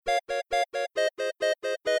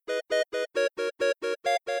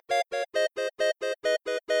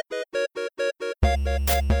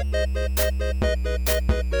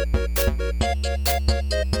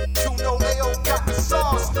Got the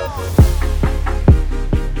sauce.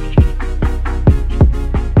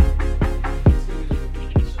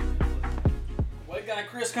 White Guy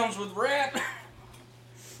Chris comes with rap. What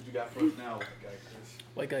you got for us now, White Guy Chris?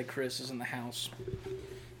 White Guy Chris is in the house.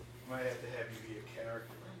 Might have to have you be a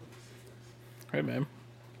character. Hey, man.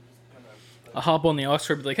 I'll hop on the aux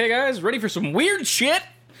script and be like, hey, guys, ready for some weird shit?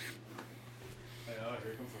 Hey, oh,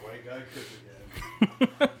 here comes the White Guy Chris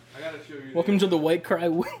again. I gotta show you. Welcome to the White Guy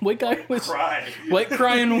with Cry. White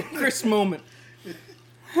Crying Chris moment.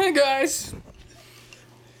 Hey, guys.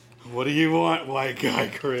 What do you want, White Guy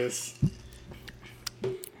Chris?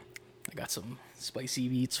 I got some spicy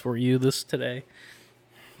beats for you this today,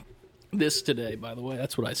 by the way.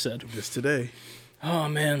 That's what I said. Just today. Oh,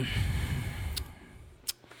 man.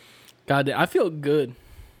 God damn, I feel good.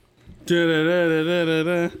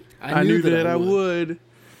 I knew that I would.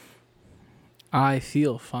 I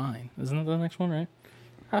feel fine. Isn't that the next one, right?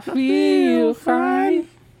 I feel fine.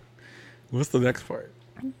 What's the next part?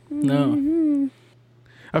 No.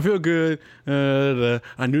 I feel good.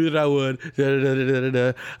 I knew that I would.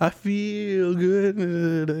 I feel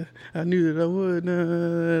good. I knew that I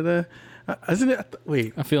would. Isn't it?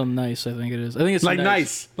 Wait. I feel nice, I think it is. I think it's Like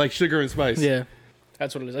nice. Like sugar and spice. Yeah.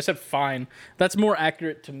 That's what it is. I said fine. That's more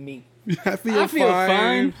accurate to me. I feel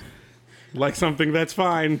fine. Like something that's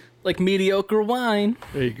fine. Like mediocre wine.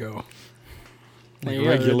 There you go. There Like you go,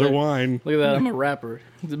 regular right there. wine. Look at that. I'm a rapper.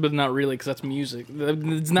 But not really, because that's music.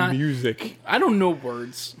 It's not. Music. I don't know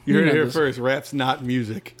words. You heard know it here this. first. Rap's not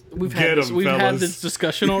music. We've Get had this, 'em, we've had fellas. this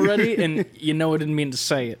discussion already, and you know I didn't mean to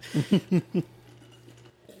say it.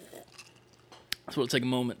 So we'll take a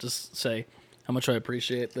moment to say how much I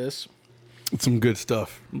appreciate this. It's some good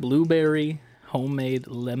stuff. Blueberry homemade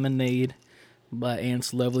lemonade by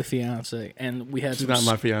Aunt's lovely fiance, and we had She's some. not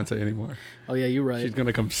my fiance anymore. Oh yeah, you're right. She's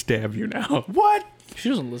gonna come stab you now. What? She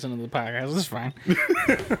doesn't listen to the podcast. It's fine.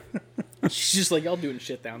 She's just like, y'all doing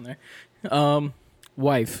shit down there.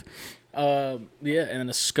 Wife. Yeah, and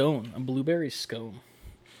a scone, a blueberry scone.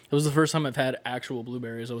 It was the first time I've had actual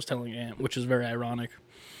blueberries. I was telling Aunt, which is very ironic,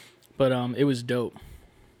 but it was dope.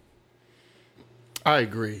 I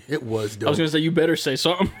agree. It was dope. I was gonna say you better say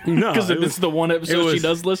something. No, because it it's was- the one episode she was-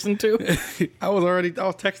 does listen to. I was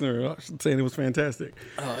texting her saying it was fantastic.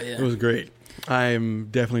 Oh yeah. It was great. I'm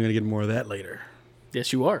definitely gonna get more of that later.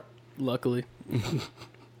 Yes, you are. Luckily.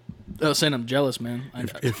 I was saying I'm jealous, man.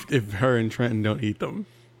 If her and Trenton don't eat them,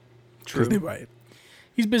 True. because they bite.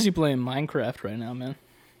 He's busy playing Minecraft right now, man.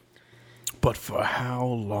 But for how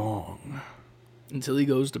long? Until he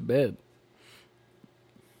goes to bed.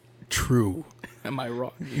 True. Am I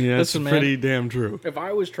wrong? Yeah, that's Listen, man. pretty damn true. If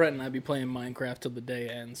I was Trenton, I'd be playing Minecraft till the day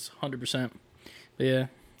ends, 100%. But yeah,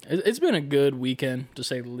 it's been a good weekend, to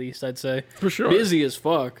say the least, I'd say. For sure. Busy as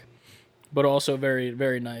fuck, but also very,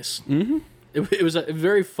 very nice. Mm-hmm. It was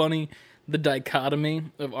very funny, the dichotomy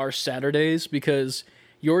of our Saturdays, because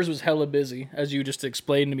yours was hella busy, as you just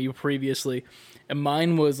explained to me previously, and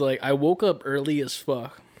mine was like, I woke up early as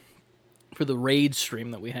fuck for the raid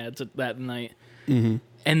stream that we had that night. Mm-hmm.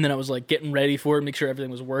 And then I was like getting ready for it, make sure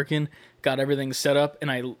everything was working, got everything set up,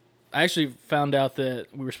 and I actually found out that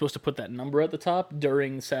we were supposed to put that number at the top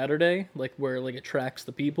during Saturday, like where like it tracks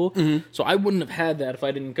the people. Mm-hmm. So I wouldn't have had that if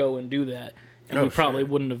I didn't go and do that, and we probably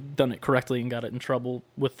wouldn't have done it correctly and got it in trouble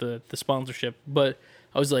with the sponsorship. But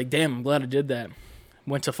I was like, damn, I'm glad I did that.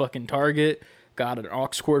 Went to fucking Target, got an aux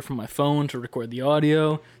cord from my phone to record the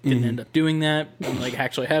audio. Didn't end up doing that, and like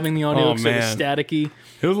actually having the audio because it was staticky.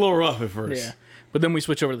 It was a little rough at first. Yeah. But then we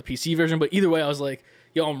switched over to the PC version. But either way, I was like,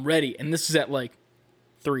 yo, I'm ready. And this is at like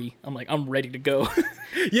 3. I'm like, I'm ready to go.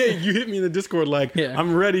 Yeah, you hit me in the Discord like, Yeah.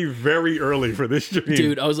 I'm ready very early for this stream.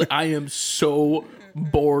 Dude, I was like, I am so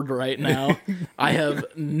bored right now.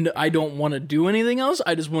 I don't want to do anything else.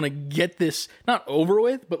 I just want to get this, not over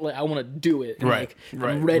with, but like I want to do it. And Right, like,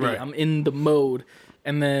 right, I'm ready. right. I'm in the mode.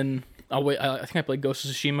 And then I'll wait. I think I played Ghost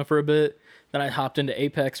of Tsushima for a bit. Then I hopped into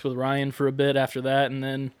Apex with Ryan for a bit after that. And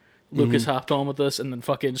then Lucas hopped on with us, and then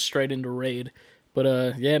fucking straight into Raid.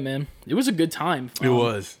 But yeah, man, it was a good time. It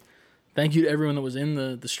was. Thank you to everyone that was in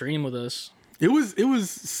the stream with us. It was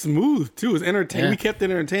smooth too. It was entertaining. Yeah. We kept it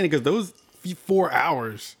entertaining because those 4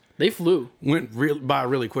 hours They flew. went by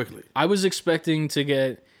really quickly. I was expecting to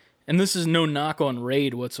get, and this is no knock on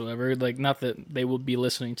Raid whatsoever, like not that they will be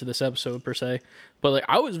listening to this episode per se, but like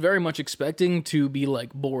I was very much expecting to be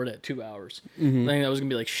like bored at 2 hours. I think that was gonna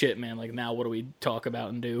be like, shit, man, like now what do we talk about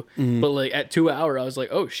and do? But like at 2 hour, I was like,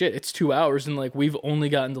 oh shit, it's 2 hours, and like we've only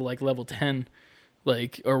gotten to like level 10,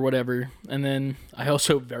 like or whatever. And then I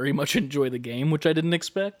also very much enjoy the game, which I didn't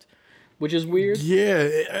expect. which is weird. Yeah,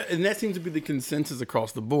 and that seems to be the consensus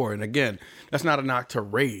across the board. And again, that's not a knock to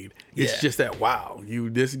Raid. It's just that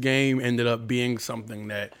this game ended up being something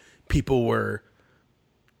that people were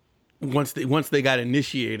once they got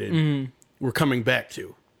initiated, were coming back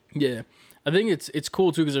to. Yeah, I think it's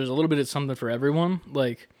cool too because there's a little bit of something for everyone.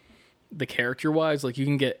 Like the character wise, like you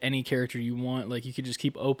can get any character you want. Like you could just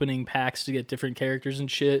keep opening packs to get different characters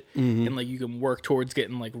and shit, and like you can work towards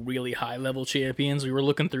getting like really high level champions. We were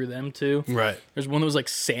looking through them too. Right. There's one that was like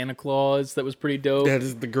Santa Claus that was pretty dope. That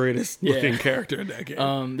is the greatest looking character in that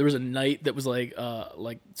game. There was a knight that was like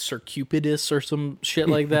Sir Cupidus or some shit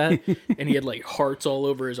like that, and he had like hearts all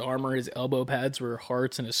over his armor. His elbow pads were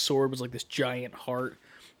hearts, and his sword was like this giant heart.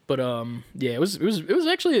 But yeah, it was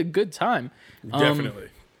actually a good time. Definitely.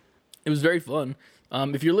 It was very fun.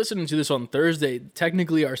 If you're listening to this on Thursday,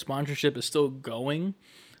 technically our sponsorship is still going,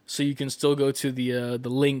 so you can still go to the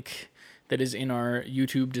link that is in our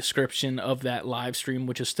YouTube description of that live stream,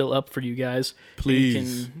 which is still up for you guys.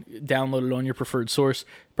 Please. You can download it on your preferred source.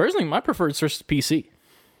 Personally, my preferred source is PC.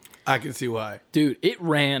 I can see why. Dude, it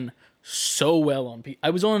ran so well on PC. I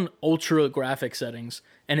was on ultra graphic settings,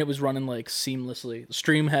 and it was running like seamlessly. The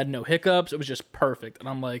stream had no hiccups. It was just perfect. And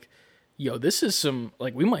I'm like, yo, this is some,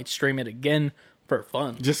 like, we might stream it again for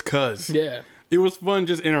fun. Just cuz. Yeah. It was fun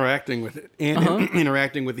just interacting with it and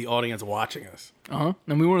interacting with the audience watching us. And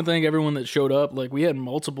we want to thank everyone that showed up. Like, we had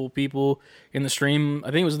multiple people in the stream.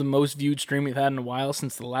 I think it was the most viewed stream we've had in a while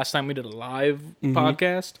since the last time we did a live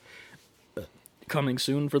podcast. Coming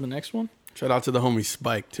soon for the next one. Shout out to the homie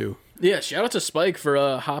Spike, too. Yeah, shout out to Spike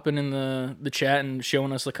for hopping in the chat and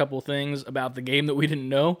showing us a couple things about the game that we didn't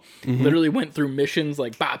know. Literally went through missions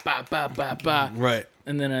like ba ba ba ba ba. Right.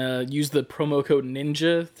 And then used the promo code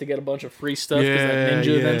Ninja to get a bunch of free stuff because that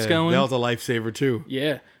Ninja event's going. That was a lifesaver, too.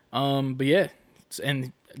 Yeah. But yeah,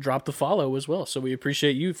 and drop the follow as well. So we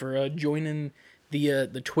appreciate you for joining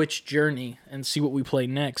the Twitch journey and see what we play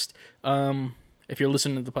next. If you're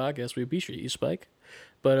listening to the podcast, we appreciate you, Spike.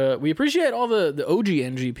 But we appreciate all the OG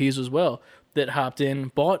NGPs as well that hopped in,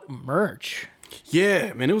 bought merch.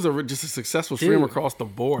 Yeah, man, it was just a successful stream across the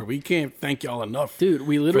board. We can't thank y'all enough. Dude,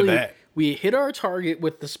 we literally for that. We hit our target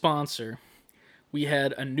with the sponsor. We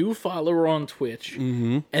had a new follower on Twitch,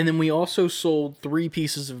 and then we also sold 3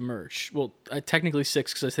 pieces of merch. Well, technically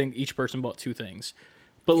 6 because I think each person bought 2 things.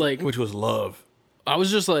 But like, Which was love. I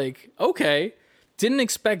was just like, okay. Didn't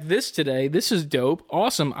expect this today. This is dope.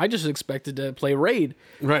 Awesome. I just expected to play Raid.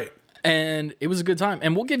 Right. And it was a good time.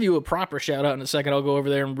 And we'll give you a proper shout out in a second. I'll go over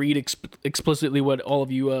there and read explicitly what all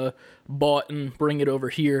of you bought and bring it over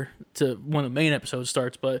here to when the main episode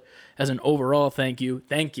starts. But as an overall thank you.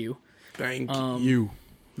 Thank you.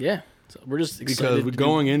 Yeah. So we're just excited. Because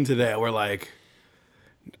going into that, we're like,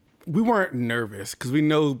 we weren't nervous because we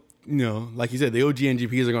know, like you said, the OG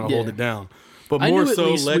NGPs are going to hold it down. But I more knew at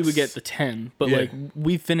so, least we would get the 10, but like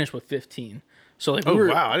we finished with 15. So like,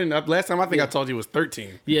 wow! I didn't. Last time I think I told you it was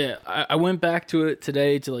 13. Yeah, I went back to it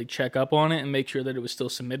today to like check up on it and make sure that it was still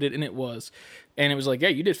submitted, and it was. And it was like, yeah,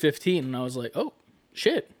 you did 15, and I was like, oh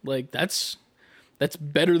shit, like that's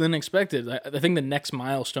better than expected. I think the next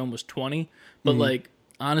milestone was 20, but like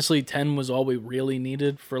honestly, 10 was all we really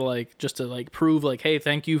needed for like just to like prove like, hey,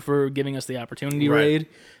 thank you for giving us the opportunity, Raid.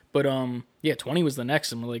 But yeah, 20 was the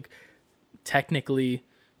next, and we're like, technically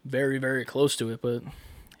very, very close to it, but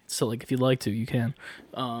still, like, if you'd like to, you can.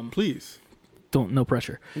 Please. No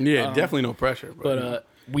pressure. Yeah, definitely no pressure. But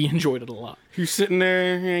we enjoyed it a lot. You're sitting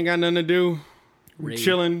there, you ain't got nothing to do, you're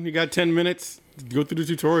chilling, you got 10 minutes, go through the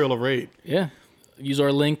tutorial of Raid. Yeah. Use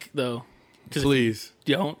our link, though. Please. If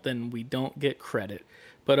you don't, then we don't get credit.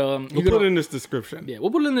 But we'll put it in this description. Yeah, we'll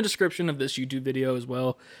put it in the description of this YouTube video as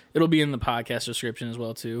well. It'll be in the podcast description as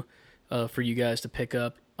well, too, for you guys to pick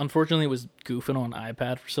up. Unfortunately, it was goofing on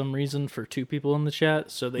iPad for some reason for 2 people in the chat,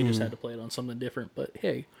 so they just had to play it on something different. But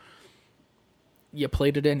hey, you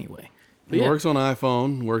played it anyway. But It works on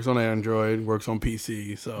iPhone, works on Android, works on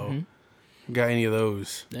PC, so got any of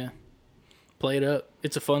those. Yeah. Play it up.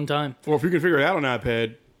 It's a fun time. Or if you can figure it out on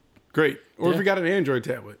iPad, great. Or if you got an Android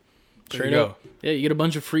tablet. Straight up. Yeah, you get a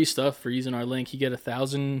bunch of free stuff for using our link. You get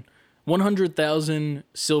 100,000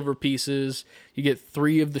 silver pieces. You get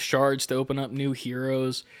 3 of the shards to open up new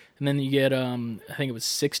heroes. And then you get, I think it was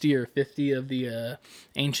 60 or 50 of the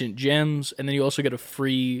ancient gems. And then you also get a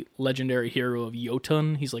free legendary hero of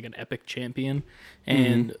Jotun. He's like an epic champion.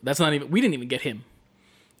 And that's not even, we didn't even get him.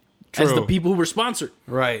 True. As the people who were sponsored.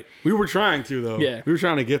 Right. We were trying to, though. Yeah. We were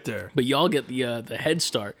trying to get there. But y'all get the head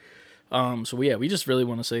start. So yeah, we just really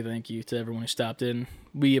want to say thank you to everyone who stopped in.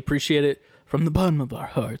 We appreciate it from the bottom of our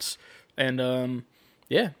hearts. And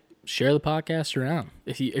yeah, share the podcast around.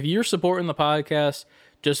 If you're supporting the podcast,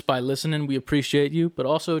 just by listening. We appreciate you, but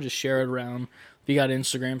also just share it around. If you got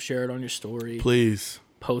Instagram, share it on your story. Please.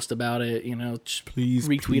 Post about it, just Please,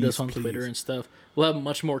 retweet us please, on please. Twitter and stuff. We'll have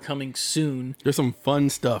much more coming soon. There's some fun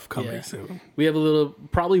stuff coming Yeah. soon. We have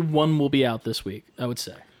probably one will be out this week, I would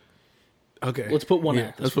say. Okay. Let's put one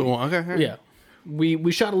out this Let's put one. Okay. all right. Yeah.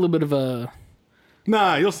 We shot a little bit of a...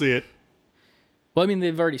 Nah, you'll see it. Well, I mean,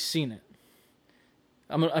 they've already seen it.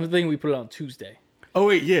 I'm thinking we put it on Tuesday. Oh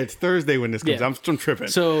wait, yeah, it's Thursday when this comes. Yeah. I'm tripping.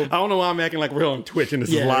 So- I don't know why I'm acting like we're on Twitch and this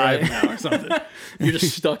is Yeah, live right. now or something. You're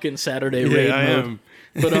just stuck in Saturday raid Yeah, I mode. am.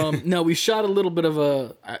 But no, we shot a little bit of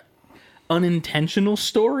a unintentional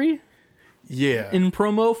story Yeah. in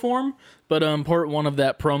promo form. But part one of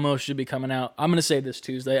that promo should be coming out. I'm gonna say this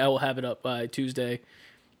Tuesday. I will have it up by Tuesday.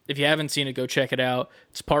 If you haven't seen it, go check it out.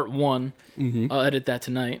 It's part one. I'll edit that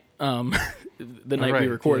tonight. The night we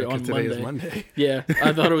recorded on today Monday. is Monday. Yeah,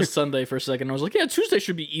 I thought it was Sunday for a second. I was like, yeah, Tuesday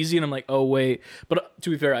should be easy. And I'm like, oh, wait. But to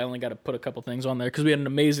be fair, I only got to put a couple things on there because we had an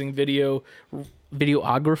amazing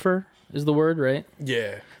videographer is the word, right?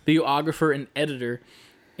 Yeah. Videographer and editor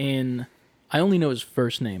in, I only know his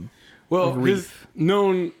first name. Well, Reef. his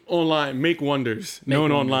known online, Make Wonders.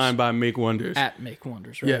 Known Wonders. online by Make Wonders. At Make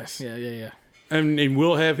Wonders, right? Yes. Yeah. And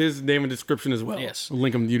we'll have his name and description as well. Yes. We'll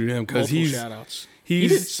link him to him because Multiple he's shout-outs.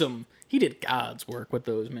 he's He did God's work with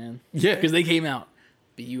those, man. Yeah. Because they came out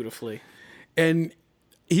beautifully. and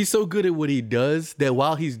he's so good at what he does that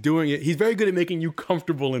while he's doing it, he's very good at making you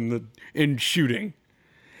comfortable in shooting.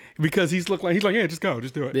 Because he's like, yeah, just go,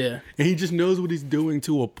 just do it. Yeah. And he just knows what he's doing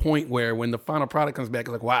to a point where when the final product comes back, it's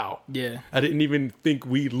like, wow. Yeah. I didn't even think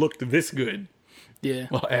we looked this good Yeah.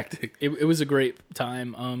 while acting. It was a great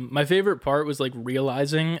time. My favorite part was like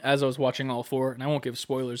realizing as I was watching all four, and I won't give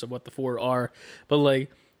spoilers of what the four are, but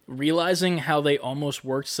like realizing how they almost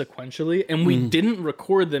worked sequentially, and we didn't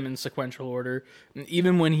record them in sequential order. And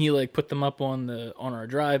even when he like put them up on our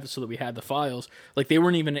drive so that we had the files, like they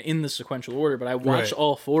weren't even in the sequential order. But I watched Right.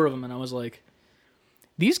 all four of them, and I was like,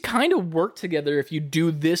 these kind of work together if you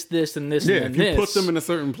do this, and this, Yeah, and if then you this. put them in a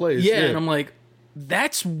certain place. Yeah, and I'm like,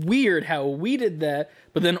 that's weird how we did that,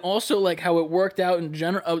 but then also like how it worked out in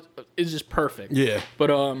general is just perfect. Yeah. But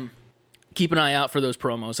keep an eye out for those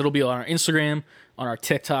promos. It'll be on our Instagram, on our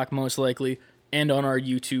TikTok most likely, and on our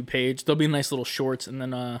YouTube page. There'll be nice little shorts, and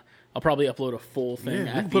then I'll probably upload a full thing. Yeah, at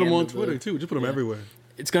you can the put them end on of the- Twitter too. Just put them everywhere.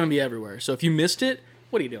 It's gonna be everywhere. So if you missed it,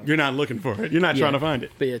 what are you doing? You're not looking for it. You're not trying to find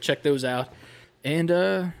it. But yeah, check those out. And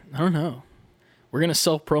I don't know. We're gonna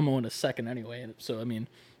self promo in a second anyway. So I mean,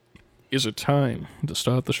 is it time to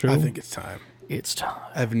start the show? I think it's time. it's time.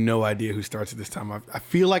 I have no idea who starts it this time. I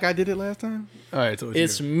feel like I did it last time. All right, so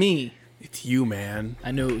It's you. me. It's you, man.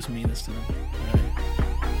 I know it was me this time. All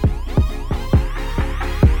right.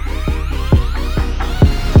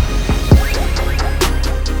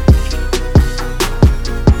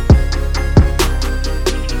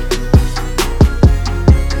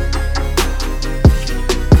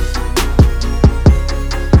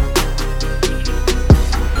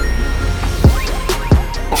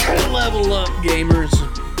 Level up, gamers.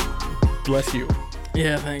 Bless you.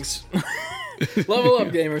 Yeah, thanks. Level up,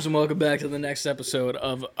 gamers, and welcome back to the next episode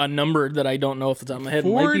of a number that I don't know off the top of my head.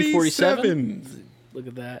 It might be 47. Look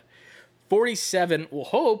at that. 47. We'll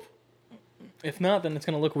hope. If not, then it's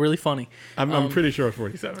going to look really funny. I'm pretty sure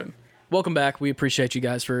 47. Welcome back. We appreciate you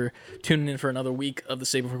guys for tuning in for another week of the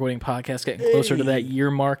Save Before Quitting podcast, getting closer to that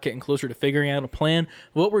year mark, getting closer to figuring out a plan,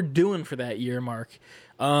 what we're doing for that year mark.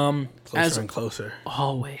 Closer and closer.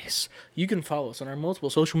 Always, you can follow us on our multiple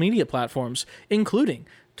social media platforms, including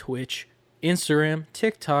Twitch, Instagram,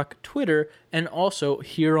 TikTok, Twitter, and also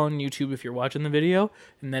here on YouTube if you're watching the video,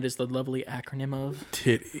 and that is the lovely acronym of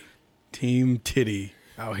Titty. Team Titty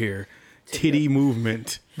out here. Titty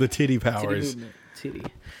movement. The titty powers. Titty Movement. Titty.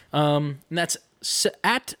 And that's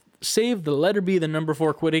at Save the letter B, the number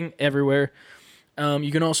 4 quitting everywhere.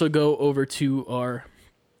 You can also go over to our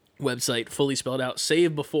website, fully spelled out,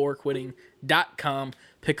 savebeforequitting.com.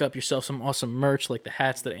 Pick up yourself some awesome merch like the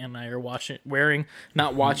hats that Ann and I are wearing.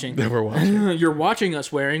 Not watching. That we're watching. You're watching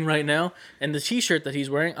us wearing right now. And the t-shirt that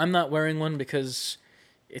he's wearing, I'm not wearing one because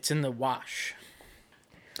it's in the wash.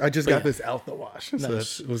 I just got yeah. this out the wash, so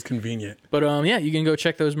Nice. it was convenient. But yeah, you can go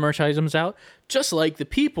check those merch items out, just like the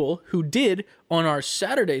people who did on our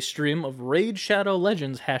Saturday stream of Raid Shadow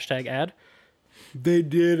Legends #ad. They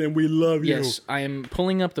did, and we love you. Yes, I am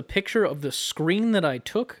pulling up the picture of the screen that I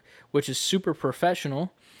took, which is super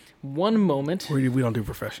professional. One moment. We don't do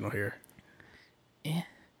professional here. I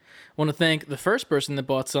want to thank the first person that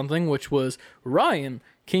bought something, which was Ryan,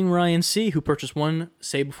 King Ryan C., who purchased one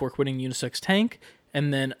Save Before Quitting unisex tank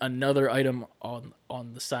and then another item on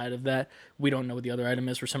the side of that. We don't know what the other item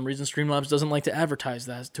is. For some reason, Streamlabs doesn't like to advertise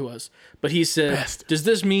that to us. But he said, does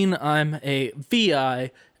this mean I'm a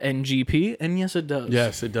VI and GP? And yes, it does.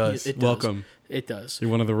 Yes, it does. It does. Welcome. It does.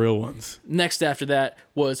 You're one of the real ones. Next after that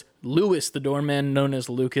was Lewis, the doorman, known as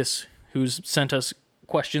Lucas, who's sent us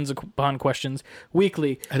questions upon questions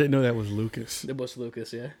weekly. I didn't know that was Lucas. It was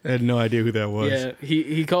Lucas, yeah. I had no idea who that was. Yeah,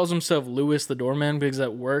 he calls himself Lewis, the doorman, because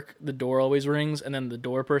at work, the door always rings, and then the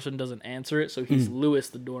door person doesn't answer it, so he's Lewis,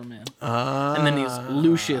 the doorman. And then he's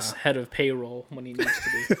Lucius, head of payroll, when he needs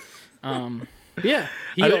to be. Yeah.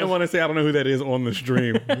 I didn't want to say I don't know who that is on the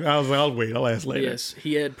stream. I was like, I'll wait. I'll ask later. Yes,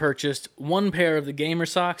 he had purchased one pair of the gamer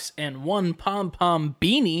socks and one pom-pom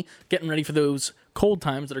beanie, getting ready for those cold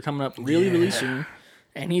times that are coming up really soon.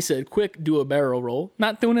 And he said, quick, do a barrel roll.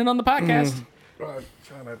 Not doing it on the podcast. I'm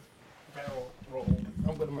trying to barrel roll.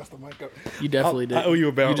 I'm going to mess the mic up. You definitely did. I owe you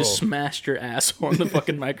a barrel You just roll. smashed your ass on the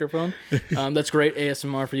fucking microphone. That's great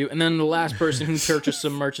ASMR for you. And then the last person who purchased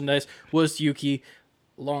some merchandise was Yuki,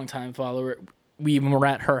 longtime follower. We even were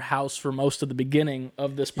at her house for most of the beginning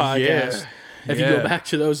of this podcast. If you go back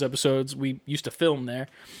to those episodes, we used to film there.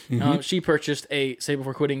 She purchased a Say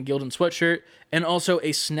Before Quitting Gildan sweatshirt and also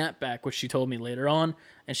a snapback, which she told me later on.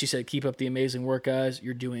 And she said, keep up the amazing work, guys.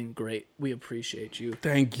 You're doing great. We appreciate you.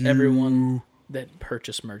 Thank you. Everyone that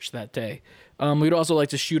purchased merch that day. We'd also like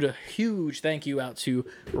to shoot a huge thank you out to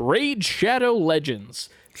Raid Shadow Legends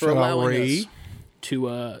for Shout out allowing Raid. us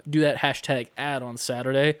to do that hashtag ad on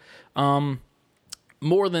Saturday.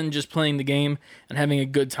 More than just playing the game and having a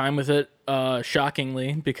good time with it,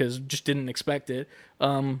 shockingly, because just didn't expect it.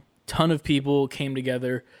 Ton of people came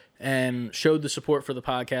together and showed the support for the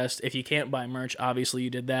podcast. If you can't buy merch, obviously you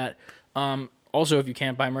did that. Also, if you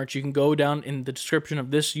can't buy merch, you can go down in the description of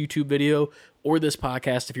this YouTube video or this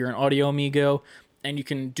podcast if you're an audio amigo, and you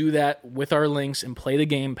can do that with our links and play the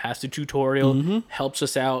game past the tutorial. Helps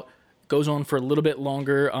us out. Goes on for a little bit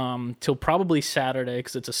longer, till probably Saturday,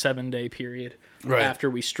 because it's a 7-day period after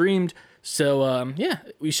we streamed. So,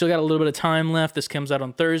 we still got a little bit of time left. This comes out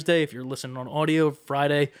on Thursday. If you're listening on audio,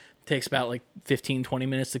 Friday. Takes about like 15, 20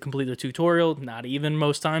 minutes to complete the tutorial. Not even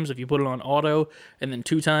most times. If you put it on auto and then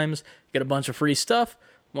 2 times, get a bunch of free stuff.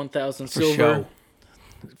 1,000 silver.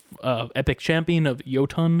 Epic Champion of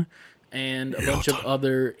Jotun. And a bunch of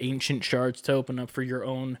other ancient shards to open up for your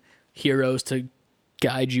own heroes to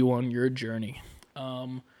guide you on your journey.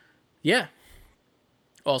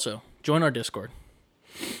 Also, join our Discord.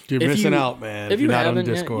 You're missing out, man. If you you're not haven't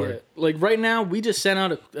on Discord. yet, like right now, we just sent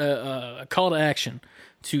out a call to action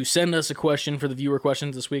to send us a question for the viewer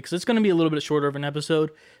questions this week, because it's going to be a little bit shorter of an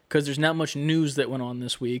episode because there's not much news that went on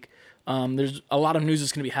this week. There's a lot of news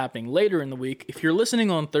that's going to be happening later in the week. If you're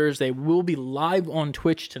listening on Thursday, we'll be live on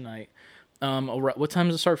Twitch tonight. What time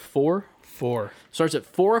does it start? 4? 4. Starts at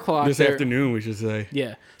 4 o'clock. This afternoon, we should say.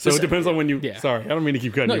 Yeah. So it depends on when you. Yeah. Sorry, I don't mean to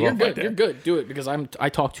keep cutting No, you you're off good. like that. You're good. Do it, because I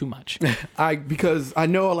talk too much. Because I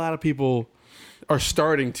know a lot of people are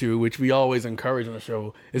starting to, which we always encourage on the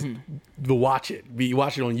show, is to watch it. You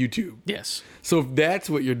watch it on YouTube. Yes. So if that's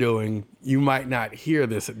what you're doing, you might not hear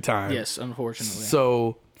this at times. Yes, unfortunately.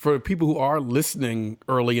 So for people who are listening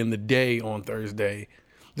early in the day on Thursday,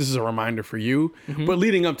 this is a reminder for you. But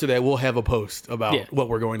leading up to that, we'll have a post about what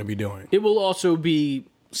we're going to be doing. It will also be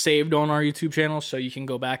saved on our YouTube channel, so you can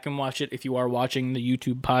go back and watch it. If you are watching the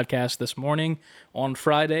YouTube podcast this morning on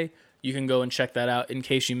Friday, you can go and check that out in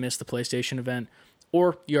case you missed the PlayStation event,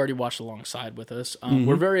 or you already watched alongside with us.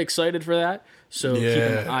 We're very excited for that, so keep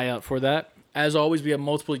an eye out for that. As always, we have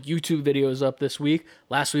multiple YouTube videos up this week.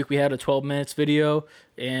 Last week we had a 12 minutes video,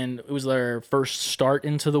 and it was our first start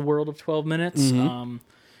into the world of 12 minutes.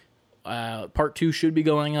 Part 2 should be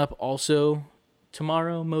going up also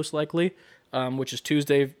tomorrow, most likely, which is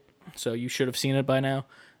Tuesday, so you should have seen it by now.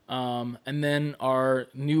 And then our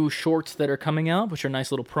new shorts that are coming out, which are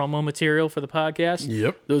nice little promo material for the podcast.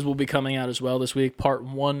 Yep. Those will be coming out as well this week. Part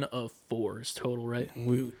 1 of 4 is total, right?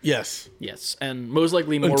 Yes. Yes, and most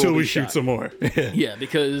likely more Until will we be shoot shot. some more. Yeah,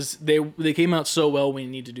 because they came out so well, we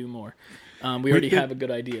need to do more. We already have a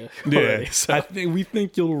good idea. Already, so. We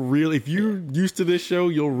think you'll really, if you're used to this show,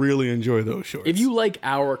 you'll really enjoy those shorts. If you like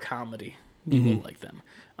our comedy, you will like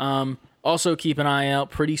them. Also, keep an eye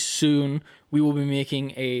out. Pretty soon, we will be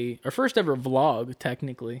making our first ever vlog,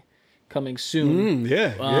 technically, coming soon.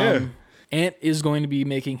 Ant is going to be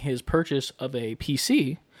making his purchase of a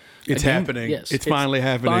PC. It's happening. Yes, it's finally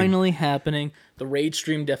happening. Finally happening. The raid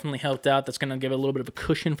stream definitely helped out. That's going to give it a little bit of a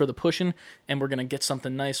cushion for the pushing, and we're going to get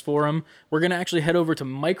something nice for him. We're going to actually head over to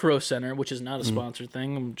Micro Center, which is not a sponsored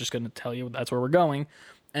thing. I'm just going to tell you that's where we're going.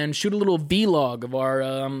 and shoot a little vlog of our.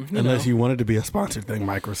 Unless you wanted to be a sponsored thing,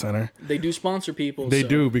 Micro Center. They do sponsor people. They so.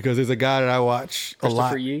 do, because there's a guy that I watch a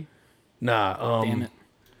lot. Christopher Yee. Nah, Damn it.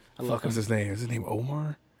 I love what's him. his name? Is his name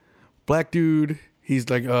Omar? Black dude. He's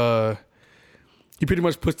like he pretty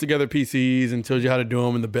much puts together PCs and tells you how to do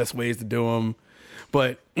them and the best ways to do them.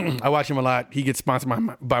 But I watch him a lot. He gets sponsored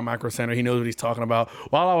by Micro Center. He knows what he's talking about.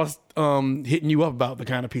 While I was hitting you up about the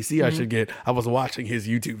kind of PC I should get, I was watching his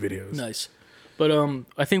YouTube videos. Nice. But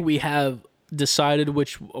I think we have decided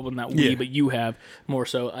which. Well, not we, Yeah. but you have more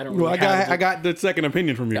so. I don't. Well, Really I got the second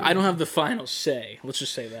opinion from you. I don't have the final say. Let's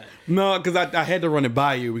just say that. No, because I had to run it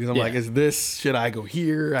by you because I'm Yeah. like, is this, should I go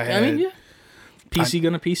here? I mean, yeah. PC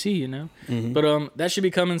gonna PC, you know. Mm-hmm. But that should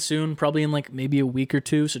be coming soon, probably in like maybe a week or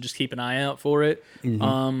two. So just keep an eye out for it.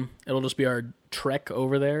 Mm-hmm. It'll just be our trek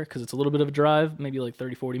over there because it's a little bit of a drive, maybe like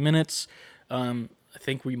 30-40 minutes. I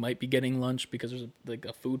think we might be getting lunch because there's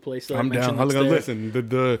a food place that I'm I mentioned down. that's there.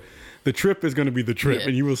 Listen, the trip is going to be the trip, Yeah.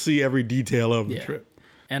 and you will see every detail of the Yeah. trip.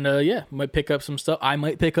 And might pick up some stuff. I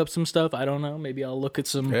might pick up some stuff. I don't know. Maybe I'll look at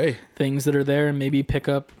some Hey. things that are there and maybe pick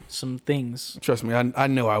up some things. Trust me, I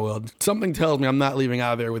know I will. Something tells me I'm not leaving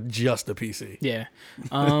out of there with just a PC. Yeah.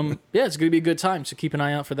 Yeah, it's going to be a good time. So keep an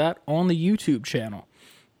eye out for that on the YouTube channel.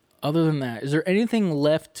 Other than that, is there anything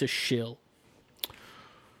left to shill?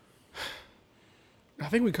 I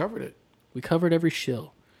think we covered it. We covered every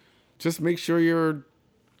shill. Just make sure you're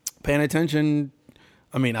paying attention.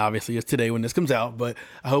 I mean, obviously it's today when this comes out, but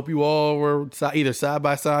I hope you all were either side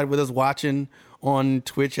by side with us watching on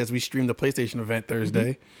Twitch as we stream the PlayStation event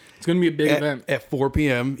Thursday. It's going to be a big event. At 4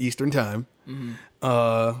 p.m. Eastern time.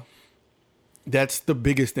 That's the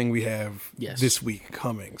biggest thing we have Yes. this week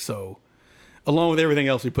coming. So, along with everything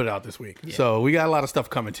else we put out this week. So, we got a lot of stuff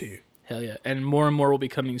coming to you. Hell yeah. And more will be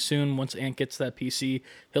coming soon. Once Ant gets that PC,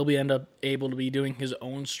 he'll be able to be doing his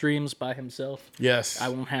own streams by himself. Yes. I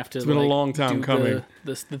won't have to. It's been a long time do coming.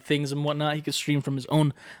 The things and whatnot. He could stream from his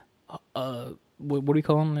own. What do we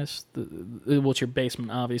call this? Well, it's your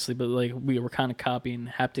basement, obviously, but like we were kind of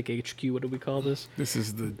copying Haptic HQ. What do we call this? This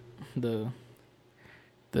is The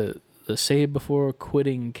save before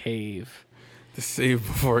quitting cave. the save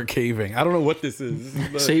before caving. I don't know what this is. This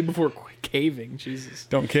is the- Save before caving. Jesus.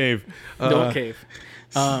 Don't cave. Don't cave.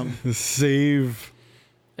 The save.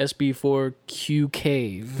 SB4Q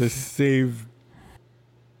cave. The save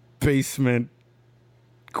basement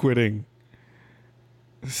quitting.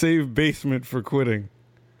 Save basement for quitting.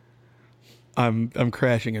 I'm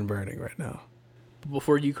crashing and burning right now.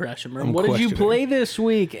 Before you crash and burn. I'm What did you questioning. play this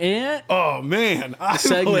week, Ant? Oh man, I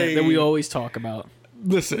Segment played, that we always talk about.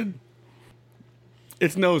 listen.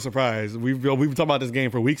 It's no surprise. We've been talking about this game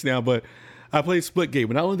for weeks now, but I played Splitgate.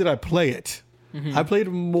 But not only did I play it, I played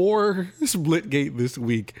more Splitgate this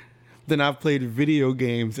week than I've played video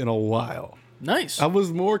games in a while. Nice. I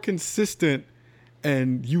was more consistent,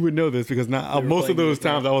 and you would know this because most of playing those with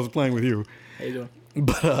me. times I was playing with you. How you doing?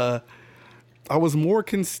 But I was more.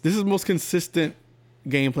 This is the most consistent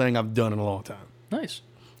game playing I've done in a long time. Nice.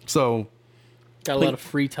 So Got a lot of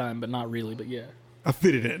free time, but not really. But yeah. I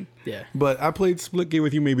fit it in. Yeah. But I played Splitgate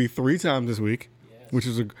with you maybe 3 times this week, which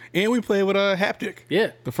is and we played with a Haptic.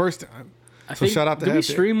 Yeah. The first time. I So think, shout out to did we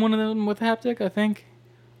Haptic. stream one of them with Haptic? I think.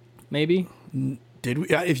 Maybe. Did we?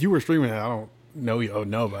 If you were streaming it, I don't know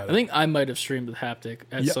about it. I think I might have streamed with Haptic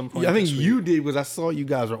at some point. I think this week. you did because I saw you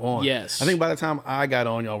guys were on. Yes. I think by the time I got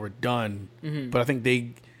on, y'all were done. But I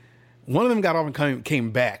think one of them got off and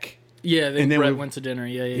came back. Yeah, then and then Brett we- went to dinner.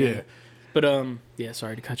 Yeah. Yeah. But yeah,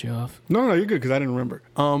 sorry to cut you off. No, you're good because I didn't remember.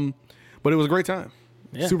 But it was a great time.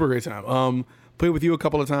 Yeah. Super great time. Played with you a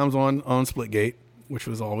couple of times on Splitgate, which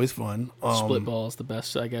was always fun. Split ball is the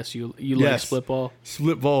best. I guess you like yes. split ball.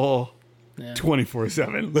 Split ball. Yeah.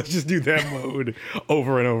 24/7. Let's just do that mode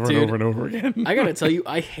over and over Dude, and over and over again. I gotta tell you,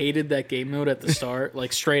 I hated that game mode at the start,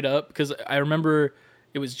 like straight up, because I remember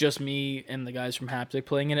it was just me and the guys from Haptic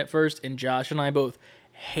playing it at first, and Josh and I both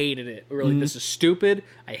hated it. We were like, "This is stupid.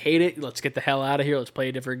 I hate it. Let's get the hell out of here. Let's play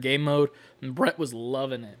a different game mode." And Brett was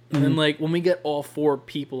loving it. And then like when we get all 4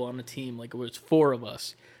 people on the team, like it was 4 of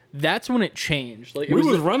us, that's when it changed. Like it we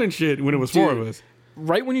was the- running shit when it was 4 of Dude. us.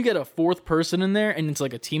 right when you get a 4th person in there and it's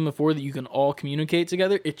like a team of 4 that you can all communicate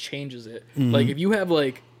together, it changes it. Like if you have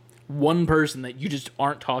like one person that you just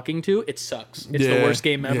aren't talking to, it sucks. It's the Yeah, worst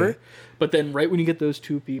game ever. yeah. But then right when you get those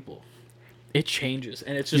 2 people, it changes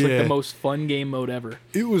and it's just like Yeah. the most fun game mode ever.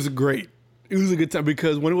 It was great. It was a good time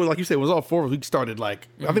because when it was like you said, it was all 4 of us. We started like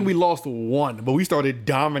I think we lost 1, but we started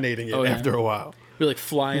dominating it Oh, yeah. after a while. We're like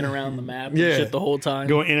flying around the map and Yeah. shit the whole time.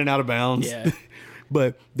 Going in and out of bounds. Yeah.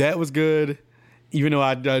 But that was good. Even though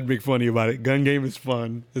I'd make funny about it. Gun game is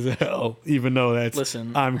fun as hell. Even though that's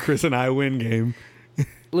Listen. I'm Chris and I win game.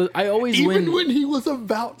 I always Even win. when he was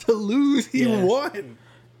about to lose, he Yeah. won.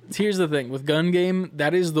 Here's the thing with gun game.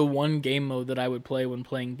 That is the one game mode that I would play when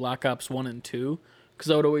playing Black Ops 1 and 2,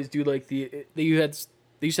 because I would always do like they used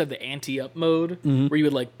to have the ante-up mode where you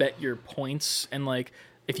would like bet your points, and like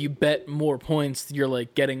if you bet more points, you're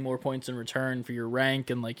like getting more points in return for your rank,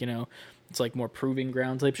 and like it's like more proving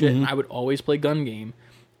ground type shit. And I would always play gun game.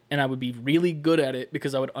 And I would be really good at it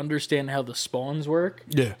because I would understand how the spawns work.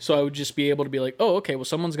 Yeah. So I would just be able to be like, oh, okay, well,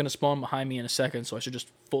 someone's going to spawn behind me in a second, so I should just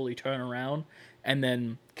fully turn around and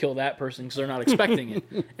then kill that person because they're not expecting it.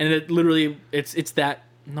 And it literally, it's that,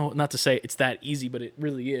 no, not to say it's that easy, but it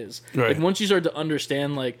really is. Right. Like, once you start to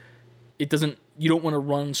understand, like, you don't want to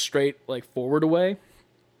run straight, like, forward away,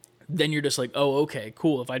 then you're just like, oh, okay,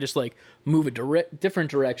 cool. If I just like move a different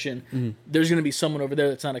direction, there's going to be someone over there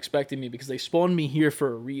that's not expecting me because they spawned me here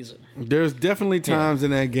for a reason. There's definitely times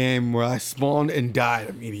in that game where I spawned and died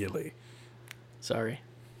immediately. Sorry.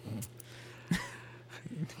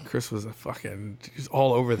 Chris was he's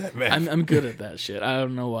all over that map. I'm good at that shit. I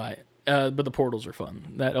don't know why. But the portals are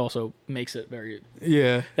fun. That also makes it very...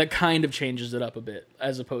 Yeah. That kind of changes it up a bit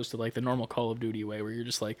as opposed to like the normal Call of Duty way where you're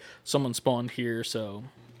just like, someone spawned here, so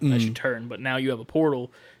I should turn. But now you have a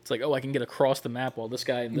portal. It's like, oh, I can get across the map while this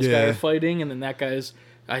guy and this guy are fighting, and then that guy's...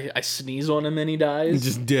 I sneeze on him and he dies. He's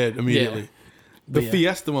just dead immediately. Yeah. The yeah.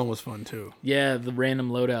 Fiesta one was fun too. Yeah, the random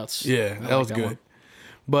loadouts. Yeah, I that was like good. one.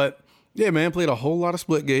 But yeah, man, played a whole lot of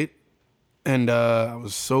Splitgate, and I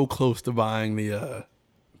was so close to buying the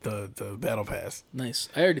Battle Pass. Nice.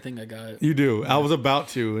 I already think I got it. You do. I was about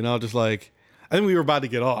to, and I was just like, I think we were about to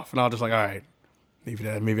get off, and I was just like, all right,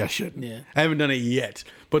 maybe I shouldn't. Yeah. I haven't done it yet,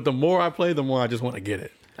 but the more I play, the more I just want to get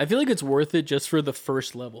it. I feel like it's worth it just for the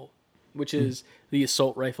first level, which is the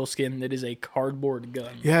assault rifle skin that is a cardboard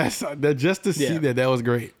gun. Yes, just to see that was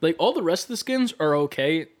great. Like, all the rest of the skins are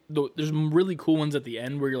okay. There's really cool ones at the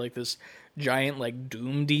end where you're like this giant, like,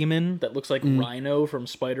 Doom demon that looks like Rhino from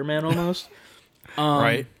Spider-Man almost.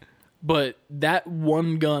 Right. But that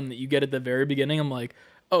one gun that you get at the very beginning, I'm like,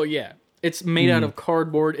 oh, yeah. It's made out of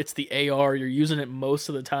cardboard. It's the AR. You're using it most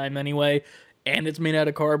of the time anyway. And it's made out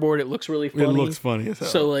of cardboard. It looks really funny. It looks funny as hell.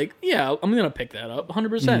 So, like, yeah, I'm going to pick that up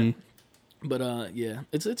 100%. But, yeah,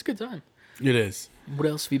 it's a good time. It is. What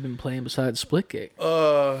else have you been playing besides Splitgate?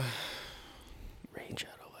 Raid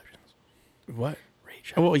Shadow Legends. What? Raid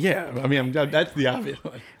Shadow. Well, yeah. I mean, that's the obvious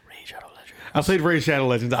one. Raid Shadow Legends. I played Raid Shadow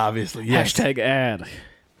Legends, obviously. Yes. Hashtag ad.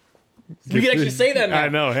 We can actually say that now. I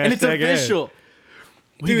know. And it's hashtag ad. official.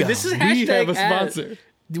 Dude, this is hashtag We have a ad. sponsor.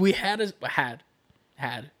 We had.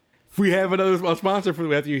 We have a sponsor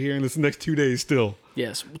for after you're hearing this next 2 days still.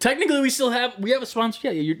 Yes. Technically, we have a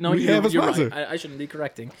sponsor. Yeah, We have a sponsor. Right. I shouldn't be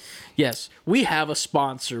correcting. Yes, we have a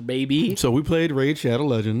sponsor, baby. So we played Raid Shadow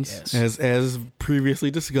Legends, as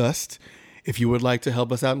previously discussed. If you would like to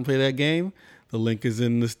help us out and play that game, the link is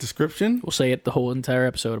in this description. We'll say it the whole entire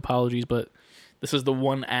episode. Apologies, but this is the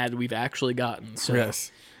one ad we've actually gotten. So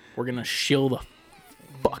we're going to shill the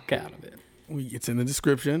fuck out of it. It's in the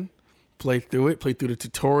description. Play through the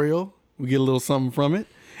tutorial. We get a little something from it.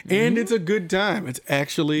 And it's a good time. It's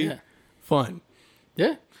actually fun.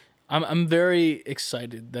 Yeah. I'm very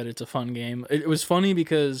excited that it's a fun game. It was funny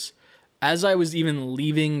because as I was even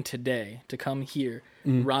leaving today to come here,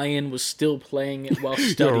 Ryan was still playing it while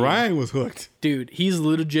studying. Yo, Ryan was hooked. Dude, he's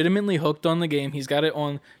legitimately hooked on the game. He's got it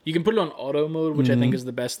on... You can put it on auto mode, which I think is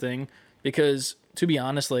the best thing. Because, to be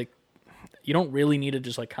honest, like, you don't really need to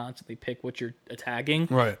just, like, constantly pick what you're attacking.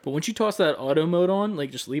 Right. But once you toss that auto mode on, like,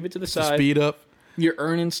 just leave it to the side. Speed up. You're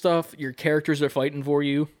earning stuff. Your characters are fighting for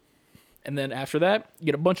you. And then after that, you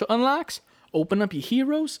get a bunch of unlocks. Open up your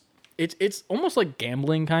heroes. It's almost like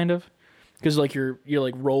gambling, kind of. Because, like, you're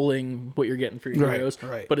like, rolling what you're getting for your heroes.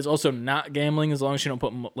 Right. But it's also not gambling as long as you don't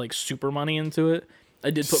put, like, super money into it. I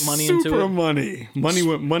did put money into it. Super money.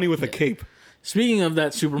 Money with a cape. Speaking of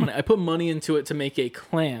that super money, I put money into it to make a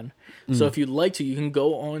clan. So if you'd like to, you can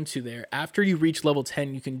go on to there. After you reach level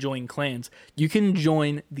 10, you can join clans. You can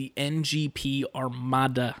join the NGP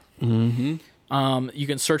Armada. You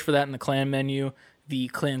can search for that in the clan menu. The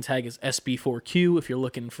clan tag is SB4Q if you're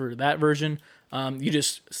looking for that version. You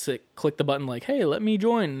just click the button like, hey, let me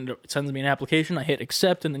join. It sends me an application. I hit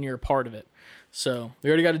accept, and then you're a part of it. So we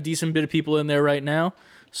already got a decent bit of people in there right now.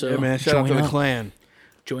 So Yeah, man. Shout out to the clan.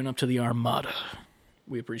 Join up to the Armada.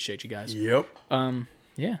 We appreciate you guys. Yep.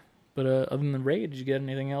 Yeah. But other than the raid, did you get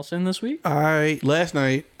anything else in this week? Last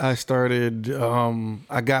night I started.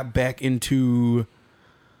 I got back into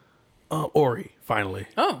Ori finally.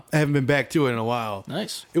 Oh, I haven't been back to it in a while.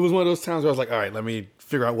 nice. It was one of those times where I was like, all right, let me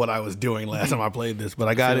figure out what I was doing last time I played this. But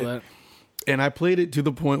I got it, Feel that. and I played it to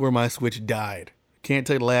the point where my Switch died. Can't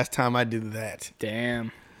tell you the last time I did that.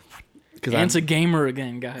 Damn. because Ant's a gamer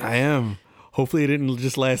again, guys. I am. Hopefully it didn't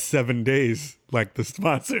just last 7 days like the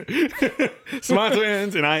sponsor. Sponsor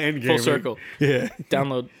ends and I end gaming. Full circle. Yeah.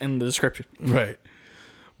 Download in the description. Right.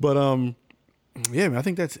 But yeah, man, I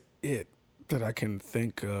think that's it that I can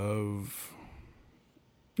think of.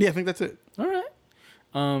 Yeah, I think that's it. All right.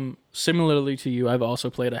 Similarly to you, I've also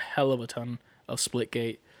played a hell of a ton of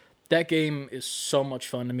Splitgate. That game is so much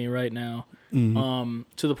fun to me right now.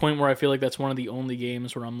 To the point where I feel like that's one of the only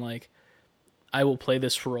games where I'm like, I will play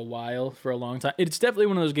this for a while, for a long time. It's definitely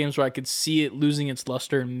one of those games where I could see it losing its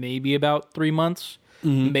luster in maybe about 3 months.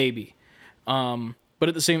 Maybe. But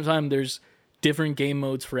at the same time, there's different game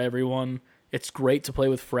modes for everyone. It's great to play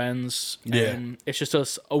with friends. And it's just a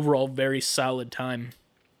overall very solid time.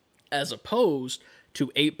 As opposed to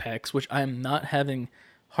Apex, which I'm not having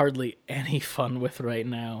hardly any fun with right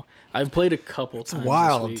now. I've played a couple times.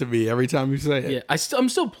 Wild to me every time you say it. Yeah, I'm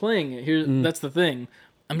still playing it. Here, that's the thing.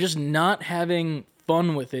 I'm just not having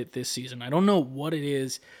fun with it this season. I don't know what it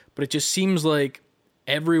is, but it just seems like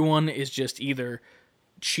everyone is just either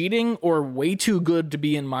cheating or way too good to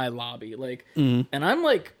be in my lobby. Like, and I'm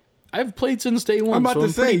like, I've played since day one. I'm about so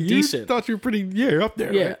to say, pretty you decent. thought you were pretty, you're up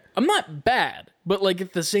there, Yeah, right? I'm not bad, but like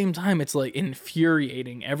at the same time, it's like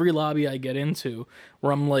infuriating. Every lobby I get into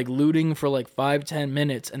where I'm like looting for like 5-10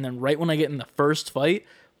 minutes, and then right when I get in the first fight,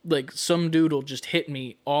 like some dude will just hit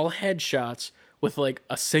me all headshots with like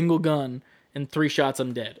a single gun, and 3 shots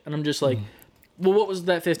I'm dead. And I'm just like, well, what was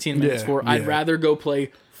that 15 minutes Yeah, for? I'd yeah. rather go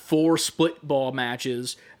play 4 split ball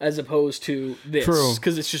matches as opposed to this. True.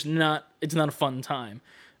 Because it's just not a fun time.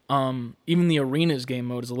 Even the arenas game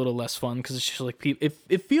mode is a little less fun because it's just like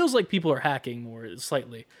it feels like people are hacking more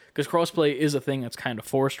slightly, because crossplay is a thing that's kind of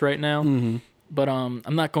forced right now. But I'm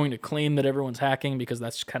not going to claim that everyone's hacking, because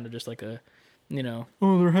that's kind of just like a,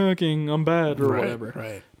 oh, they're hacking, I'm bad, or whatever.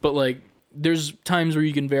 Right. But like, there's times where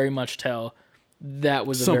you can very much tell that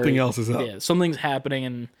was Something else is up. Yeah, something's happening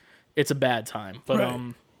and it's a bad time. But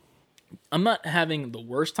Right. I'm not having the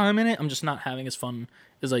worst time in it. I'm just not having as fun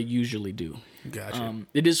as I usually do. Gotcha.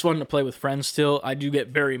 It is fun to play with friends still. I do get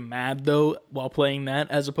very mad though while playing that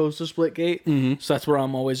as opposed to Splitgate. So that's where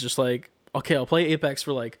I'm always just like, okay, I'll play Apex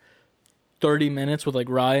for like 30 minutes with like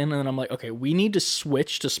Ryan, and then I'm like, okay, we need to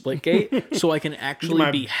switch to Splitgate so I can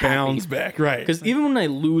actually be happy. bounce back, right? Because even when I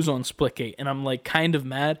lose on Splitgate and I'm like kind of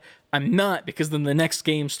mad, I'm not, because then the next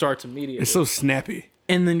game starts immediately. It's so snappy.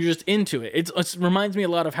 And then you're just into it. It reminds me a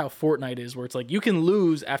lot of how Fortnite is, where it's like you can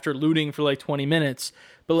lose after looting for like 20 minutes,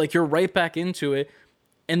 but like you're right back into it,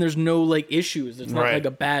 and there's no like issues. It's not Right. like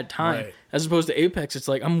a bad time. Right. As opposed to Apex, it's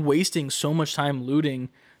like I'm wasting so much time looting.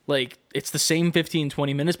 Like, it's the same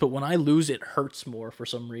 15-20 minutes, but when I lose, it hurts more for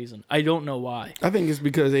some reason. I don't know why. I think it's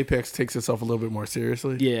because Apex takes itself a little bit more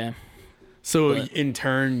seriously. Yeah. So in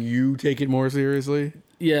turn, you take it more seriously.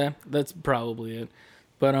 Yeah, that's probably it.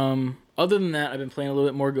 But other than that, I've been playing a little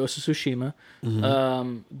bit more Ghost of Tsushima.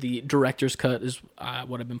 The director's cut is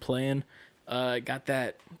what I've been playing. Got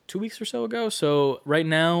that 2 weeks or so ago. So right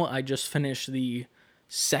now, I just finished the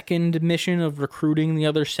second mission of recruiting the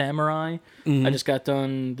other samurai. I just got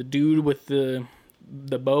done the dude with the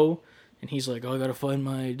bow, and he's like, "Oh, I gotta find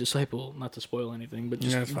my disciple." Not to spoil anything, but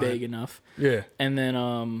just that's fine. vague enough. Yeah. And then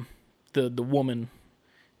the woman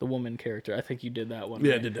character, I think you did that one.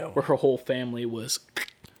 Yeah, I right? did that one. Where her whole family was,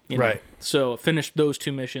 you know. Right. So finished those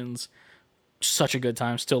 2 missions. Such a good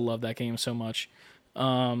time. Still love that game so much.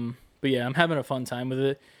 But yeah, I'm having a fun time with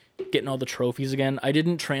it. Getting all the trophies again. I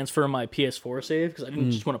didn't transfer my PS4 save because I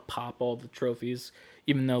didn't just want to pop all the trophies,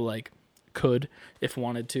 even though like could if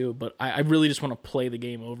wanted to. But I really just want to play the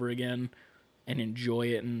game over again and enjoy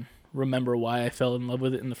it and remember why I fell in love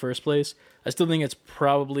with it in the first place. I still think it's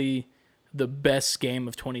probably the best game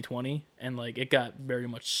of 2020, and like it got very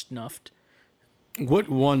much snuffed. What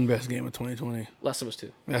won best game of 2020? Last of Us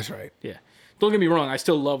 2. That's right. Yeah. Don't get me wrong, I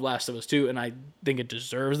still love Last of Us 2, and I think it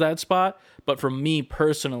deserves that spot. But for me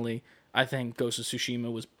personally, I think Ghost of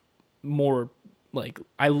Tsushima was more, like,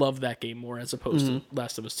 I love that game more as opposed to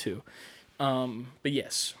Last of Us 2. But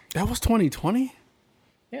yes. That was 2020?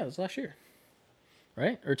 Yeah, it was last year.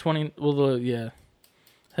 Right? Or 20, well, yeah.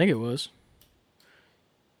 I think it was.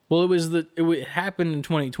 Well, it happened in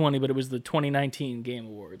 2020, but it was the 2019 Game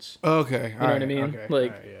Awards. Okay. You know what I mean?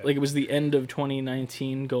 Like it was the end of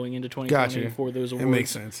 2019 going into 2020 Gotcha. for those awards. It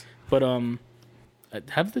makes sense. But did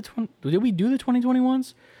we do the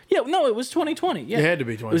 2021s? Yeah, no, it was 2020. Yeah. It had to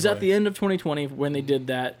be It was at 2020. the end of 2020 when they did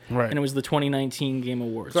that. Right. And it was the 2019 Game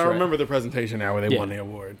Awards. So I right? remember the presentation now where they Yeah. won the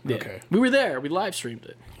award. Yeah. Okay. We were there. We live streamed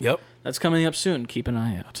it. Yep. That's coming up soon. Keep an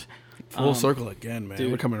eye out. Full circle again, man.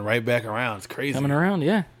 dude. We're coming right back around. It's crazy. Coming around,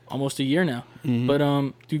 yeah. Almost a year now. But,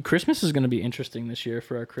 dude, Christmas is going to be interesting this year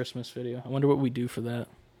for our Christmas video. I wonder what we do for that.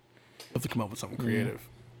 We'll have to come up with something creative.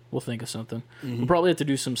 We'll think of something. We'll probably have to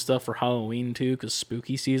do some stuff for Halloween, too, because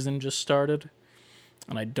spooky season just started.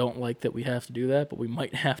 And I don't like that we have to do that, but we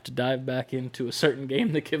might have to dive back into a certain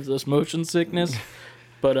game that gives us motion sickness.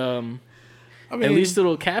 But I mean, at least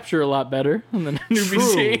it'll capture a lot better than the new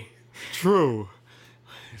PC. True.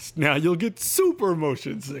 Now you'll get super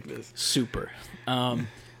motion sickness. Super.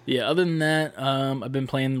 Yeah, other than that, I've been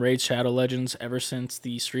playing Raid Shadow Legends ever since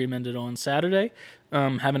the stream ended on Saturday.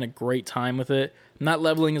 Having a great time with it. I'm not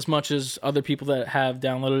leveling as much as other people that have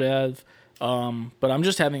downloaded it have, but I'm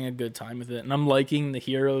just having a good time with it. And I'm liking the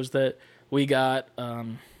heroes that we got. I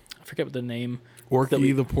forget what the name.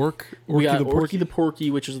 Orky the Pork? We got Orky the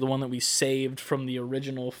Porky, which is the one that we saved from the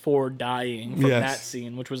original 4 dying from that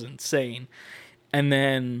scene, which was insane. And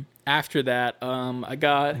then after that, I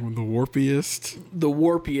got The Warpiest. the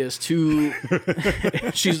Warpiest, who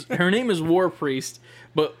her name is War Priest,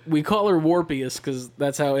 but we call her Warpiest because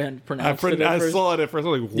that's how I pronounced it. I saw it at first. I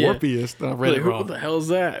was like, Warpiest. And I read it Like, wrong. what the hell is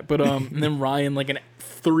that? But and then Ryan, like in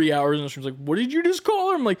 3 hours in the stream, was like, "What did you just call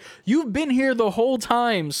her?" I'm like, "You've been here the whole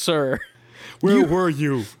time, sir. Where were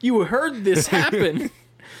you? You heard this happen."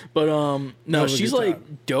 But no, was a she's good like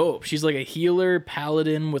time. dope. She's like a healer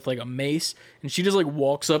paladin with like a mace, and she just like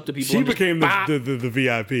walks up to people. She and just became bop. the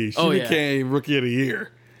VIP. She Oh, yeah. became Rookie of the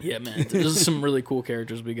Year. Yeah, man. There's some really cool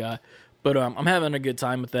characters we got. But I'm having a good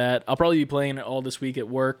time with that. I'll probably be playing it all this week at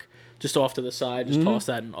work, just off to the side. Just toss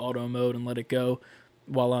that in auto mode and let it go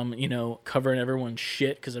while I'm, covering everyone's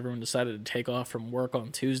shit because everyone decided to take off from work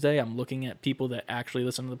on Tuesday. I'm looking at people that actually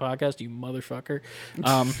listen to the podcast, you motherfucker.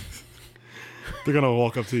 They're going to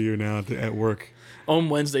walk up to you now at work. On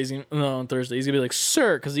Wednesdays, on Thursday, he's going to be like,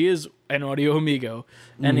 sir, because he is an audio amigo.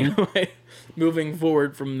 Anyway, moving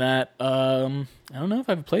forward from that, I don't know if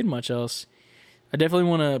I've played much else. I definitely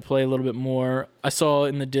want to play a little bit more. I saw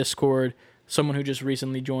in the Discord someone who just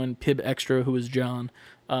recently joined, Pib Extra, who is John,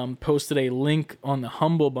 posted a link on the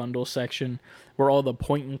Humble Bundle section where all the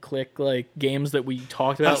point and click like games that we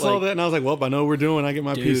talked about. I saw that and I was like, well, I know what we're doing. I get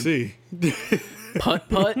my PC. Putt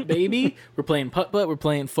Putt, baby. We're playing Putt Putt. We're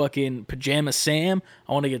playing fucking Pajama Sam.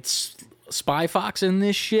 I want to get Spy Fox in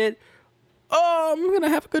this shit. Oh, I'm going to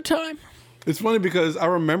have a good time. It's funny because I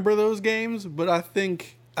remember those games, but I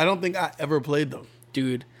don't think I ever played them.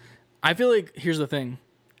 Dude, I feel like, here's the thing.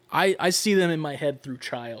 I see them in my head through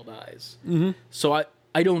child eyes. So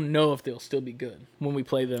I don't know if they'll still be good when we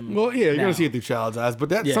play them. Well, yeah, you're now. going to see it through child's eyes,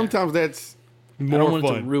 but Yeah. sometimes that's I more don't want it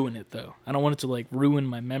fun. to ruin it, though. I don't want it to, like, ruin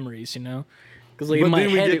my memories, Because, like, But in my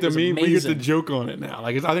then we head, get it the was meme, we get amazing. the joke on it now.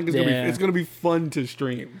 Like I think Yeah. it's gonna be fun to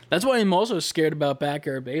stream. That's why I'm also scared about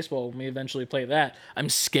Backyard Baseball when we eventually play that. I'm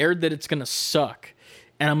scared that it's gonna suck,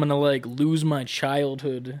 and I'm gonna like lose my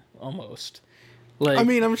childhood almost. Like, I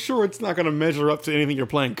mean, I'm sure it's not gonna measure up to anything you're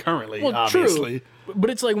playing currently. well, Obviously, true, but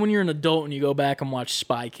it's like when you're an adult and you go back and watch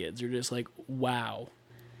Spy Kids, you're just like, wow.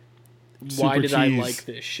 Why Super did I cheese. like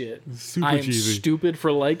this shit? Super I am cheesy. stupid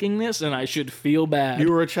for liking this, and I should feel bad.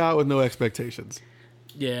 you were a child with no expectations.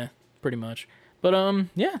 Yeah, pretty much. But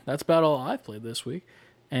yeah, that's about all I've played this week.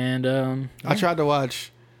 And I tried to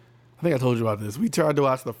watch. I think I told you about this. We tried to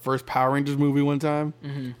watch the first Power Rangers movie one time,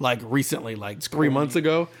 like recently, like 3 months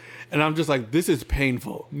ago, and I'm just like, this is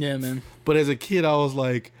painful. yeah, man. But as a kid, I was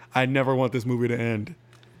like, I never want this movie to end.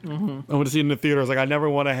 I want to see it in the theater. I was like, I never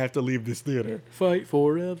want to have to leave this theater. Fight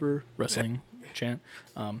forever. Wrestling chant.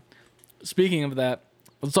 Speaking of that,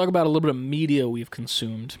 let's talk about a little bit of media we've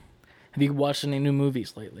consumed. Have you watched any new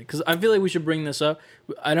movies lately? Because I feel like we should bring this up.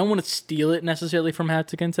 I don't want to steal it necessarily from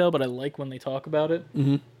Haptic Intel, but I like when they talk about it.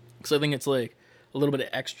 Because I think it's like a little bit of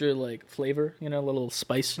extra like flavor, a little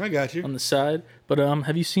spice I got you. on the side. But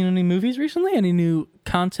have you seen any movies recently? Any new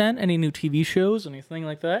content? Any new TV shows? Anything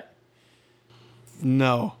like that?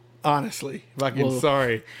 No, honestly, fucking Well-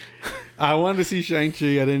 sorry. I wanted to see Shang-Chi.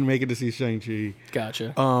 I didn't make it to see Shang-Chi.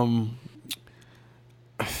 Gotcha. I'm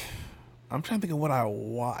trying to think of what I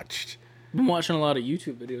watched. I've been watching a lot of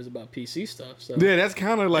YouTube videos about PC stuff. So Yeah, that's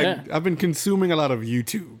kind of like Yeah. I've been consuming a lot of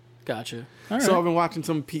YouTube. gotcha. All right. So I've been watching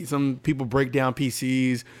some people break down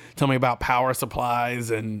PCs, tell me about power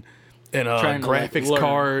supplies and Trying to, like, graphics learn,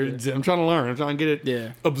 cards. I'm trying to learn. I'm trying to get it,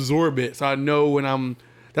 Yeah. absorb it, so I know when I'm.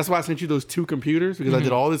 That's why I sent you those 2 computers because I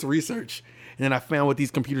did all this research and then I found what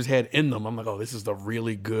these computers had in them. I'm like, oh, this is the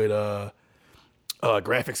really good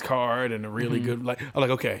graphics card and a really good like. I'm like,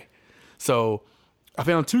 okay, so I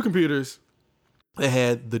found 2 computers that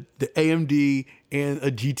had the AMD and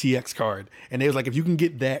a GTX card. And they was like, if you can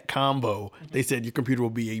get that combo, they said your computer will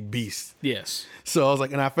be a beast. Yes. So I was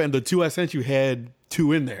like, and I found the 2 I sent you had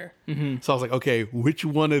 2 in there. So I was like, okay, which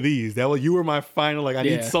one of these? You were my final. Like, I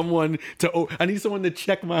need someone to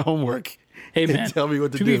check my homework. Hey and man, tell me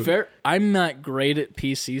what to to do. be fair, I'm not great at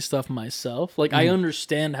PC stuff myself. Like I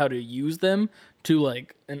understand how to use them to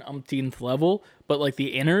like an umpteenth level, but like the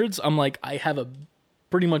innards, I'm like I have a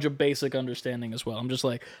pretty much a basic understanding as well. I'm just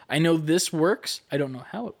like I know this works. I don't know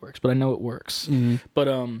how it works, but I know it works. But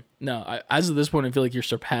no, as of this point, I feel like you're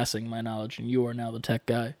surpassing my knowledge, and you are now the tech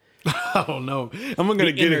guy. I don't know. I'm gonna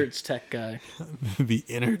The get innards tech guy. the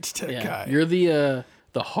innards tech guy. You're the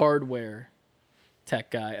hardware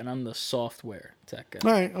tech guy, and I'm the software tech guy.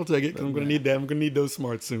 All right, I'll take it. 'Cause I'm gonna need that. I'm gonna need those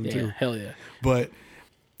smarts soon Yeah, too. hell yeah. But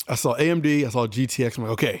I saw AMD, I saw GTX. I'm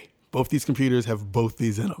like, okay, both these computers have both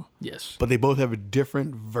these in them, Yes. but they both have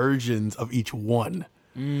different versions of each one.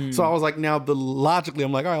 So I was like, logically,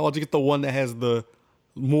 I'm like, all right, I'll just get the one that has the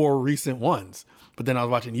more recent ones. But then I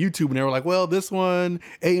was watching YouTube and they were like, well, this one,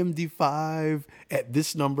 AMD 5 at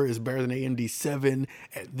this number is better than AMD 7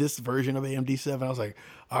 at this version of AMD 7. I was like,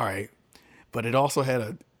 all right. But it also had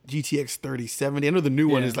a GTX 3070. I know the new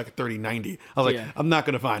one is like a 3090. I was like, I'm not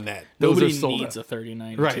going to find that. Those Nobody are sold needs out. a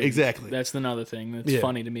 3090. Right, too. exactly. That's another thing that's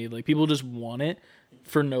funny to me. Like people just want it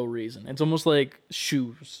for no reason. It's almost like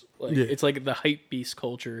shoes. Like it's like the hype beast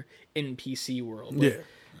culture in PC world. Like, Yeah.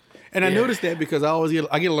 And I noticed that because I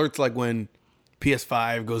get alerts like when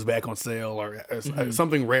PS5 goes back on sale or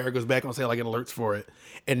something rare goes back on sale, I get alerts for it.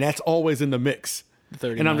 And that's always in the mix.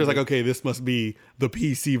 And I'm just like, okay, this must be the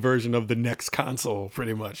PC version of the next console,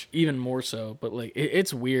 pretty much. Even more so, but like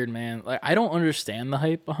it's weird, man. Like I don't understand the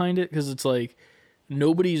hype behind it because it's like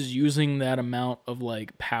nobody's using that amount of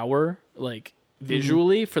like power, like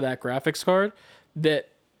visually for that graphics card that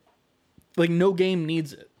like no game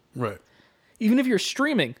needs it. Right. Even if you're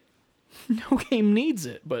streaming, no game needs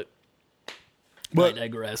it. But I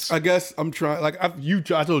digress. I guess I'm trying. Like I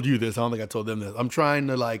told you this. I don't think I told them this. I'm trying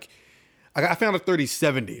to like. I found a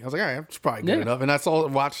 3070. I was like, all right, it's probably good enough. And I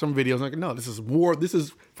watched some videos. I'm like, no, this is more. This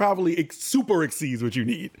is probably super exceeds what you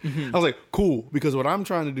need. I was like, cool, because what I'm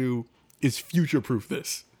trying to do is future proof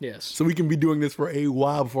this. Yes. So we can be doing this for a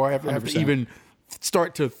while before I have to 100%. even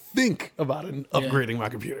start to think about upgrading my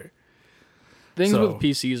computer. Things with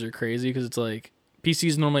PCs are crazy because it's like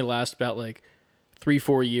PCs normally last about like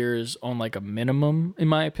 3-4 years on like a minimum, in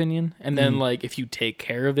my opinion. And then like if you take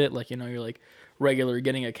care of it, like you're like regular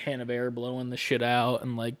getting a can of air, blowing the shit out,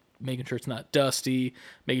 and like making sure it's not dusty,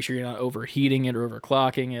 making sure you're not overheating it or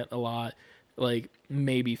overclocking it a lot. Like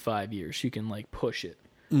maybe 5 years you can like push it.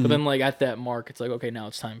 But then like at that mark, it's like okay, now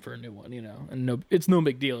it's time for a new one, and it's no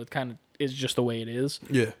big deal. It kind of is just the way it is.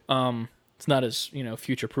 Yeah. It's not as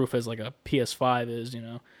future proof as like a PS5 is.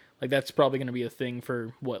 Like that's probably going to be a thing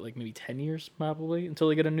for what, like maybe 10 years probably until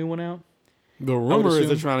they get a new one out. The rumor is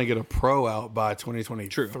they're trying to get a Pro out by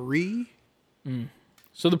 2023.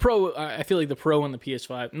 So the Pro, I feel like the Pro and the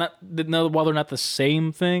PS5, while they're not the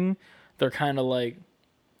same thing, they're kind of like,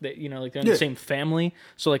 like they're in the same family.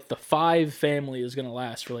 So like the 5 family is going to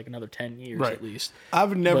last for like another 10 years at least.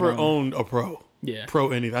 I've never owned a Pro. Yeah.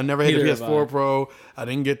 Pro anything. I never had the Neither have PS4 I. Pro. I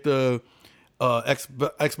didn't get the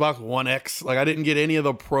Xbox One X. Like I didn't get any of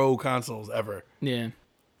the Pro consoles ever. Yeah.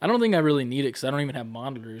 I don't think I really need it because I don't even have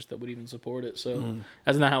monitors that would even support it. So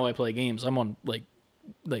that's not how I play games. I'm on like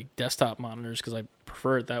desktop monitors because I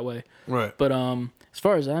prefer it that way. Right. But as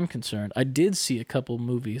far as I'm concerned, I did see a couple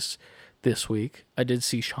movies this week. I did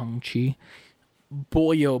see Shang-Chi.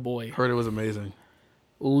 Boy, oh boy. Heard it was amazing.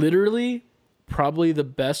 Literally, probably the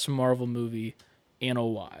best Marvel movie in a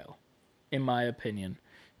while, in my opinion.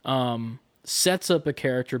 Sets up a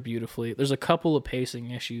character beautifully. There's a couple of pacing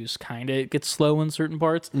issues. Kinda, it gets slow in certain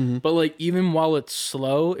parts, but like even while it's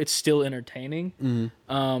slow, it's still entertaining.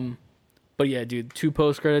 But yeah, dude, 2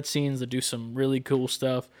 post-credit scenes that do some really cool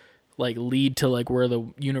stuff, like lead to like where the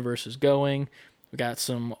universe is going. We got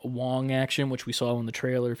some Wong action, which we saw in the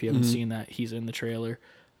trailer. If you haven't seen that, he's in the trailer.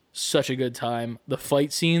 Such a good time. The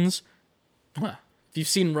fight scenes. If you've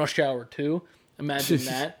seen Rush Hour 2, imagine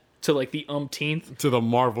that to like the umpteenth. To the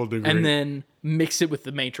Marvel degree. And then mix it with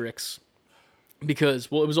The Matrix. Because,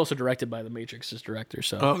 it was also directed by The Matrix's director.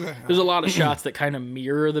 So there's a lot of shots that kind of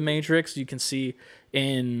mirror The Matrix. You can see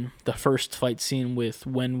in the first fight scene with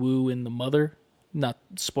Wenwu and the mother. Not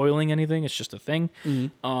spoiling anything. It's just a thing.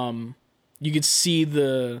 You could see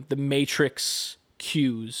the Matrix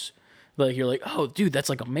cues. Like, you're like, oh, dude, that's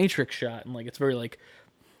like a Matrix shot. And like it's very like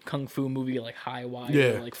kung fu movie, like high wide,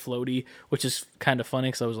 like floaty, which is kind of funny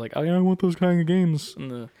because I was like, oh yeah, I want those kind of games in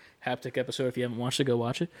the Haptic episode. If you haven't watched it, go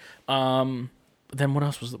watch it. then what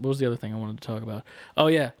else what was the other thing I wanted to talk about? Oh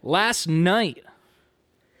yeah, last night,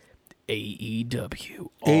 AEW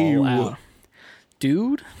All Out,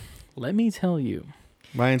 dude. Let me tell you,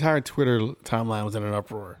 My entire Twitter timeline was in an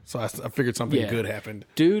uproar, so I figured something good happened.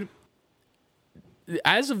 dude.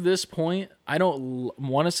 As of this point, I don't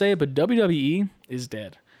want to say it, but WWE is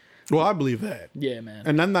dead. Well, I believe that. Yeah, man.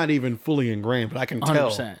 And I'm not even fully ingrained, but I can tell.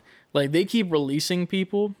 100%. Like, they keep releasing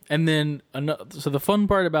people, and then so the fun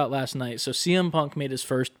part about last night, so CM Punk made his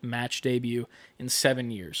first match debut in 7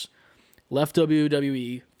 years. Left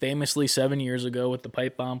WWE famously 7 years ago with the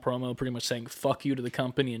pipe bomb promo, pretty much saying fuck you to the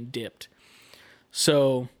company, and dipped.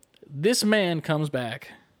 So this man comes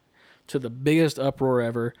back to the biggest uproar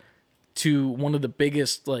ever, to one of the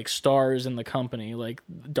biggest like stars in the company, like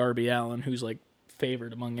Darby Allin, who's like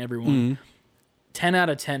favored among everyone. 10 out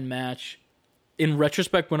of 10 match. In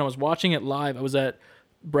retrospect, when I was watching it live, I was at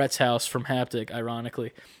Brett's house from Haptic,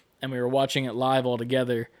 ironically, and we were watching it live all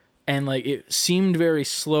together, and like it seemed very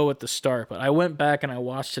slow at the start, but I went back and I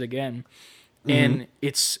watched it again, and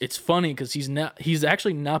it's funny because he's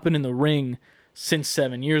actually not been in the ring since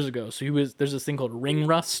 7 years ago. So there's this thing called ring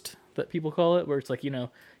rust that people call it, where it's like, you're a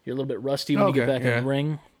little bit rusty when you get back in the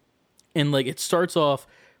ring, and like it starts off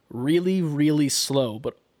really, really slow,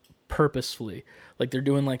 but purposefully. Like they're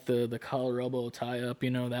doing like the collar elbow tie up,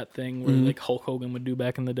 that thing where like Hulk Hogan would do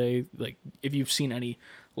back in the day. Like if you've seen any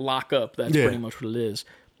lockup, that's pretty much what it is.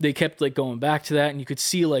 They kept like going back to that, and you could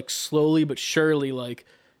see like slowly but surely like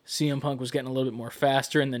CM Punk was getting a little bit more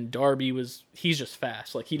faster, and then Darby he's just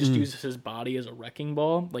fast. Like he just uses his body as a wrecking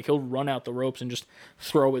ball. Like he'll run out the ropes and just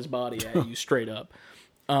throw his body at you straight up.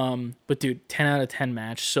 But dude, 10 out of 10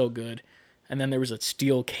 match, so good. And then there was a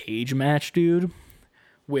steel cage match, dude,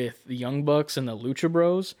 with the Young Bucks and the Lucha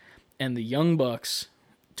Bros, and the Young Bucks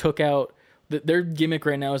took out their gimmick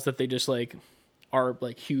right now is that they just like are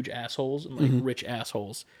like huge assholes and like rich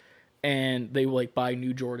assholes, and they like buy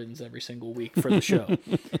new Jordans every single week for the show.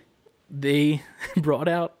 They brought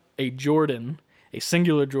out a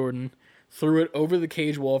singular Jordan, threw it over the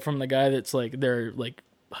cage wall from the guy that's like their like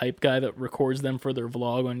hype guy that records them for their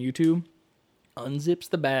vlog on YouTube, unzips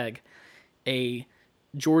the bag, a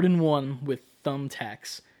Jordan 1 with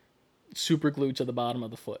thumbtacks super glued to the bottom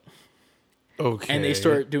of the foot. Okay. And they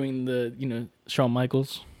start doing the, Shawn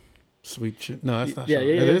Michaels. Sweet chin. No, that's not Yeah.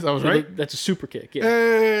 It is? I was right? That's a super kick. Yeah.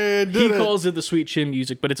 Hey, He calls it the sweet chin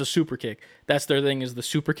music, but it's a super kick. That's their thing, is the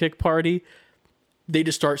super kick party. They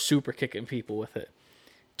just start super kicking people with it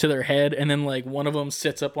to their head, and then like one of them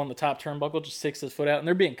sits up on the top turnbuckle, just sticks his foot out, and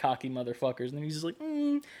they're being cocky motherfuckers, and then he's just like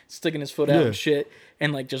sticking his foot out and shit,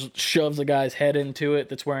 and like just shoves a guy's head into it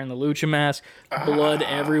that's wearing the lucha mask, blood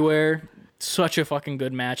everywhere. Such a fucking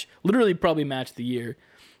good match, literally probably match of the year.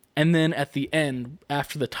 And then at the end,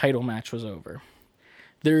 after the title match was over,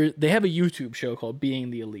 they have a YouTube show called Being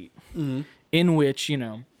the Elite, in which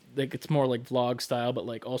like it's more like vlog style, but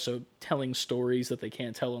like also telling stories that they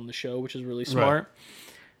can't tell on the show, which is really smart. Right.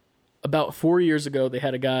 About 4 years ago, they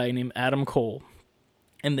had a guy named Adam Cole,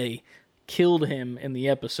 and they killed him in the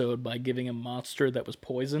episode by giving him Monster that was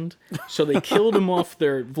poisoned. So they killed him off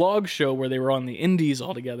their vlog show where they were on the indies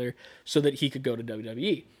all together so that he could go to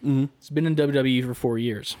WWE. He's been in WWE for 4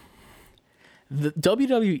 years. The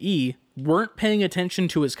WWE weren't paying attention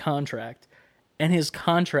to his contract, and his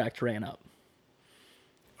contract ran up.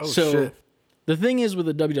 Shit. The thing is with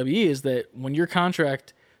the WWE is that when your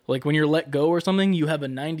contract, like when you're let go or something, you have a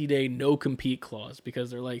 90-day no-compete clause, because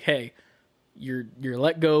they're like, hey, you're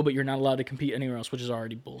let go, but you're not allowed to compete anywhere else, which is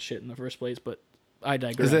already bullshit in the first place, but I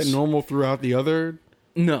digress. Is that normal throughout the other?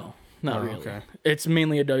 No, not really. Okay. It's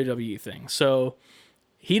mainly a WWE thing. So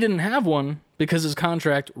he didn't have one because his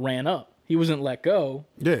contract ran up. He wasn't let go.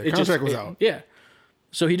 Yeah, contract was out. Yeah.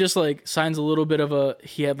 So he just like signs a little bit of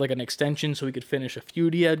he had like an extension so he could finish a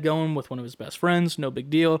feud he had going with one of his best friends. No big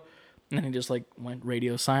deal. And then he just like went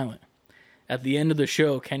radio silent. At the end of the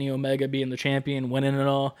show, Kenny Omega, being the champion, winning it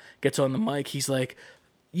all, gets on the mic. He's like,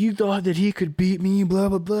 you thought that he could beat me, blah,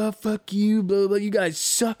 blah, blah, fuck you, blah, blah, you guys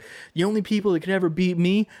suck. The only people that could ever beat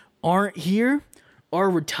me aren't here, are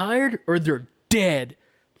retired, or they're dead.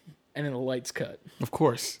 And then the lights cut. Of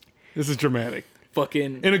course. This is dramatic.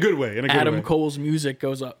 Fucking in a good way. Adam Cole's music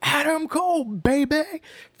goes up. Adam Cole, baby!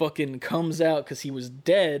 Fucking comes out because he was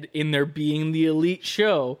dead in their Being the Elite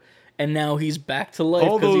show. And now he's back to life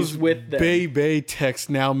because he's with them. Bay texts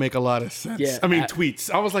now make a lot of sense. Yeah, tweets.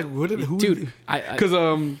 I was like, who? Dude, because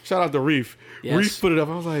shout out to Reef. Yes. Reef put it up.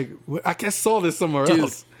 I was like, I guess saw this somewhere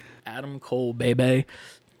else. Adam Cole, baby.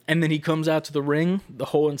 And then he comes out to the ring. The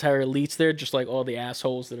whole entire Elite's there, just like all the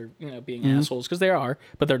assholes that are being assholes, because they are,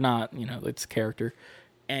 but they're not. It's a character.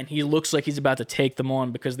 and he looks like he's about to take them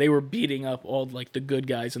on because they were beating up all like the good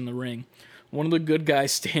guys in the ring. One of the good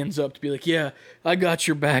guys stands up to be like, "Yeah, I got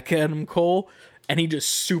your back, Adam Cole," and he just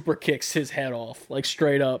super kicks his head off, like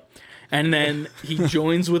straight up. And then he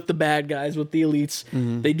joins with the bad guys, with the elites.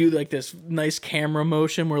 They do like this nice camera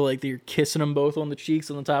motion where like they're kissing them both on the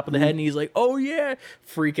cheeks, on the top of the head, and he's like, "Oh yeah,"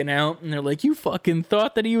 freaking out. And they're like, "You fucking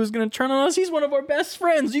thought that he was gonna turn on us? He's one of our best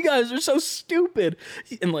friends. You guys are so stupid."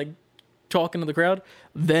 And like talking to the crowd.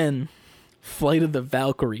 Then Flight of the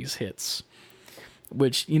Valkyries hits,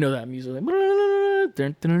 which you know that music. Like,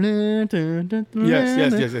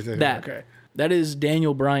 Yes. That. Okay. That is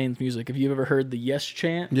Daniel Bryan's music. If you've ever heard the Yes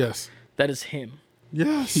chant, Yes. that is him.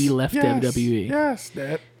 Yes. He left WWE. Yes,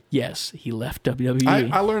 that. Yes, he left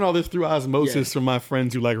WWE. I learned all this through osmosis from my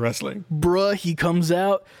friends who like wrestling. Bruh, he comes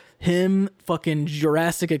out, him, fucking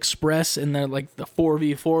Jurassic Express, and they're like the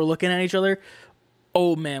 4v4 looking at each other.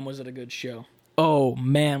 Oh man, was it a good show. Oh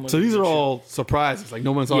man, was So it a these good are show. all surprises. Like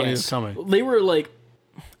no one saw this coming. They were like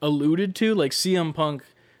alluded to, like CM Punk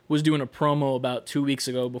was doing a promo about 2 weeks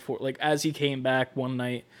ago before, like as he came back one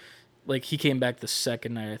night, like he came back the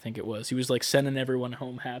second night, I think it was. He was like sending everyone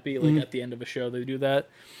home happy, like at the end of a show they do that.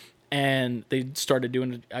 And they started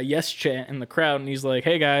doing a yes chant in the crowd, and he's like,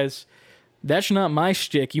 "Hey guys, that's not my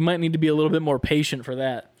shtick. You might need to be a little bit more patient for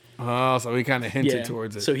that." Oh, so he kind of hinted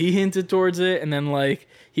towards it. So he hinted towards it, and then like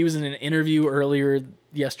he was in an interview earlier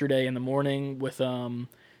yesterday in the morning with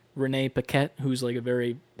Renee Paquette, who's like a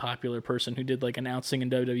very popular person who did like announcing in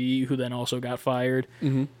WWE, who then also got fired.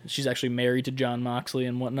 Mm-hmm. She's actually married to Jon Moxley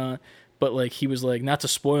and whatnot. But like he was like, not to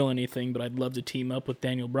spoil anything, but I'd love to team up with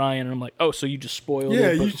Daniel Bryan. And I'm like, oh, so you just spoiled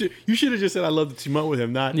it? But, you should have just said I love to team up with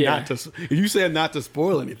him, not to. If you said not to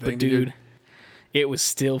spoil anything, but dude, it was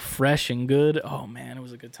still fresh and good. Oh man, it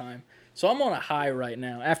was a good time. So I'm on a high right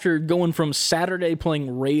now. After going from Saturday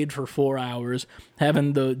playing Raid for 4 hours,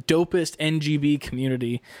 having the dopest NGB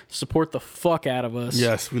community support the fuck out of us.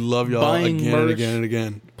 Yes, we love y'all Buying again merch, and again and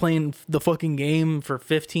again. Playing the fucking game for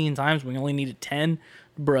 15 times. We only needed 10.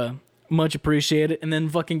 Bruh, much appreciated. And then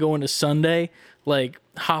fucking going to Sunday, like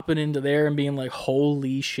hopping into there and being like,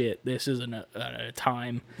 holy shit, this is a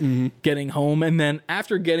time getting home. And then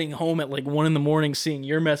after getting home at like 1 a.m, seeing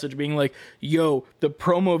your message being like, yo, the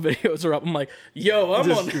promo videos are up. I'm like, yo, I'm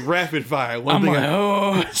Just on rapid fire. I'm like,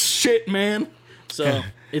 oh shit, man. So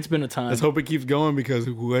it's been a time. Let's hope it keeps going because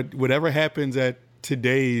whatever happens at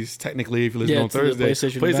today's, technically, if you listen on to the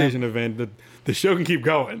Thursday, PlayStation event, the show can keep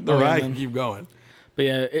going. The ride can keep going. But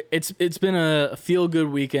yeah, it's been a feel-good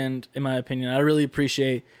weekend, in my opinion. I really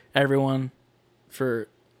appreciate everyone for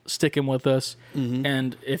sticking with us. Mm-hmm.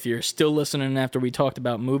 And if you're still listening after we talked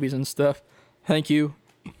about movies and stuff, thank you.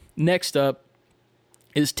 Next up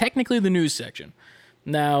is technically the news section.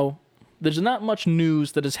 Now, there's not much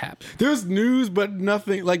news that has happened. There's news, but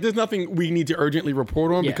nothing, like there's nothing we need to urgently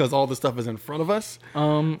report on because all the stuff is in front of us.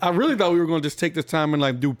 I really thought we were going to just take this time and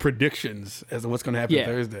like do predictions as to what's going to happen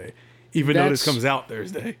Thursday. Even though this comes out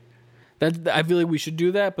Thursday. I feel like we should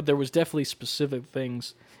do that, but there was definitely specific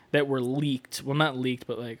things that were leaked. Well, not leaked,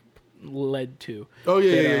 but like led to. Oh,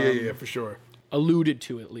 yeah, for sure. Alluded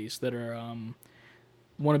to, at least, that are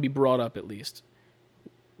want to be brought up, at least.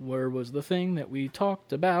 Where was the thing that we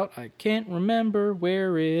talked about? I can't remember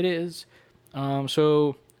where it is.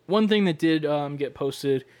 So one thing that did get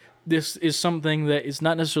posted, this is something that is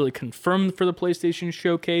not necessarily confirmed for the PlayStation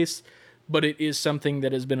Showcase, but it is something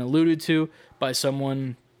that has been alluded to by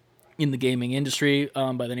someone in the gaming industry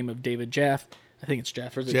by the name of David Jaffe. I think it's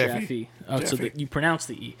Jaffe, or is it Jaffe? So you pronounce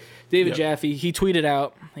the E. David Jaffe, he tweeted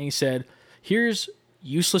out, and he said, "Here's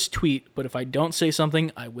useless tweet, but if I don't say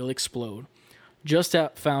something, I will explode. Just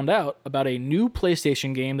found out about a new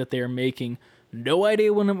PlayStation game that they are making. No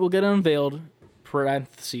idea when it will get unveiled,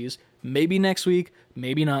 parentheses, maybe next week,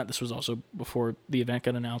 maybe not." This was also before the event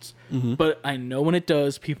got announced. Mm-hmm. But I know when it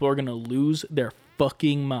does, people are going to lose their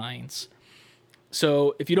fucking minds.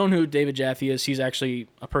 So if you don't know who David Jaffe is, he's actually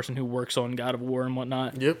a person who works on God of War and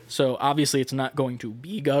whatnot. Yep. So obviously it's not going to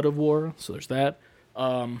be God of War, so there's that.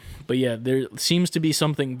 But yeah, there seems to be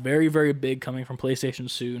something very, very big coming from PlayStation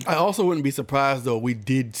soon. I also wouldn't be surprised, though, we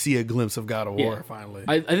did see a glimpse of God of War, finally.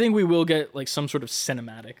 I think we will get like some sort of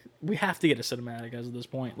cinematic. We have to get a cinematic as of this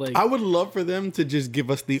point. Like, I would love for them to just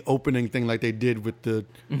give us the opening thing like they did with the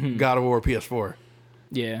God of War PS4.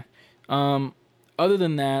 Yeah. Other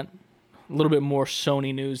than that, a little bit more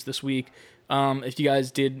Sony news this week. If you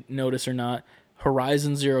guys did notice or not,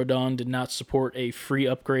 Horizon Zero Dawn did not support a free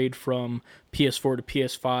upgrade from PS4 to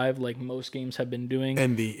PS5 like most games have been doing.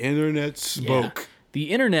 And the internet spoke. Yeah. The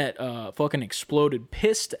internet fucking exploded,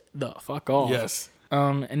 pissed the fuck off. Yes.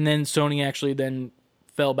 And then Sony actually then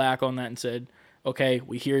fell back on that and said, okay,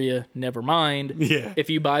 we hear you, never mind. Yeah. If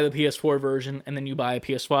you buy the PS4 version and then you buy a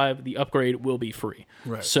PS5, the upgrade will be free.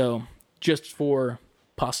 Right. So just for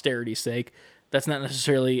posterity's sake, that's not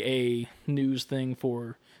necessarily a news thing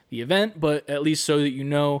for the event, but at least so that you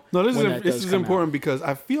know. No, when that this does is come important out. because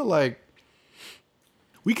I feel like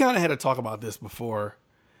we kind of had to talk about this before,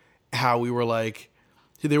 how we were like,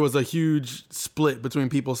 there was a huge split between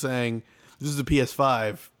people saying, this is a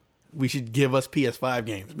PS5, we should give us PS5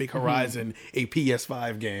 games, make Horizon a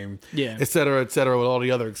PS5 game, Yeah. et cetera, with all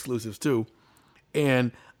the other exclusives too.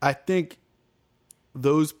 And I think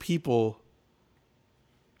those people,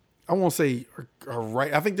 I won't say are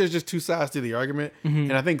right. I think there's just two sides to the argument.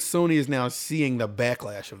 And I think Sony is now seeing the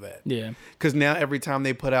backlash of that. Yeah. Because now every time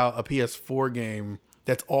they put out a PS4 game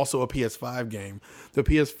that's also a PS5 game, the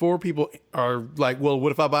PS4 people are like, well,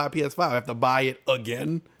 what if I buy a PS5? I have to buy it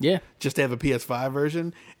again Yeah. just to have a PS5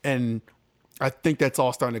 version. And I think that's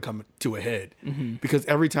all starting to come to a head. Because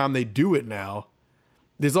every time they do it now,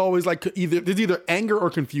 there's always like either anger or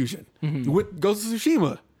confusion. With Ghost of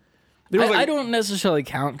Tsushima, there was I don't necessarily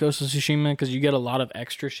count Ghost of Tsushima because you get a lot of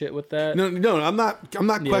extra shit with that. No, I'm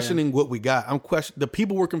not questioning what we got. I'm questioning the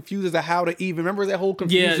people were confused as to how to even remember that whole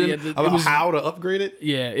confusion it about was- how to upgrade it.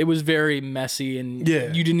 Yeah, it was very messy, and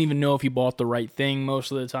Yeah. you didn't even know if you bought the right thing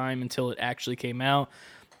most of the time until it actually came out.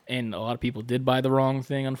 And a lot of people did buy the wrong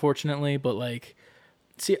thing, unfortunately. But like,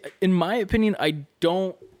 see, in my opinion, I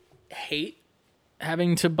don't hate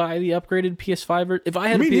having to buy the upgraded PS5. If I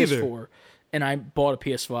had Me a neither. PS4 and I bought a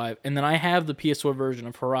PS5, and then I have the PS4 version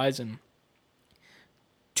of Horizon,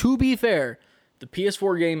 to be fair, the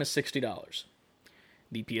PS4 game is $60.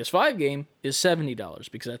 The PS5 game is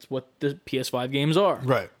 $70 because that's what the PS5 games are.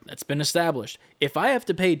 Right. That's been established. If I have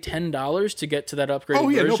to pay $10 to get to that upgraded Oh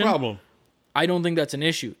yeah, version, no problem. I don't think that's an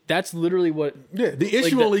issue. That's literally what. Yeah, the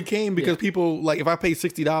issue that- only came because people like if I pay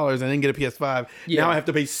 $60 and then get a PS5, Yeah. now I have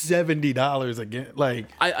to pay $70 again. Like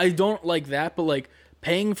I don't like that, but like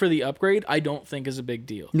paying for the upgrade, I don't think is a big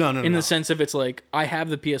deal. No, In no. the sense of it's like I have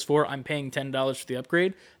the PS4, I'm paying $10 for the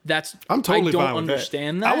upgrade. That's I'm totally I don't fine with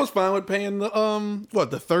understand that. that. I was fine with paying the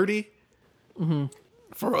the 30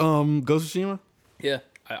 for Ghost of Tsushima. Yeah,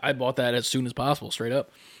 I bought that as soon as possible, straight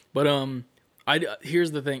up. But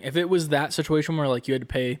here's the thing: if it was that situation where like you had to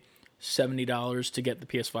pay $70 to get the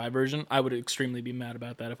PS5 version, I would extremely be mad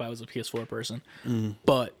about that if I was a PS4 person.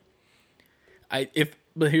 But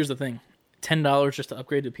here's the thing: $10 just to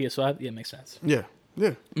upgrade to PS5, yeah, it makes sense. Yeah.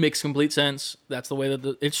 Makes complete sense. That's the way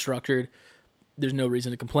that it's structured. There's no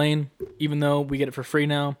reason to complain. Even though we get it for free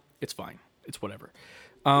now, it's fine. It's whatever.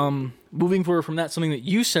 Moving forward from that, something that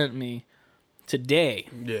you sent me today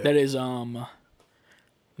that is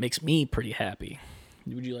makes me pretty happy.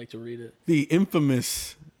 Would you like to read it? The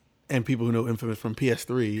infamous, and people who know Infamous from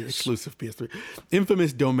PS3, exclusive PS3,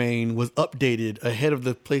 Infamous domain was updated ahead of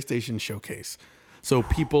the PlayStation showcase. So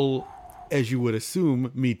people, as you would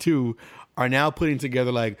assume, me too, are now putting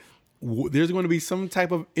together like, there's going to be some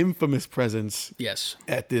type of Infamous presence Yes.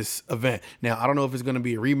 at this event. Now, I don't know if it's going to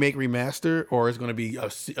be a remake, remaster, or it's going to be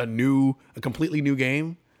a completely new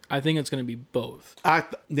game. I think it's going to be both. I'm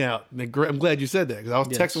glad you said that because I was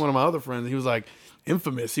Yes. texting one of my other friends and he was like,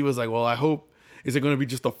 Infamous. He was like, well, I hope, is it going to be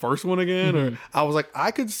just the first one again? Or I was like,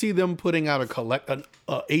 I could see them putting out a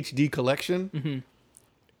HD collection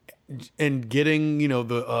and getting,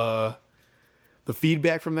 the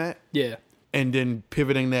feedback from that Yeah. and then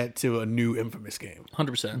pivoting that to a new Infamous game,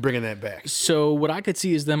 100%. bringing that back. So what I could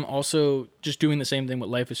see is them also just doing the same thing what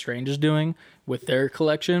Life is Strange is doing with their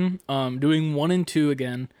collection, doing 1 and 2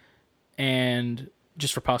 again, and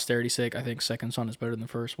just for posterity's sake, I think Second Son is better than the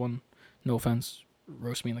first one. No offense,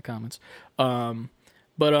 roast me in the comments.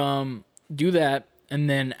 But do that, and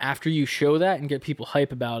then after you show that and get people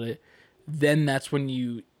hype about it, then that's when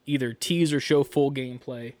you either tease or show full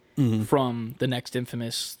gameplay from the next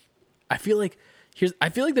Infamous. I feel like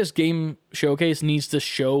this game showcase needs to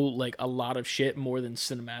show like a lot of shit more than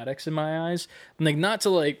cinematics in my eyes. And, like, not to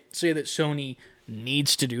like say that Sony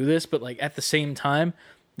needs to do this, but like at the same time,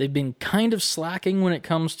 they've been kind of slacking when it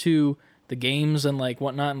comes to the games and like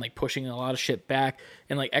whatnot, and like pushing a lot of shit back.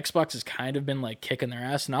 And like Xbox has kind of been like kicking their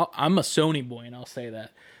ass. And I'm a Sony boy, and I'll say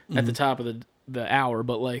that at the top of the hour.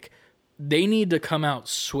 But like they need to come out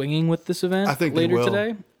swinging with this event. I think they later will.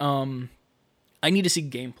 today. I need to see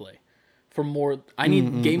gameplay. For more, I need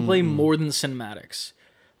gameplay more than cinematics.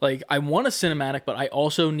 Like, I want a cinematic, but I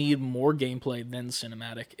also need more gameplay than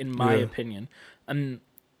cinematic, in my opinion. And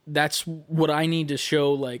that's what I need to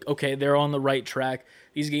show, like, okay, they're on the right track.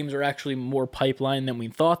 These games are actually more pipeline than we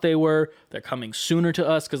thought they were. They're coming sooner to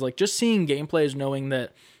us. Because, like, just seeing gameplay is knowing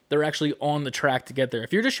that they're actually on the track to get there.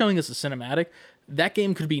 If you're just showing us a cinematic, that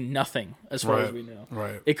game could be nothing as far as we know.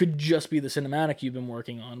 Right. It could just be the cinematic you've been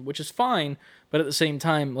working on, which is fine. But at the same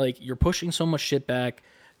time, like, you're pushing so much shit back.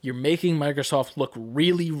 You're making Microsoft look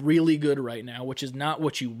really, really good right now, which is not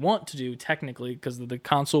what you want to do technically, because the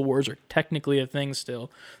console wars are technically a thing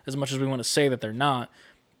still, as much as we want to say that they're not.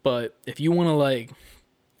 But if you want to, like,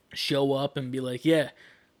 show up and be like, yeah,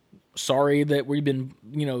 sorry that we've been,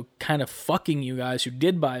 kind of fucking you guys who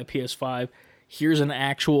did buy a PS5. Here's an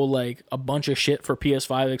actual, like, a bunch of shit for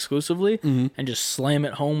PS5 exclusively, and just slam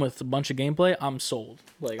it home with a bunch of gameplay. I'm sold.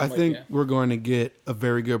 Like, I think we're going to get a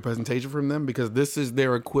very good presentation from them, because this is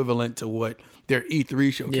their equivalent to what their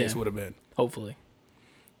E3 showcase would have been. Hopefully.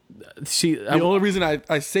 See, The only reason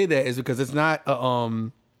I say that is because it's not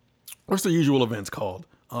what's the usual events called?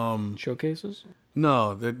 showcases?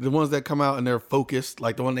 No, the ones that come out and they're focused,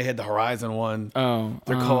 like the one they had, the Horizon one. Oh,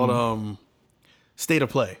 They're called State of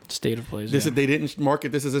Play. State of Play. This is, they didn't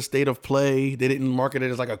market this as a State of Play. They didn't market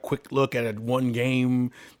it as like a quick look at one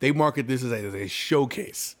game. They market this as a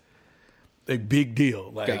showcase, a big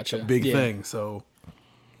deal, like Gotcha. a big Yeah. thing. So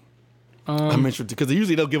I'm interested, because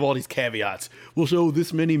usually they'll give all these caveats. We'll show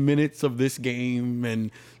this many minutes of this game,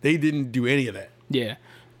 and they didn't do any of that. Yeah,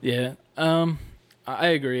 yeah. I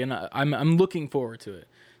agree, and I'm looking forward to it.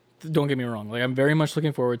 Don't get me wrong; like, I'm very much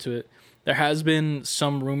looking forward to it. There has been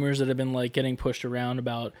some rumors that have been, like, getting pushed around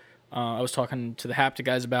about. I was talking to the Haptic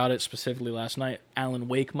guys about it specifically last night. Alan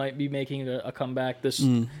Wake might be making a comeback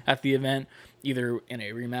at the event, either in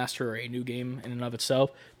a remaster or a new game in and of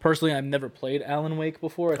itself. Personally, I've never played Alan Wake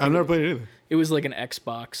before. I've never played it either. It was like an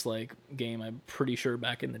Xbox like game, I'm pretty sure,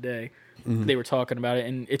 back in the day. They were talking about it,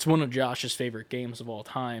 and it's one of Josh's favorite games of all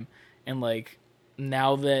time. And, like,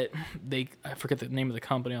 now that I forget the name of the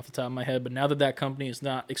company off the top of my head, but now that company is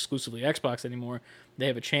not exclusively Xbox anymore, they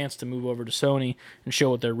have a chance to move over to Sony and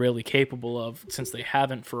show what they're really capable of, since they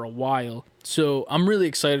haven't for a while. So I'm really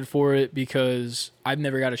excited for it, because I've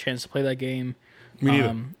never got a chance to play that game. Me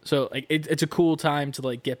neither. So, like, it's a cool time to,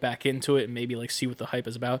 like, get back into it and maybe, like, see what the hype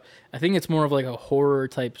is about. I think it's more of like a horror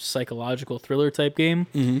type, psychological thriller type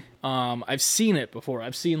game. I've seen it before.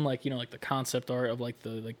 I've seen, like, like the concept art of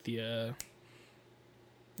the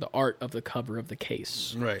art of the cover of the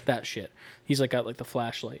case, Right. That shit. He's like got like the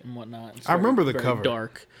flashlight and whatnot. It's I remember the very cover.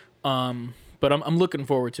 dark. But I'm looking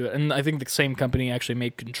forward to it, and I think the same company actually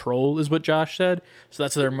made Control, is what Josh said. So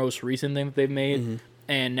that's their most recent thing that they've made,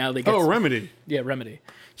 and now they get Remedy. Yeah, Remedy.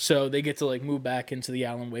 So they get to, like, move back into the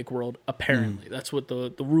Alan Wake world. Apparently, that's what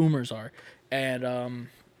the rumors are, and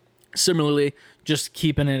similarly, just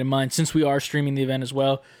keeping it in mind, since we are streaming the event as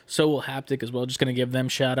well, so will Haptic as well. Just gonna give them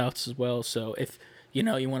shout outs as well. So if you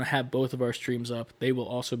want to have both of our streams up, they will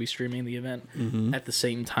also be streaming the event at the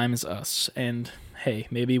same time as us. And hey,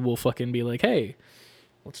 maybe we'll fucking be like, hey,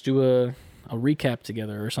 let's do a recap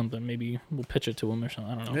together or something. Maybe we'll pitch it to them or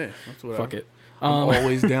something. I don't know. Yeah, that's whatever. Fuck it. I'm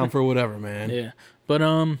always down for whatever, man. Yeah. But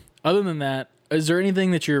other than that, is there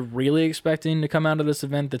anything that you're really expecting to come out of this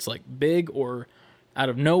event that's, like, big or out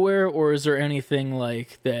of nowhere, or is there anything,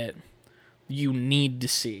 like, that you need to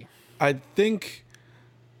see? I think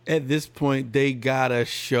at this point they gotta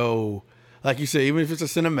show, like you say, even if it's a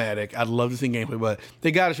cinematic, I'd love to see gameplay, but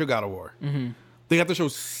they gotta show God of War. They have to show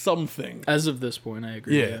something. As of this point, I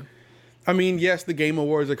agree. Yeah. I mean, yes, the Game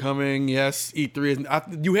Awards are coming. Yes,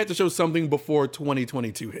 E3 is. You had to show something before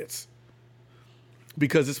 2022 hits,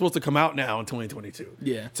 because it's supposed to come out now in 2022.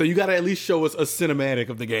 Yeah. So you got to at least show us a cinematic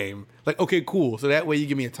of the game. Like, okay, cool. So that way you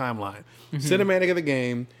give me a timeline. Cinematic of the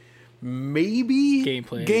game. Maybe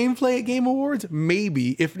gameplay at Game Awards.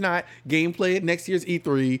 Maybe, if not, gameplay at next year's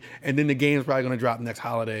E3, and then the game's probably going to drop next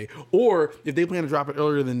holiday. Or if they plan to drop it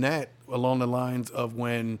earlier than that, along the lines of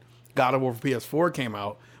when God of War for PS4 came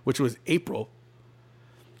out, which was April.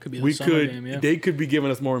 Could be the summer game, yeah. They could be giving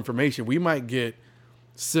us more information. We might get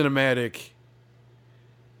cinematic,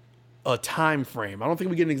 a time frame. I don't think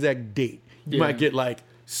we get an exact date. You might get like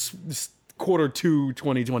Q2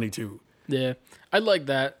 2022. Yeah. I'd like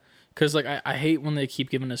that, because, like, I hate when they keep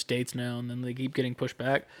giving us dates now and then they keep getting pushed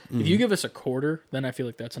back. If you give us a quarter, then I feel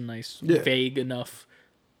like that's a nice, vague enough.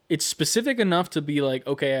 It's specific enough to be like,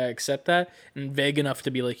 okay, I accept that, and vague enough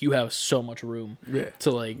to be like, you have so much room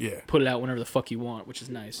to, like, put it out whenever the fuck you want, which is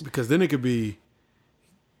nice. Because then it could be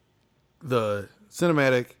the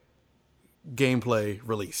cinematic gameplay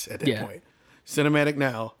release at that point. Cinematic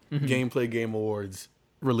now, gameplay Game Awards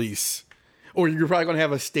release. Or you're probably going to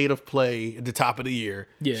have a state of play at the top of the year.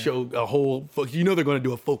 Yeah. Show a whole... they're going to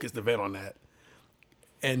do a focused event on that.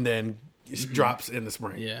 And then it drops in the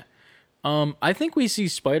spring. Yeah. I think we see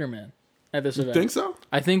Spider-Man at this event. Think so?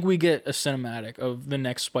 I think we get a cinematic of the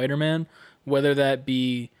next Spider-Man, whether that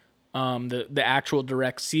be the actual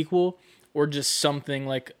direct sequel, or just something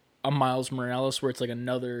like a Miles Morales where it's like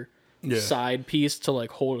another side piece to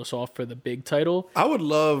like hold us off for the big title. I would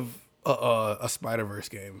love a Spider-Verse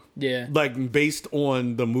game. Yeah, Like based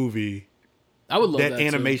on the movie, I would love that that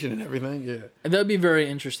animation too. and everything. Yeah. And that'd be very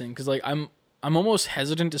interesting because like I'm almost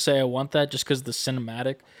hesitant to say I want that just because the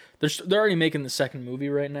cinematic. They're already making the second movie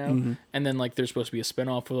right now, and then like there's supposed to be a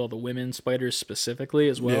spinoff with all the women spiders specifically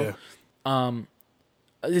as well. Yeah.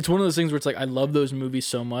 It's one of those things where it's like I love those movies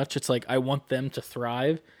so much. It's like I want them to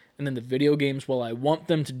thrive, and then the video games, while I want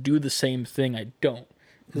them to do the same thing, I don't,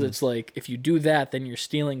 because it's like if you do that, then you're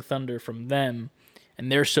stealing thunder from them,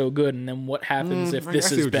 and they're so good. And then what happens if I this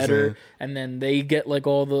see is what you're better, saying. and then they get like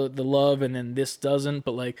all the love, and then this doesn't?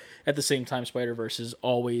 But like at the same time, Spider-Verse is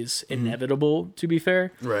always inevitable. To be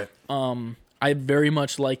fair, Right. I'd very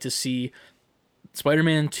much like to see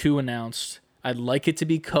Spider-Man 2 announced. I'd like it to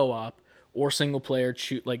be co-op or single player.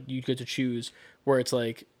 Like you get to choose where it's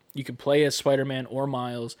like you can play as Spider-Man or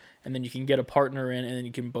Miles, and then you can get a partner in, and then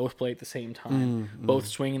you can both play at the same time. Both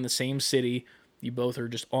swing in the same city. You both are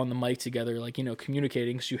just on the mic together, like, you know,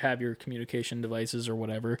 communicating because you have your communication devices or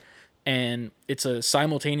whatever. And it's a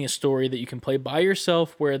simultaneous story that you can play by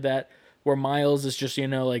yourself where Miles is just, you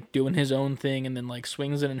know, like doing his own thing and then like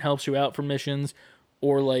swings in and helps you out for missions,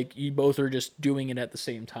 or like you both are just doing it at the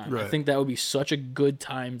same time. I Right. think that would be such a good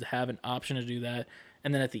time to have an option to do that.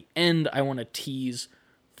 And then at the end, I want to tease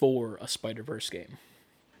for a Spider-Verse game,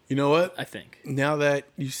 You know what? I think. Now that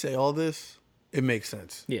you say all this, it makes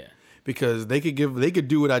sense. Yeah. Because they could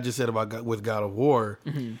do what I just said about with God of War,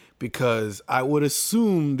 because I would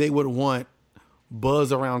assume they would want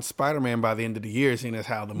buzz around Spider-Man by the end of the year, seeing as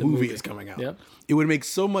how the movie is coming out. Yep. It would make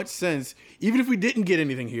so much sense, even if we didn't get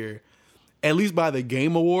anything here, at least by the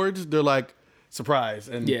Game Awards, they're like, surprise,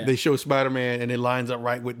 and they show Spider-Man and it lines up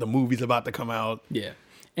right with the movies about to come out. Yeah.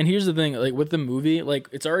 And here's the thing, like with the movie, like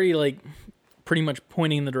it's already like pretty much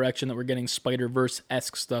pointing in the direction that we're getting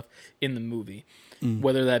Spider-Verse-esque stuff in the movie.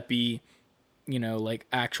 Whether that be, you know, like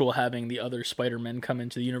actual having the other Spider-Men come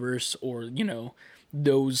into the universe, or, you know,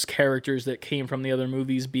 those characters that came from the other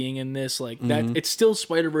movies being in this, like that it's still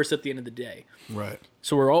Spider-Verse at the end of the day. Right.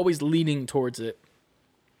 So we're always leaning towards it.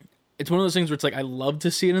 It's one of those things where it's like I love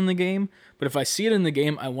to see it in the game, but if I see it in the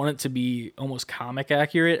game, I want it to be almost comic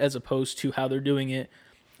accurate as opposed to how they're doing it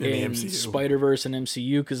in MCU. Spider-Verse and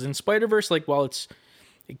MCU. Because in Spider-Verse, like while it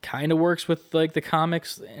kind of works with like the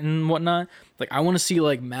comics and whatnot, like I want to see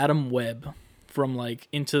like Madam Web from like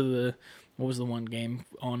Into the, what was the one game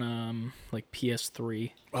on like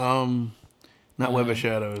PS3? Not Web of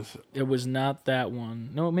Shadows. It was not that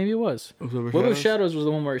one. No, maybe it was. Was Web of Web of Shadows? Shadows was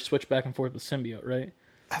the one where you switch back and forth with symbiote, right?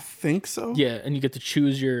 I think so. Yeah, and you get to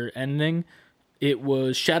choose your ending. It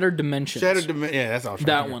was Shattered Dimensions. Yeah, that's all.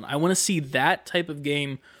 That one. I want to see that type of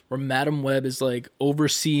game where Madam Web is like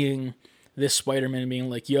overseeing this Spider-Man and being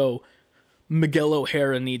like, yo, Miguel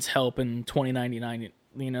O'Hara needs help in 2099,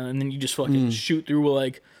 you know, and then you just fucking shoot through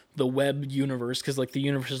like the web universe, because like the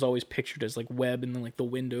universe is always pictured as like web and then like the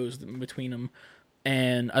windows between them.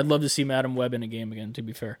 And I'd love to see Madam Web in a game again, to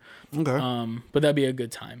be fair. Okay. But that'd be a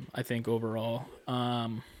good time, I think, overall.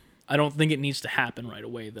 I don't think it needs to happen right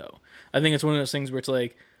away, though. I think it's one of those things where it's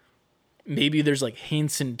like, maybe there's like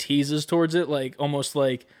hints and teases towards it, like almost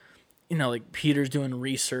like, you know, like Peter's doing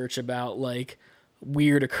research about like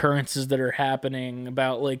weird occurrences that are happening,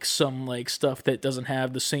 about like some like stuff that doesn't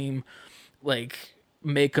have the same like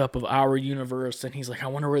makeup of our universe. And he's like, I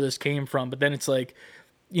wonder where this came from. But then it's like,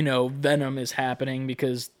 you know, Venom is happening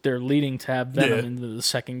because they're leading to have Venom into the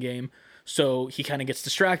second game. So he kind of gets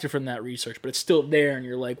distracted from that research, but it's still there. And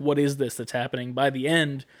you're like, what is this that's happening? By the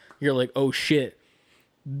end, you're like, oh shit,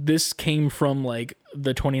 this came from like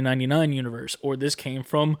the 2099 universe, or this came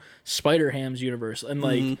from Spider-Ham's universe. And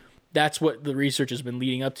like, that's what the research has been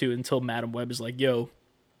leading up to until Madam Web is like, yo,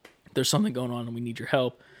 there's something going on and we need your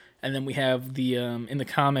help. And then we have the, in the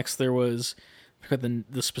comics, there was, I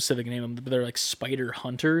forgot the specific name of them, but they're like spider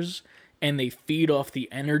hunters, and they feed off the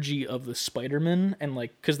energy of the Spider-Man, and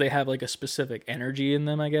like, because they have like a specific energy in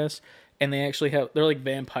them, I guess, and they actually have, they're like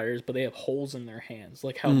vampires, but they have holes in their hands,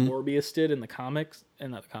 like how Morbius did in the comics,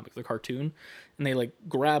 and not the comics, the cartoon, and they like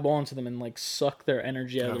grab onto them and like suck their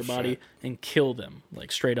energy out of their body and kill them,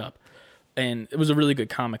 like straight up. And it was a really good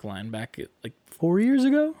comic line back like 4 years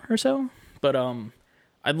ago or so, but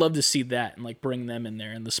I'd love to see that and like bring them in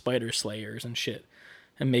there and the Spider Slayers and shit,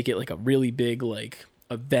 and make it like a really big like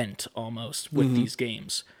event almost with these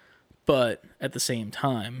games. But at the same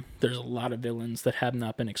time, there's a lot of villains that have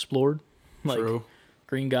not been explored. Like True.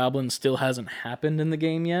 Green Goblin still hasn't happened in the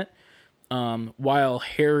game yet. While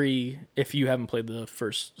Harry, if you haven't played the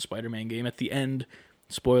first Spider-Man game, at the end,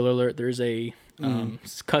 spoiler alert, there's a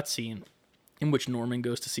cutscene in which Norman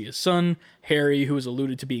goes to see his son, Harry, who is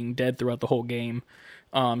alluded to being dead throughout the whole game.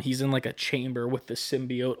 He's in like a chamber with the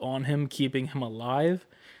symbiote on him, keeping him alive.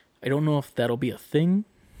 I don't know if that'll be a thing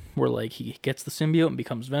where like he gets the symbiote and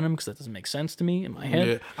becomes Venom, because that doesn't make sense to me in my head.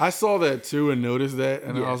 Yeah, I saw that too and noticed that,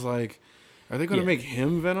 and Yeah. I was like, are they going to Yeah. make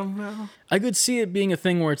him Venom now? I could see it being a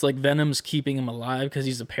thing where it's like Venom's keeping him alive because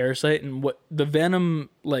he's a parasite, and what the Venom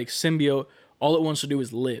like symbiote, all it wants to do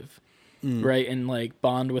is live, right, and like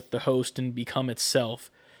bond with the host and become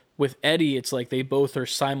itself. With Eddie, it's like they both are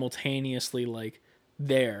simultaneously like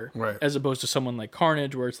there, Right. as opposed to someone like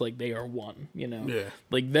Carnage, where it's like they are one. You know, Yeah.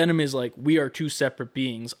 like Venom is like we are two separate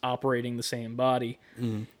beings operating the same body,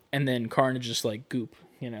 and then Carnage is like goop.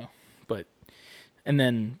 You know, but and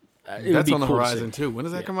then. It would That's be on the cool to horizon see. too. When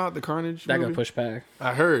does that come out? The Carnage That movie? got pushed back.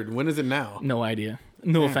 I heard. When is it now? No idea.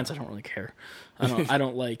 No offense, I don't really care. I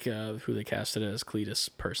don't like who they casted as Cletus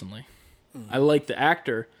personally. I like the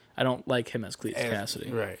actor. I don't like him as Cletus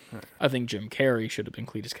Cassidy. Right. I think Jim Carrey should have been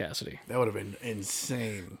Cletus Cassidy, That would have been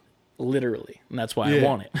insane. literally, and that's why I Yeah.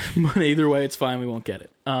 want it. But either way, it's fine. We won't get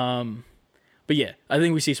it. But yeah, I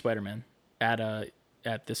think we see Spider-Man at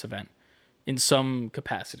this event in some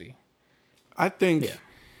capacity. I think. Yeah.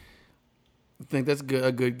 I think that's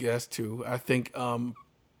a good guess too. I think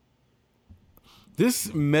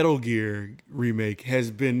this Metal Gear remake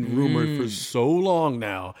has been rumored for so long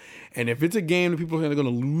now, and if it's a game that people are going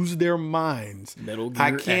to lose their minds, Metal Gear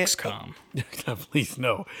I can't. XCOM. Please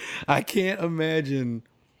no, I can't imagine.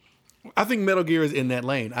 I think Metal Gear is in that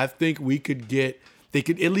lane. I think we could get. They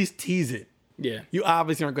could at least tease it. Yeah. You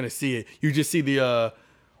obviously aren't going to see it. You just see the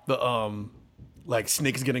like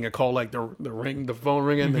Snake's getting a call, like the phone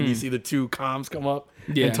ringing, and then you see the two comms come up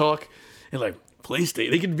Yeah. and talk, and like PlayStation.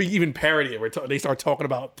 They could be even parody it where they start talking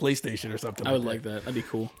about PlayStation or something. I would like that. That'd be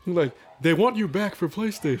cool. Like they want you back for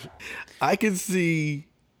PlayStation. I can see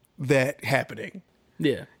that happening,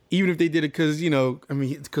 Yeah. even if they did it because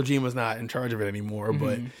Kojima's not in charge of it anymore.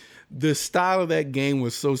 But the style of that game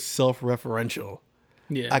was so self-referential.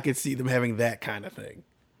 Yeah. I could see them having that kind of thing,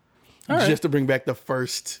 All right. just to bring back the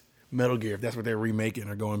first Metal Gear, if that's what they're remaking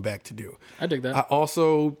or going back to do. I dig that. I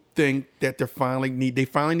also think that they finally need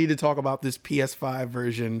to talk about this PS5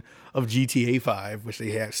 version of GTA 5, which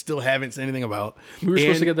they still haven't said anything about. we were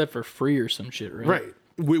supposed to get that for free or some shit, right? right.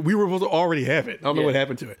 We were supposed to already have it. I don't know Yeah. what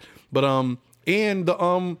happened to it, but and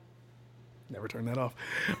the never turn that off.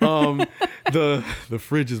 The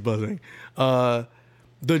fridge is buzzing.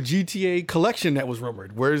 The GTA collection that was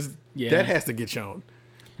rumored. Yeah. That has to get shown.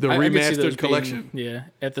 The I could see those remastered collection. being,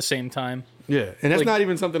 at the same time. Yeah, and that's Like- not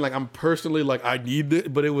even something like I'm personally like I need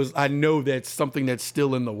it, but I know that's something that's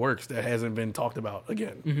still in the works that hasn't been talked about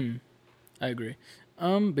again. I agree.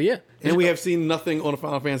 But yeah, And we have seen nothing on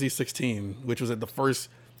Final Fantasy 16, which was at the first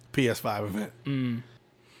PS5 event.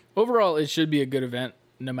 overall, it should be a good event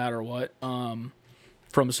no matter what. From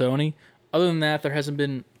Sony. Other than that, there hasn't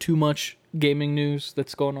been too much gaming news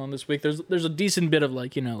that's going on this week. There's a decent bit of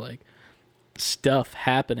like stuff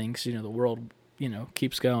happening because the world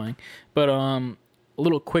keeps going. But a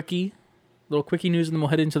little quickie news, and then we'll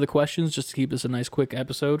head into the questions just to keep this a nice quick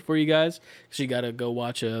episode for you guys because you got to go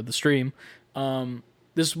watch the stream.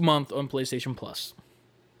 This month on PlayStation Plus,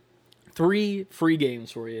 3 free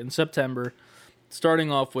games for you in September,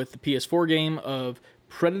 starting off with the PS4 game of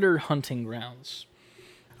Predator Hunting Grounds.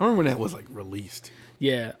 I remember when that was like released.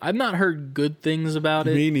 Yeah, I've not heard good things about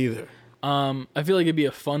it. Me neither. I feel like it'd be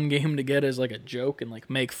a fun game to get as like a joke and like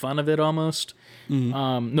make fun of it almost.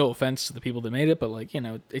 No offense to the people that made it, but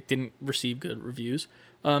it didn't receive good reviews.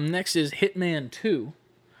 Next is Hitman 2.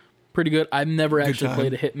 Pretty good. I've never actually time.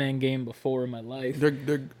 played a Hitman game before in my life.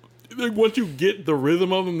 They're once you get the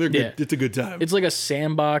rhythm of them, they're good. It's a good time. It's like a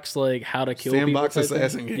sandbox, like how to kill Sandbox people type thing.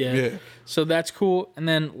 assassin game, yeah. So that's cool. And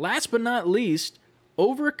then last but not least,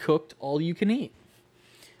 Overcooked All You Can Eat.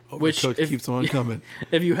 Which Overcooked keeps on coming.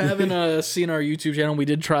 If you haven't seen our YouTube channel, we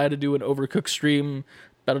did try to do an Overcooked stream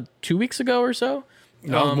about 2 weeks ago or so.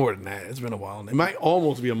 No, more than that. It's been a while. It might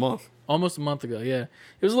almost be a month. Almost a month ago, yeah.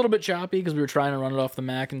 It was a little bit choppy because we were trying to run it off the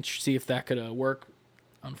Mac and see if that could work.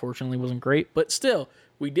 Unfortunately, it wasn't great. But still,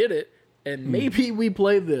 we did it. And maybe we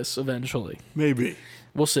play this eventually. Maybe.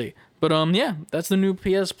 We'll see. But yeah, that's the new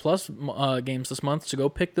PS Plus games this month. So go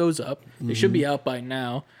pick those up. They should be out by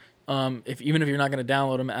now. Even if you're not going to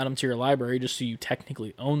download them, add them to your library just so you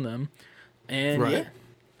technically own them. And Right. yeah.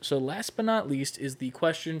 So last but not least is the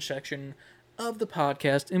question section of the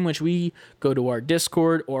podcast, in which we go to our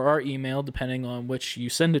Discord or our email, depending on which you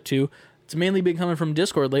send it to. It's mainly been coming from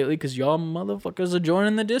Discord lately because y'all motherfuckers are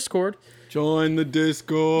joining the Discord. Join the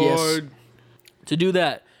Discord. Yes. To do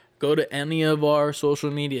that, go to any of our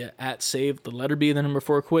social media at save the letter B, the number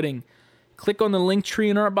 4 quitting. Click on the link tree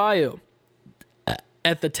in our bio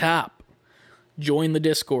at the top. Join the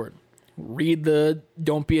Discord. Read the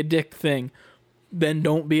don't be a dick thing. Then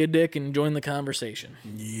don't be a dick and join the conversation.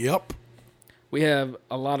 Yep. We have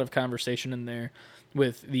a lot of conversation in there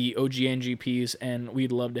with the OG-NGPs, and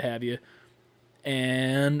we'd love to have you.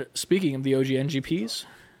 And speaking of the OG-NGPs,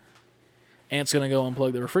 Ant's going to go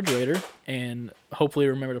unplug the refrigerator and hopefully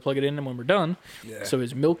remember to plug it in when we're done so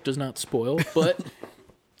his milk does not spoil. But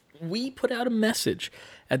we put out a message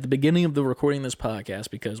at the beginning of the recording of this podcast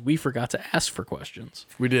because we forgot to ask for questions.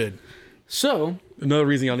 We did. So Another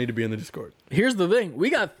reason y'all need to be in the Discord. here's the thing. We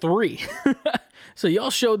got 3. So y'all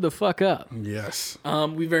showed the fuck up. Yes.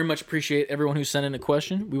 We very much appreciate everyone who sent in a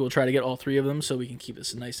question. We will try to get all 3 of them so we can keep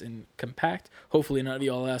this nice and compact. Hopefully none of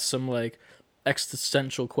y'all ask some like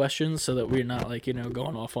existential questions so that we're not like,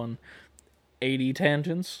 going off on 80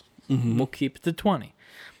 tangents. We'll keep it to 20.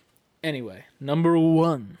 Anyway, number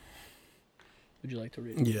 1. Would you like to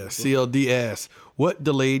read it? Yeah. CLD asks, what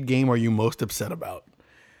delayed game are you most upset about?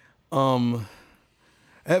 I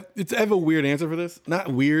have a weird answer for this.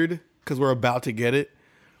 Not weird because we're about to get it,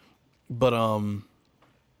 but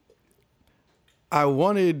I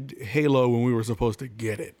wanted Halo when we were supposed to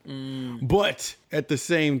get it. But at the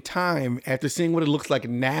same time, after seeing what it looks like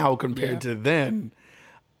now compared to then,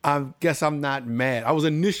 I guess I'm not mad. I was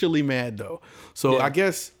initially mad though. So I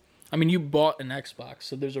guess I mean, you bought an Xbox,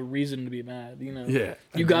 so there's a reason to be mad, Yeah.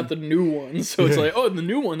 You got the new one, so it's like, oh, the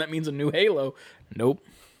new one, that means a new Halo. Nope.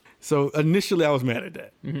 so initially I was mad at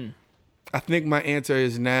that. I think my answer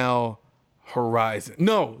is now Horizon.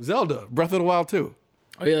 No, Zelda, Breath of the Wild 2.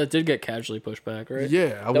 Oh yeah, that did get casually pushed back, right?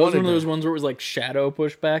 Yeah, that was one of those ones where it was like shadow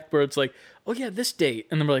pushback, where it's like, oh yeah, this date,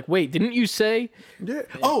 and then we're like, wait, didn't you say? Yeah.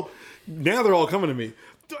 Oh, now they're all coming to me.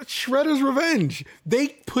 Shredder's Revenge. They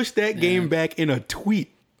pushed that game back in a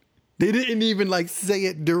tweet. They didn't even like say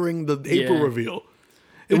it during the April reveal.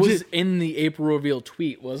 It was in the April reveal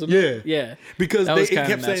tweet, wasn't it? Yeah. Because That they was kinda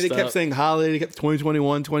kept saying messed up. holiday, they kept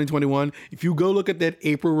 2021, 2021. If you go look at that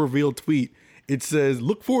April reveal tweet, it says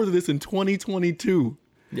look forward to this in 2022.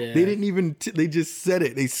 Yeah. They didn't even they just said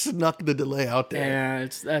it. They snuck the delay out there.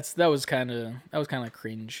 Yeah, that was kind of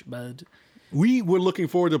cringe, bud. We were looking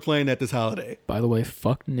forward to playing that this holiday. By the way,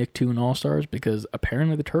 fuck Nicktoon All Stars because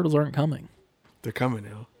apparently the turtles aren't coming. They're coming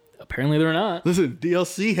now. Apparently they're not. Listen,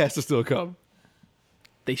 DLC has to still come.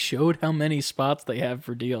 They showed how many spots they have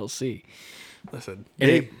for DLC. Listen,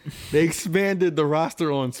 And they expanded the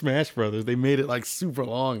roster on Smash Brothers. They made it like super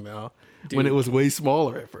long now when it was way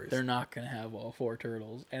smaller at first. They're not gonna have all 4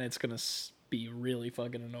 turtles, and it's gonna be really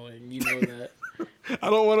fucking annoying. You know that. I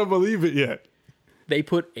don't want to believe it yet. They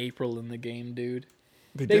put April in the game, dude.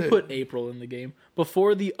 They They did. put April in the game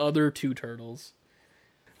before the other 2 turtles.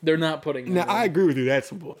 They're not putting them Now in. I agree with you. That's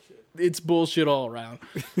some bullshit. It's bullshit all around.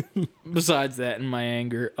 Besides that, and my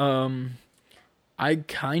anger, I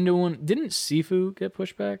kind of want. Didn't Sifu get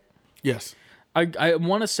pushed back? Yes. I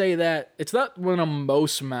want to say that it's not what I'm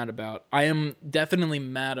most mad about. I am definitely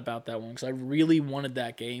mad about that one because I really wanted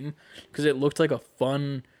that game because it looked like a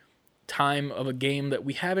fun time of a game that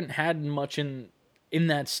we haven't had much in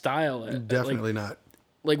that style. Definitely not.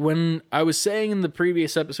 Like when I was saying in the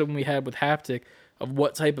previous episode when we had with Haptic of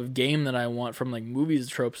what type of game that I want from like movies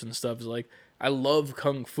tropes and stuff is like I love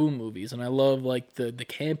kung fu movies and I love like the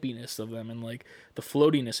campiness of them and like the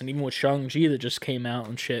floatiness and even with Shang-Chi that just came out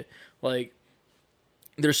and shit, like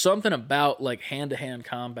there's something about like hand-to-hand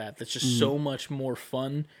combat that's just so much more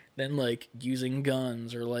fun than like using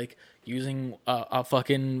guns or like using a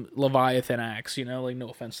fucking Leviathan axe, like no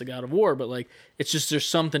offense to God of War, but like it's just there's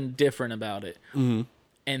something different about it.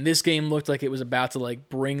 And this game looked like it was about to like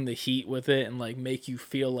bring the heat with it and like make you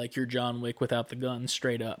feel like you're John Wick without the gun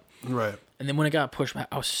straight up. Right. And then when it got pushed back,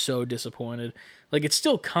 I was so disappointed. Like it's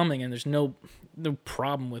still coming and there's no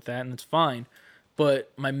problem with that and it's fine.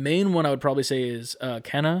 But my main one I would probably say is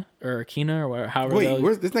Kena or however. Wait,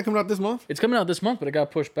 isn't that coming out this month? It's coming out this month, but it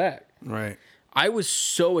got pushed back. Right. I was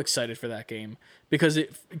so excited for that game because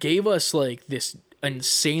it gave us like this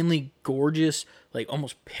insanely gorgeous, like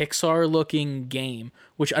almost Pixar-looking game,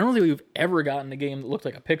 which I don't think we've ever gotten a game that looked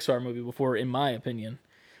like a Pixar movie before, in my opinion.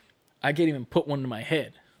 I can't even put one in my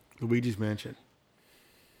head. Luigi's Mansion.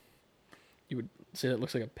 You would say that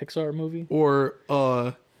looks like a Pixar movie? Or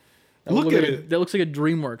That look at it. That looks like a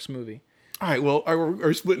DreamWorks movie. All right, well,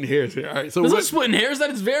 we're splitting hairs here. All right, so This is splitting hairs.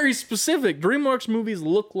 That is very specific. DreamWorks movies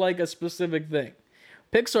look like a specific thing.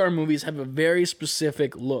 Pixar movies have a very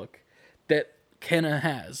specific look that Kena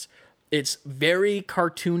has. It's very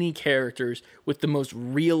cartoony characters with the most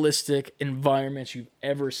realistic environments you've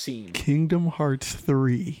ever seen. Kingdom Hearts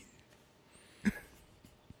 3.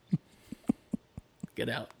 Get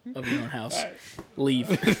out of your own house. Leave.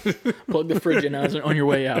 Plug the fridge in on your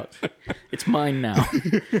way out. It's mine now.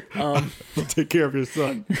 Take care of your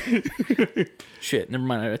son. Shit, never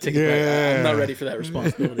mind. I take it back. I'm not ready for that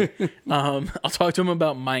responsibility. I'll talk to him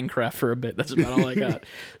about Minecraft for a bit. That's about all I got.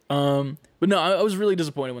 But no, I was really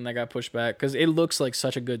disappointed when that got pushed back because it looks like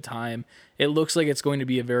such a good time. It looks like it's going to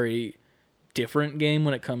be a very different game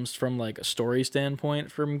when it comes from like a story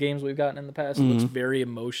standpoint from games we've gotten in the past. It looks very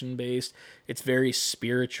emotion based. It's very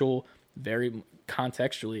spiritual, very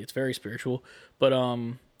contextually. It's very spiritual, but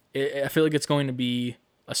I feel like it's going to be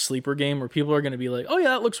a sleeper game where people are going to be like, "Oh yeah,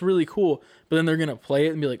 that looks really cool," but then they're going to play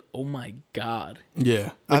it and be like, "Oh my god."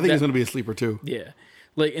 Yeah, I think it's going to be a sleeper too. Yeah,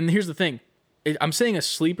 like, and here's the thing. I'm saying a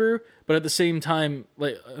sleeper, but at the same time,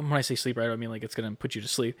 like when I say sleeper, I don't mean like it's gonna put you to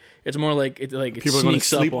sleep. It's more like it People are gonna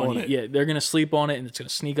sneaks up sleep on on you. it. Yeah, they're gonna sleep on it, and it's gonna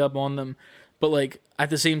sneak up on them. But like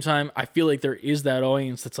at the same time, I feel like there is that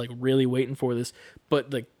audience that's like really waiting for this.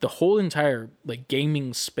 But like the whole entire like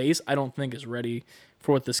gaming space, I don't think is ready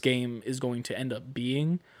for what this game is going to end up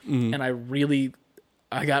being. And I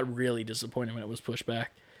got really disappointed when it was pushed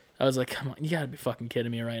back. I was like, come on, you gotta be fucking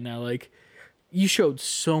kidding me right now, like. You showed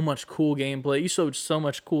so much cool gameplay. You showed so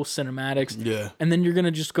much cool cinematics. Yeah. And then you're going to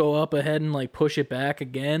just go up ahead and, like, push it back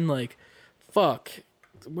again? Like, fuck.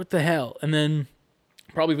 What the hell? And then,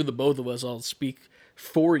 probably for the both of us, I'll speak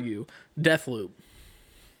for you. Deathloop.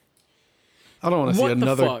 I don't want to see What the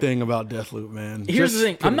another fuck? thing about Deathloop, man. Here's Just the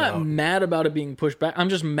thing. put I'm it not out. mad about it being pushed back. I'm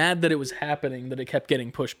just mad that it was happening, that it kept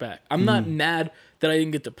getting pushed back. I'm not mad that I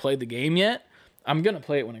didn't get to play the game yet. I'm going to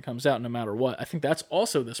play it when it comes out no matter what. I think that's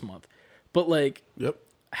also this month. But, like, Yep.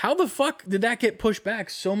 how the fuck did that get pushed back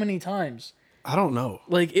so many times? I don't know.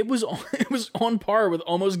 Like, it was on par with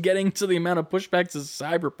almost getting to the amount of pushbacks as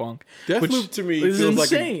Cyberpunk. Deathloop to me is feels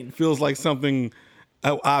insane. like something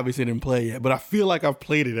I obviously didn't play yet, but I feel like I've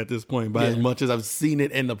played it at this point by as much as I've seen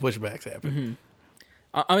it and the pushbacks happen.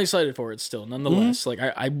 I'm excited for it still, nonetheless. Like,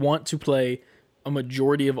 I want to play a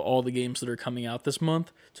majority of all the games that are coming out this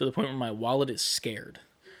month to the point where my wallet is scared.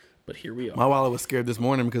 But here we are. My wallet was scared this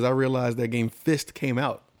morning because I realized that game Fist came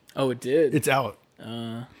out. Oh, it did? It's out.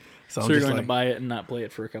 So so I'm you're just going like, to buy it and not play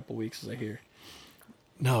it for a couple weeks, as I hear.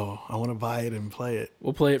 no, I want to buy it and play it.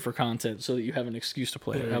 We'll play it for content so that you have an excuse to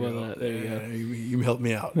play it. How about that? There you go. You helped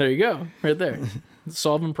me out. There you go. Right there.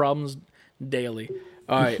 Solving problems daily.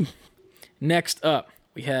 All right. Next up,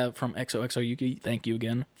 we have from XOXO Yuki. Thank you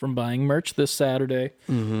again from buying merch this Saturday.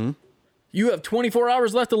 Mm-hmm. You have 24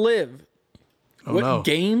 hours left to live. Oh, What no.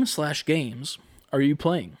 games are you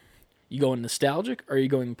playing? You going nostalgic or are you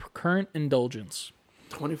going current indulgence?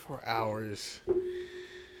 24 hours.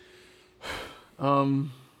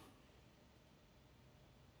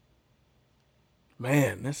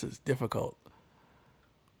 Man, this is difficult.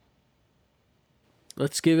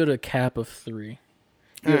 Let's give it a cap of 3.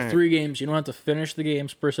 You have Alright. 3 games. You don't have to finish the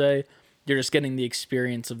games per se. You're just getting the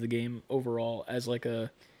experience of the game overall as like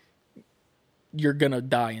a... You're going to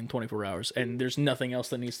die in 24 hours, and there's nothing else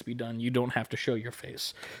that needs to be done. You don't have to show your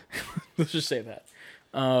face. Let's just say that.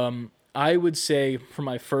 I would say, for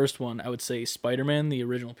my first one, I would say Spider-Man, the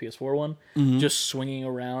original PS4 one, just swinging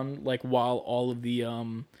around like while all of the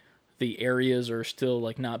areas are still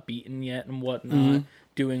like not beaten yet and whatnot,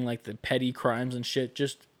 doing like the petty crimes and shit,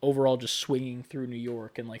 just overall just swinging through New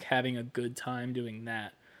York and like having a good time doing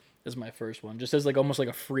that is my first one. Just as like almost like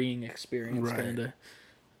a freeing experience Right. kind of.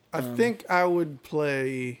 I think I would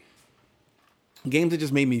play games that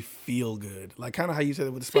just made me feel good. Like kind of how you said it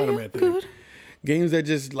with the Spider-Man thing. Games that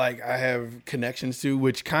just like I have connections to,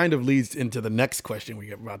 which kind of leads into the next question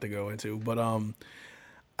we're about to go into. But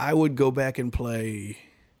I would go back and play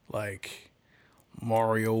like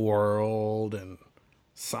Mario World and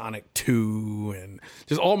Sonic 2 and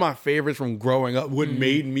just all my favorites from growing up. What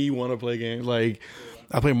made me want to play games. Like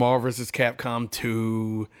I played Marvel vs. Capcom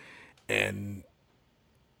 2 and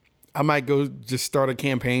I might go just start a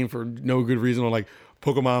campaign for no good reason on like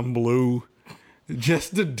Pokemon Blue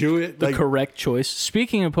just to do it. The Like, correct choice.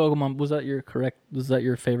 Speaking of Pokemon, was that your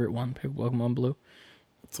favorite one, Pokemon Blue?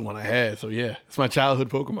 it's the one I had. So yeah, it's my childhood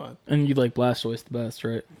Pokemon. And you like Blastoise the best,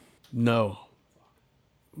 right? No,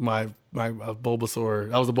 my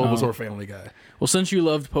Bulbasaur. I was a Bulbasaur family guy. Well, since you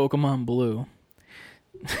loved Pokemon Blue,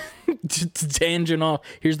 to tangent off,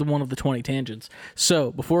 here's the one of the 20 tangents.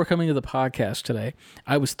 So, before coming to the podcast today,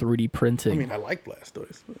 I was 3D printing. I mean, I like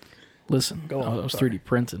Blastoise. Listen, on, I was sorry. 3D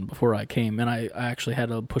printing before I came, and I actually had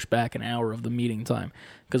to push back an hour of the meeting time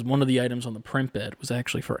because one of the items on the print bed was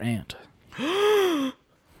actually for Ant.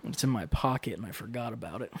 It's in my pocket, and I forgot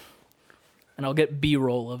about it. And I'll get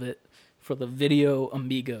B-roll of it for the video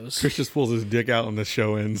amigos. Chris just pulls his dick out and the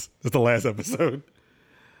show ends. That's the last episode.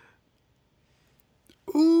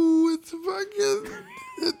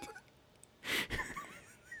 fucking.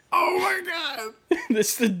 Oh my god!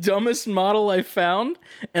 This is the dumbest model I found,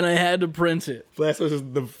 and I had to print it. Blastoise is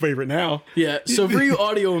the favorite now. Yeah, so for you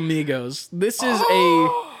audio amigos, this is a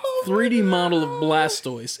 3D model of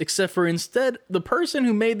Blastoise, except for instead, the person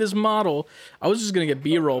who made this model, I was just going to get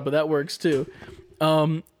B-roll, but that works too.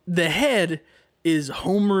 The head is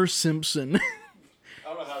Homer Simpson. I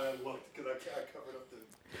don't know how that looked because I covered up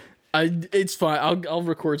the. It's fine. I'll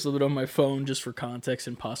record some of it on my phone just for context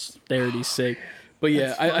and posterity's sake. But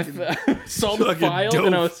yeah, I saw the file dope.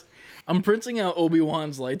 and I'm printing out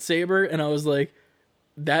Obi-Wan's lightsaber and I was like,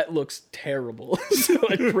 that looks terrible. So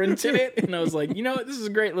I printed it and I was like, you know what, this is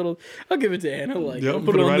a great little. I'll give it to Anna. Like, Yep, I'll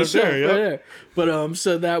put it on right the up shelf there, yep. right there. But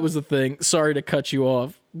so that was the thing. Sorry to cut you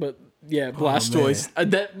off, but. Yeah, Blastoise.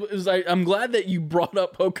 I'm glad that you brought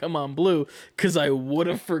up Pokemon Blue because I would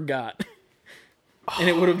have forgot, and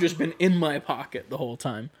it would have just been in my pocket the whole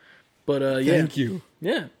time. But yeah, Thank you.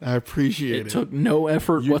 Yeah, I appreciate it. it took no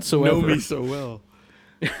effort You whatsoever. know me so well.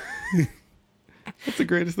 That's the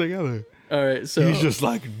greatest thing ever. All right, so He's just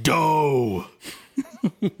like Doe.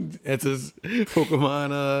 That's his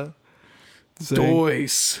Pokemon.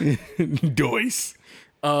 Doise. Doise.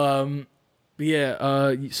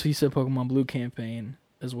 Yeah. So you said Pokemon Blue campaign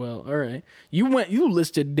as well. All right. You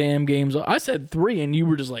listed damn games. I said 3, and you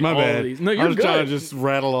were just like My all bad. of these. No, I you're was good. trying to just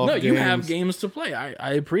rattle off. No, you games. have games to play.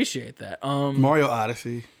 I appreciate that. Mario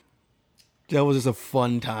Odyssey. That was just a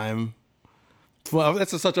fun time. Well,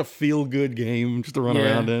 that's such a feel-good game just to run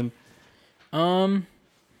around in.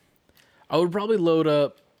 I would probably load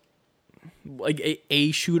up like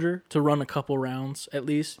a shooter to run a couple rounds at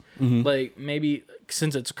least. Like maybe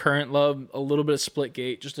since it's current love, a little bit of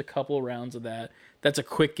Splitgate, just a couple rounds of that. That's a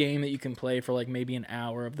quick game that you can play for like maybe an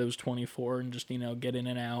hour of those 24 and just, get in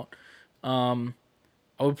and out. I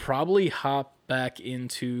would probably hop back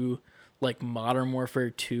into like Modern Warfare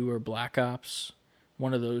 2 or Black Ops,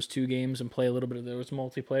 one of those two games, and play a little bit of those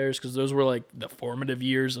multiplayers because those were like the formative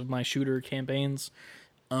years of my shooter campaigns.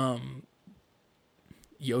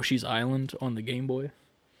 Yoshi's Island on the Game Boy.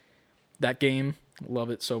 That game,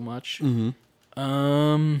 love it so much.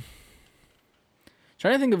 Trying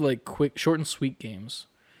to think of like quick, short and sweet games,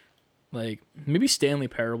 like maybe Stanley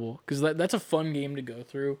Parable because that's a fun game to go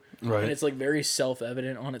through, Right. And it's like very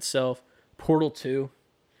self-evident on itself. Portal 2,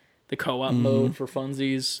 the co-op mode for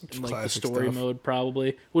funsies, and, like the classic story stuff. mode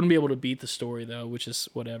probably wouldn't be able to beat the story though, which is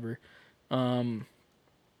whatever. I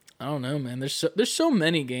don't know, man. There's so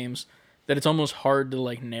many games that it's almost hard to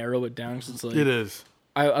like narrow it down because it's like It is.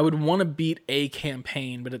 I would want to beat a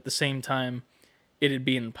campaign, but at the same time, it'd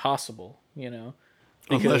be impossible,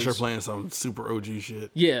 Unless you're playing some super OG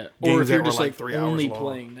shit. Yeah, Games or if that you're were, just like, like 3 hours only long.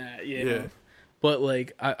 playing that, Yeah. But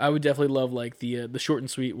like, I would definitely love like the short and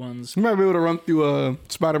sweet ones. You might be able to run through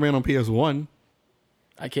Spider-Man on PS1.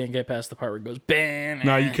 I can't get past the part where it goes bam.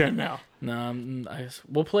 No, you can't now. No,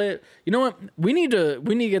 we'll play it. You know what? We need to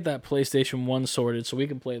get that PlayStation 1 sorted so we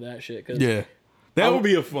can play that shit. Cause Yeah. That would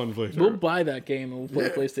be a fun place. we'll buy that game and we'll play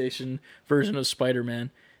the PlayStation version of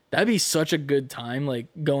Spider-Man. That'd be such a good time, like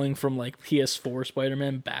going from like PS4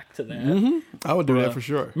 Spider-Man back to that. I would do that for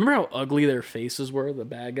sure. Remember how ugly their faces were, the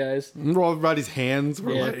bad guys? Remember all everybody's hands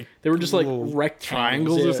were Yeah, like they were just like little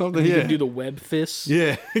rectangles triangles or yeah. something? You Yeah. could do the web fists.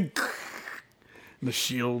 Yeah. The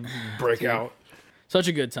shield break out. Such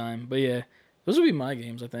a good time. But yeah, those would be my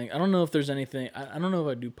games, I think. I don't know if there's anything. I don't know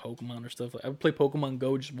if I do Pokemon or stuff. I would play Pokemon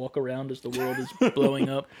Go, just walk around as the world is blowing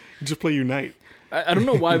up. Just play Unite. I don't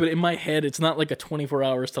know why, but in my head, it's not like a 24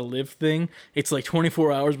 hours to live thing. It's like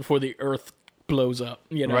 24 hours before the Earth blows up,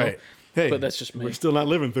 Right. Hey, But that's just me. We're still not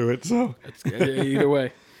living through it, so. Either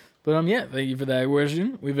way. But yeah, thank you for that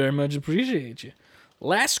question. We very much appreciate you.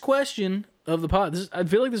 Last question of the pod. I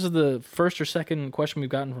feel like this is the first or second question we've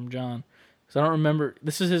gotten from John. Because I don't remember.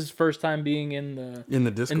 This is his first time being in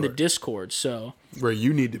the Discord. So Where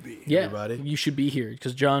you need to be, yeah, everybody. you should be here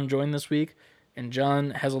because John joined this week, and John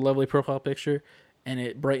has a lovely profile picture, and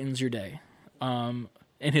it brightens your day. And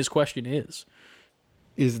his question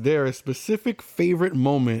is there a specific favorite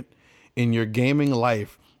moment in your gaming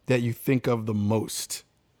life that you think of the most?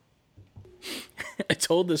 I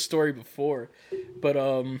told this story before, but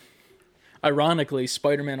ironically,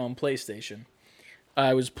 Spider-Man on PlayStation.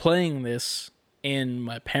 I was playing this in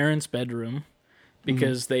my parents' bedroom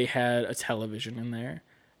because they had a television in there,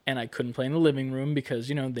 and I couldn't play in the living room because,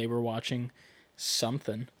 they were watching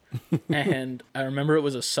something. And I remember it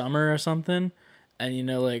was a summer or something,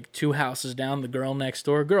 and, like 2 houses down, the girl next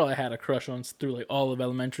door, I had a crush on through, like, all of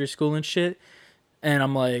elementary school and shit. And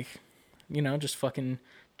I'm like, just fucking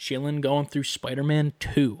chilling, going through Spider-Man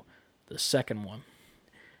 2, the second one.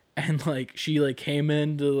 And like she like came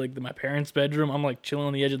into like my parents' bedroom. I'm like chilling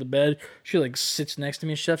on the edge of the bed. She like sits next to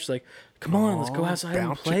me and stuff. She's like, "Come on, let's go outside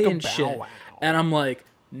and play and shit." And I'm like,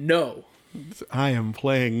 "No, I am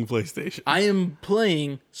playing PlayStation. I am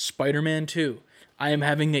playing Spider-Man 2. I am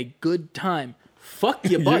having a good time. Fuck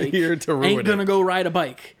your bike. here to ruin Ain't gonna it. go ride a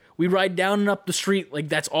bike. We ride down and up the street like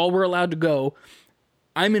that's all we're allowed to go.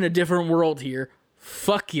 I'm in a different world here.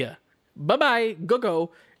 Fuck ya. Bye-bye.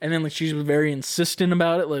 Go. And then like she's very insistent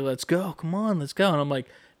about it. Like, let's go. Come on, let's go. And I'm like,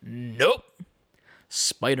 nope.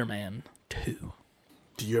 Spider-Man 2.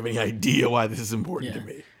 Do you have any idea why this is important to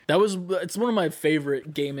me? It's one of my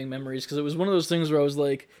favorite gaming memories because it was one of those things where I was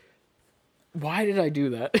like, why did I do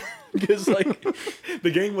that? Because like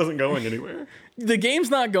The game wasn't going anywhere. the game's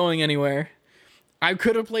not going anywhere. I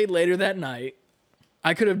could have played later that night.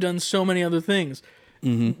 I could have done so many other things.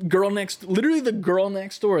 Literally the girl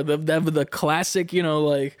next door, the classic,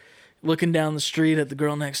 like looking down the street at the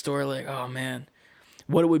girl next door, like, oh man,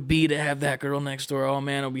 what it would be to have that girl next door. Oh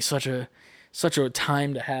man, it would be such a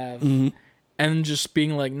time to have. And just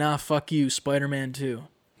being like, nah, fuck you, Spider-Man 2.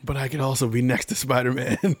 But I could also be next to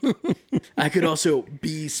Spider-Man. I could also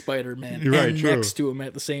be Spider-Man Right, and true. next to him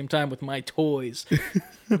at the same time with my toys.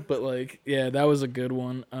 But like, yeah, that was a good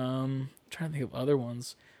one. Trying to think of other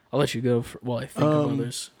ones. I'll let you go while I think of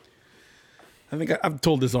others. I think I've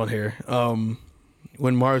told this on here.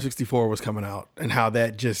 When Mario 64 was coming out and how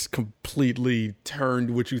that just completely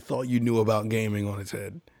turned what you thought you knew about gaming on its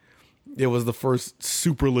head. It was the first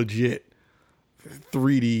super legit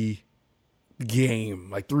 3D game,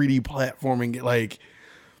 like 3D platforming. Like,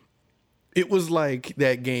 it was like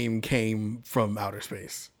that game came from outer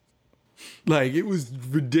space. Like, it was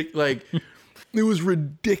ridiculous. Like, it was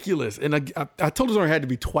ridiculous. And I told this I had to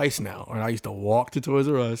be twice now. And I used to walk to Toys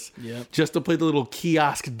R Us just to play the little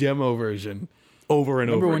kiosk demo version over and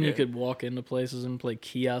Remember over when again. you could walk into places and play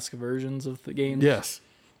kiosk versions of the games? Yes.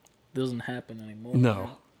 Doesn't happen anymore.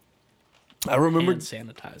 No. I remember. And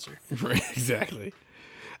sanitizer. Right, exactly.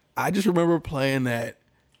 I just remember playing that,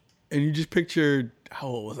 and you just pictured, how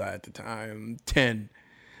old was I at the time? 10.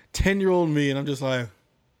 10-year-old me, and I'm just like,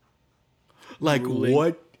 Drooling.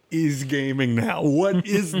 what is gaming now? What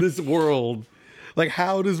is this world? Like,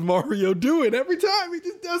 how does Mario do it every time? He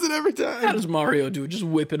just does it every How time. does Mario do it? Just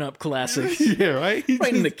whipping up classics. Yeah, right? He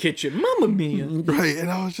Right in the just- kitchen. Mamma mia. Right, and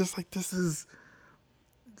I was just like, this is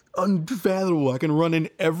unfathomable. I can run in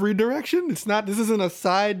every direction. This isn't a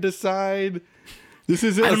side to side. This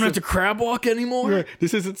isn't I don't have to crab walk anymore. Right.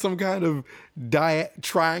 This isn't some kind of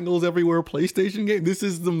triangles everywhere PlayStation game. This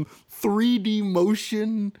is the 3D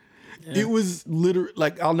motion. It was literally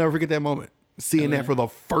like, I'll never forget that moment. Seeing that for the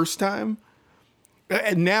first time.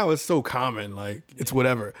 And now it's so common, like it's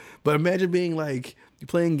whatever. But imagine being like, you're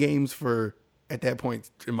playing games for, at that point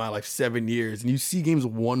in my life, 7 years, and you see games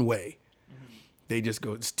one way. They just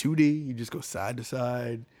go, it's 2D, you just go side to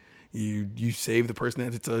side. You save the person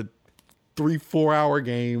that it's a 3-4 hour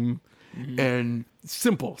game. And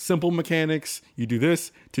simple mechanics. You do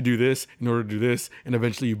this to do this in order to do this, and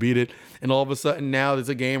eventually you beat it. And all of a sudden now there's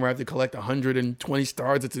a game where I have to collect 120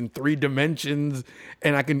 stars. It's in 3 dimensions,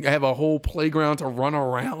 and I can have a whole playground to run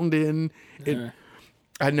around in.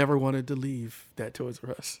 I never wanted to leave that Toys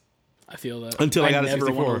R Us. I feel that. Until I got a never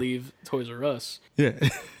 64. want to leave Toys R Us. Yeah.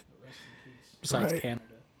 Besides Right. Canada.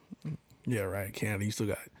 Yeah, right. Canada, you still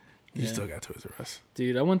got Toys R Us.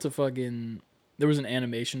 Dude, I went to there was an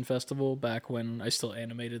animation festival back when I still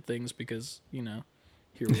animated things because,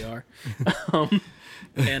 here we are.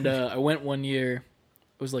 And I went one year.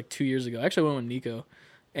 It was like 2 years ago. Actually, I went with Nico.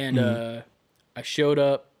 And I showed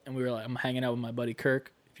up and we were like, I'm hanging out with my buddy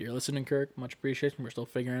Kirk. If you're listening, Kirk, much appreciated. We're still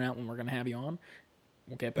figuring out when we're going to have you on.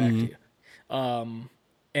 We'll get back to you.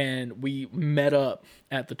 And we met up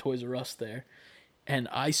at the Toys R Us there. And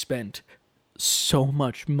I spent so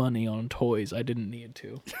much money on toys I didn't need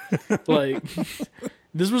to. Like,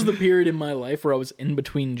 this was the period in my life where I was in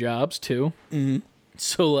between jobs too.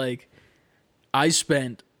 So like, I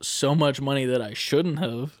spent so much money that I shouldn't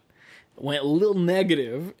have. Went a little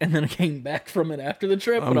negative, and then I came back from it after the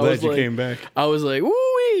trip. I'm but I glad was you like, came back. I was like,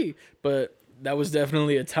 woo-wee! But that was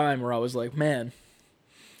definitely a time where I was like, man,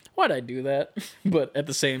 why'd I do that? But at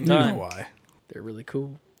the same You know time, why? they're really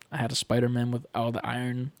cool. I had a Spider-Man with all the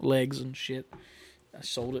iron legs and shit. I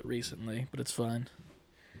sold it recently, but it's fine.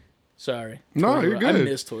 Sorry. No, Toys you're R- good. I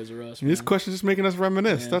miss Toys R Us, man. This question's just making us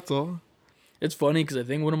reminisce. Yeah. That's all. It's funny because I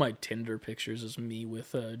think one of my Tinder pictures is me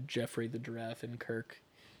with Jeffrey the Giraffe and Kirk.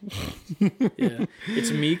 Yeah.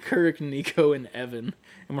 It's me, Kirk, Nico, and Evan.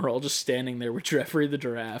 And we're all just standing there with Jeffrey the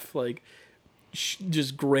Giraffe, like,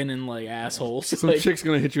 just grinning like assholes. Some Like, chick's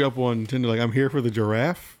gonna hit you up on Tinder like, I'm here for the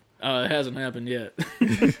giraffe. It hasn't happened yet.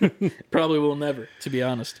 Probably will never, to be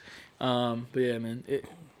honest. But yeah, man,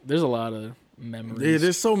 there's a lot of memories. Yeah,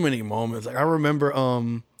 there's so many moments. Like I remember,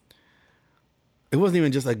 it wasn't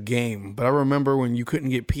even just a game, but I remember when you couldn't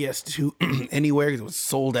get PS2 anywhere because it was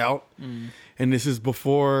sold out. And this is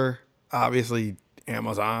before, obviously,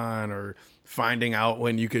 Amazon or finding out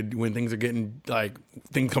when things are getting like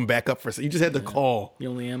things come back up for. You just had to call. The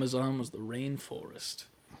only Amazon was the rainforest.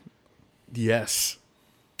 Yes.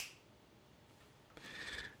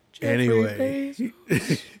 Jeffrey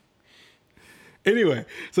Anyway,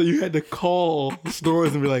 so you had to call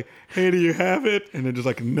stores and be like, "Hey, do you have it?" And they're just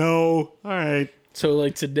like, "No." All right. So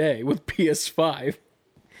like today with PS5.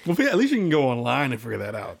 Well, at least you can go online and figure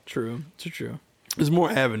that out. True. It's true. There's more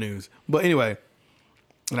avenues. But anyway,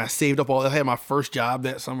 and I saved up I had my first job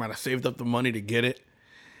that summer and I saved up the money to get it.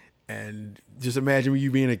 And just imagine you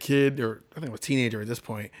being a kid, or I think I was a teenager at this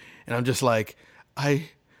point, and I'm just like,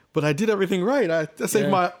 but I did everything right. I saved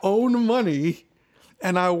my own money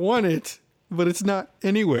and I won it, but it's not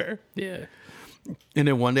anywhere. Yeah. And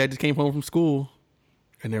then one day I just came home from school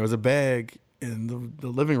and there was a bag in the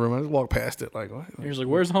living room. I just walked past it like, what? He was like,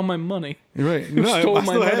 "Where's all my money?" Right. Who No, stole I my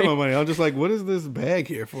still had money? my money. I was just like, what is this bag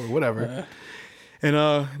here for? Whatever. And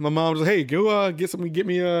my mom was like, "Hey, go get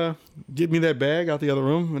me that bag out the other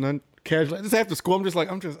room." And I casually, just after school, I just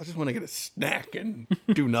want to get a snack and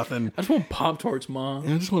do nothing. I just want Pop-Tarts, Mom.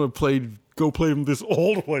 And I just want to go play this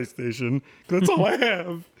old PlayStation because that's all I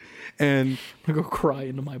have. And I'm gonna go cry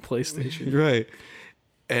into my PlayStation. right.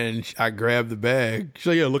 And I grabbed the bag. She's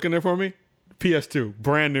like, "Yeah, look in there for me." PS2,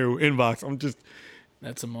 brand new inbox.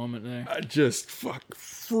 That's a moment there. I just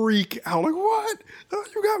freak out. Like, what? Oh,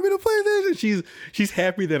 you got me the PlayStation. She's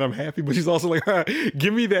happy that I'm happy, but she's also like, all right,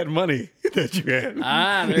 give me that money that you had.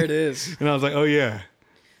 There it is. And I was like, oh yeah.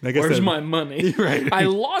 I guess Where's my money? Right. I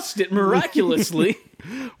lost it miraculously.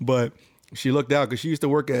 But she looked out because she used to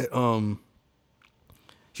work at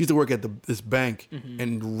this bank,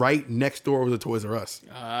 and right next door was a Toys R Us.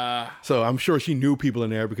 So I'm sure she knew people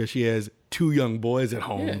in there because she has 2 young boys at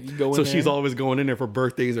home. Yeah, you go in so she's there. always going in there for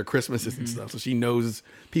birthdays or Christmases and stuff. So she knows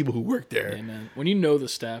people who work there. Yeah, man. When you know the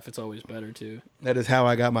staff, it's always better too. That is how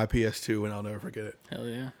I got my PS2, and I'll never forget it. Hell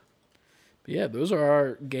yeah. But yeah, those are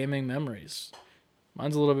our gaming memories.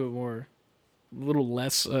 Mine's a little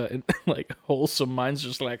less like wholesome. Mine's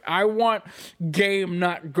just like, I want game,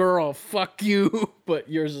 not girl. Fuck you. But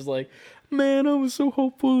yours is like, man, I was so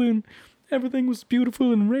hopeful and everything was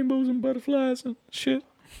beautiful and rainbows and butterflies and shit.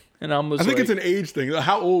 And I think it's an age thing.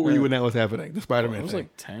 How old were you when that was happening? The Spider-Man I was thing.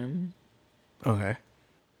 like 10. Okay.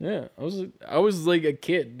 Yeah, I was like a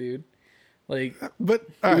kid, dude. Like, But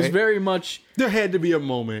it was very much. there had to be a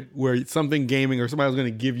moment where something gaming or somebody was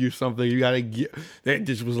going to give you something. You got to get that.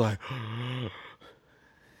 Just was like,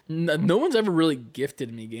 No one's ever really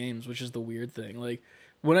gifted me games, which is the weird thing. Like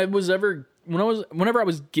whenever I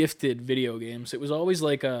was gifted video games, it was always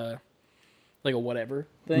like a whatever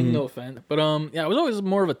thing. No offense, but yeah, I was always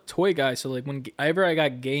more of a toy guy. So like whenever I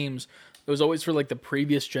got games, it was always for like the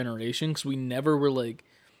previous generation because we never were like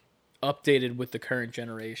updated with the current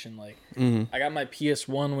generation. Like I got my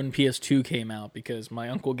PS1 when PS2 came out because my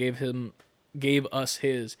uncle gave us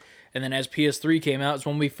his, and then as PS3 came out, it's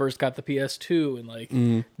when we first got the PS2, and like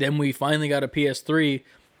then we finally got a PS3,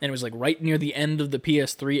 and it was like right near the end of the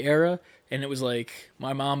PS3 era, and it was like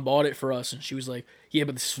my mom bought it for us, and she was like, "Yeah,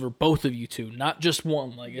 but this is for both of you two, not just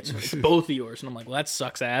one. Like it's both of yours." And I'm like, "Well, that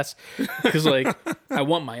sucks ass," because like I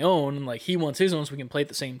want my own, and like he wants his own, so we can play at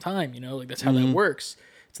the same time. You know, like that's how that works.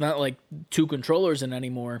 It's not like 2 controllers in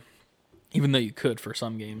anymore, even though you could for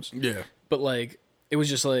some games. yeah. But like it was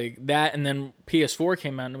just like that, and then PS4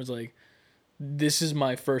 came out, and it was like, this is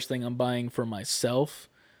my first thing I'm buying for myself.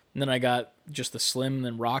 And then I got just the Slim, and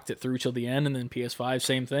then rocked it through till the end, and then PS5,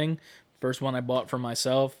 same thing. First one I bought for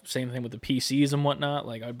myself, same thing with the PCs and whatnot.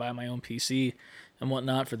 Like I'd buy my own PC and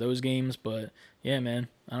whatnot for those games. But yeah, man,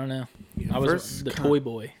 I don't know. I was the toy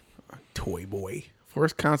boy. Toy boy.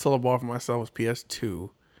 First console I bought for myself was PS2,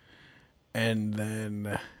 and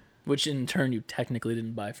then. Which in turn you technically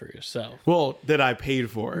didn't buy for yourself. Well, that I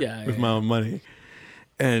paid for with my own money.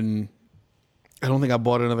 And I don't think I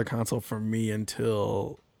bought another console for me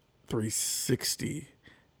until 360.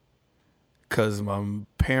 Because my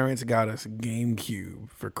parents got us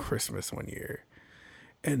GameCube for Christmas one year.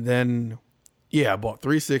 And then, I bought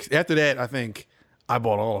 360. After that, I think I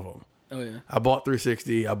bought all of them. Oh, yeah. I bought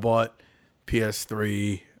 360. I bought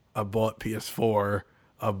PS3. I bought PS4.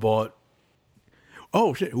 I bought...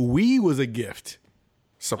 Oh, shit. Wii was a gift.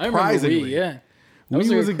 I remember Surprisingly. Wii, yeah. That Wii was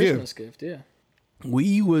like was a a Christmas gift, yeah.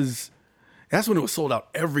 Wii was, That's when it was sold out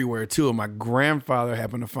everywhere too. And my grandfather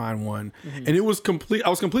happened to find one, and it was complete. I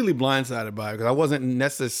was completely blindsided by it because I wasn't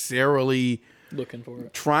necessarily Looking for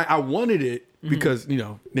it. trying. I wanted it because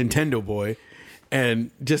Nintendo boy,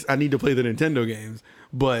 and just I need to play the Nintendo games.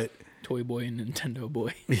 But Toy Boy and Nintendo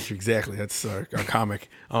Boy. exactly, that's our comic.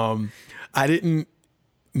 I didn't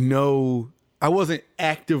know. I wasn't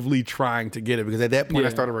actively trying to get it because at that point I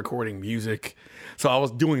Yeah. started recording music. So I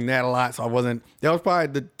was doing that a lot. So that was probably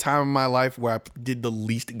the time of my life where I did the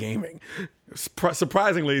least gaming.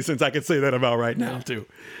 Surprisingly, since I could say that about right now too.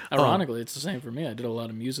 Ironically, it's the same for me. I did a lot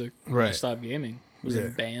of music. Right. I stopped gaming. Was Yeah.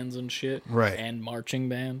 in bands and shit. Right. And marching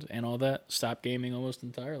band and all that. Stopped gaming almost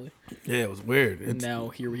entirely. Yeah, it was weird. And now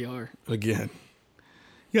here we are. Again,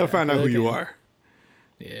 you gotta find out who you are.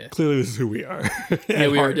 Yeah. Clearly, this is who we are. Yeah,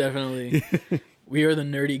 At we are heart. definitely. We are the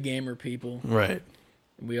nerdy gamer people. Right.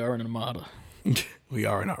 We are an armada. We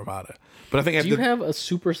are an armada. But I think Do you after have a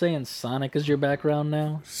Super Saiyan Sonic as your background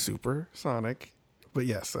now? Super Sonic. But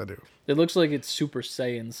yes, I do. It looks like it's Super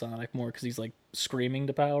Saiyan Sonic more because he's like screaming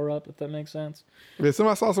to power up, if that makes sense. Yeah,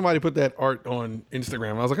 I saw somebody put that art on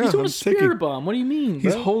Instagram. I was like, He's oh, doing I'm a spirit taking. bomb. What do you mean,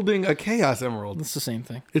 He's bro? holding a Chaos Emerald. It's the same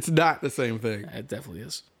thing. It's not the same thing. It definitely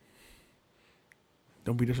is.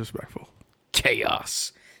 Don't be disrespectful.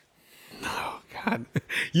 Chaos. God,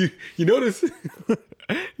 you notice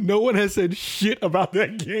no one has said shit about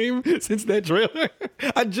that game since that trailer.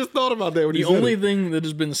 I just thought about that when The you said only it. thing that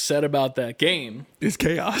has been said about that game It's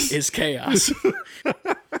chaos. is chaos.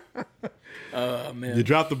 Oh, man. You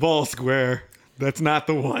dropped the ball, Square. That's not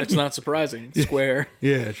the one. It's not surprising. Square.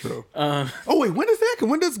 Yeah, true. Oh wait, when does that come?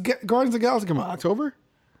 When does Guardians of the Galaxy come out? October?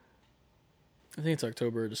 I think it's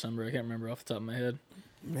October or December. I can't remember off the top of my head.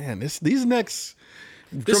 Man, these next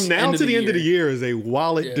This from now end of to the the end of the year. year is a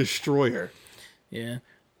wallet Yeah. destroyer. Yeah.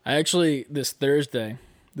 I actually, this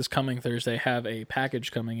coming Thursday, have a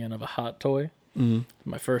package coming in of a hot toy.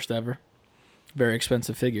 My first ever. Very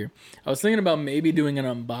expensive figure. I was thinking about maybe doing an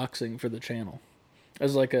unboxing for the channel.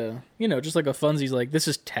 As like a, just like a funsies, like this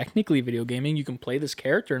is technically video gaming. You can play this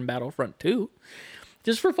character in Battlefront 2.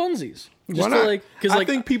 Just for funsies. Just Why to not? like, cause I like,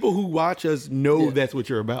 think people who watch us know that's what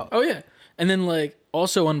you're about. oh yeah. And then like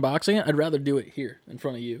also unboxing it, I'd rather do it here in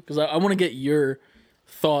front of you. Because I want to get your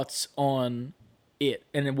thoughts on it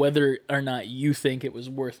and whether or not you think it was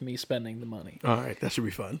worth me spending the money. All right, that should be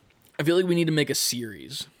fun. I feel like we need to make a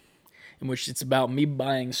series in which it's about me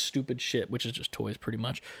buying stupid shit, which is just toys pretty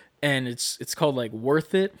much. And it's called like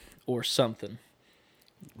Worth It or something.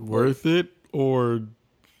 Worth it or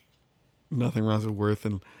nothing rhymes with worth,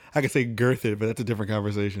 and I could say girth it, but that's a different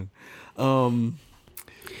conversation.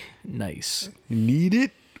 Nice. Need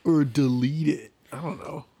it or delete it? I don't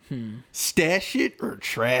know. Stash it or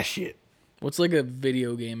trash it? What's like a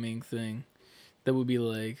video gaming thing that would be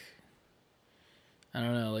like, I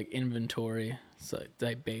don't know, like inventory. It's like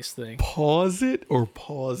that base thing. Pause it or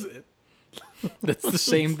pause it? That's the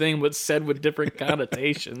same thing, but said with different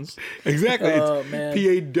connotations. Exactly. Oh, It's man.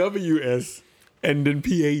 PAWS and then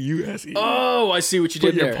PAUSE. Oh, I see what you Put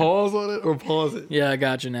did your there. pause on it or pause it? Yeah, I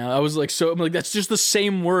got you now. I was like, I'm like, that's just the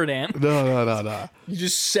same word, Ant. No. You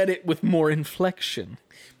just said it with more inflection.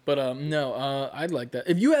 But no, I'd like that.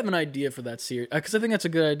 If you have an idea for that series, because I think that's a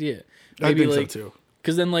good idea. I think like, so too.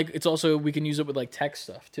 Because then like it's also we can use it with like tech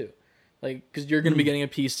stuff too, like because you're gonna be getting a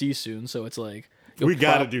PC soon, so it's like We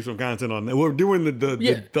got to do some content on that. We're doing the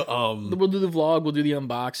We'll do the vlog, we'll do the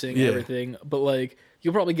unboxing, Yeah. everything. But like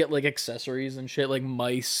you'll probably get like accessories and shit, like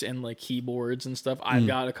mice and like keyboards and stuff. I've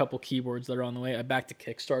got a couple keyboards that are on the way. I backed a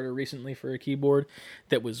Kickstarter recently for a keyboard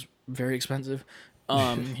that was very expensive.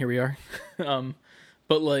 Here we are.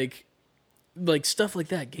 But like stuff like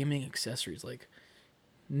that, gaming accessories, like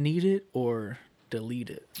need it or delete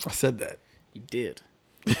it. I said that. You did.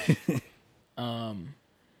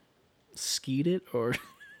 Skeet it or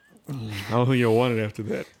I don't think you'll want it after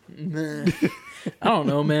that. I don't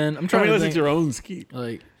know, man. I'm I trying mean, to unless think. it's your own skeet.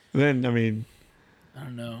 Like Then, I mean, I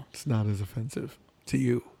don't know. it's not as offensive to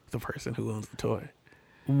you, the person who owns the toy.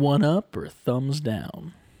 One up or thumbs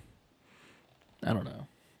down? I don't know.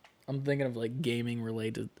 I'm thinking of like gaming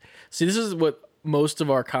related. See, this is what most of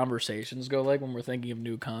our conversations go like when we're thinking of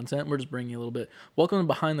new content. We're just bringing you a little bit. Welcome to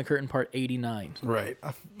Behind the Curtain Part 89. Right.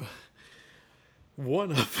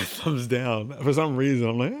 One up and thumbs down. For some reason,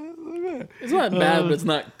 I'm like, eh, It's not bad, but it's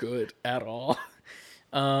not good at all.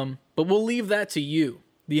 But we'll leave that to you,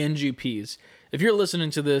 the NGPs. If you're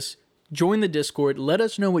listening to this, join the Discord. Let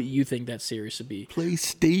us know what you think that series should be.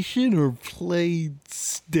 PlayStation or play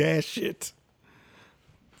stash it?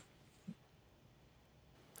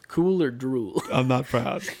 Cool or drool? I'm not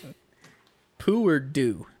proud. Poo or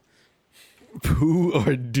do? Poo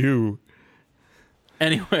or do?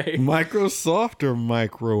 Anyway, Microsoft or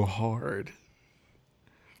micro hard?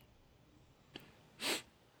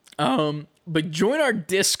 but join our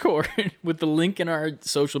Discord with the link in our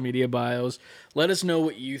social media bios. Let us know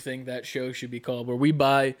what you think that show should be called, where we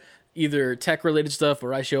buy either tech-related stuff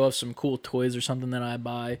or I show off some cool toys or something that I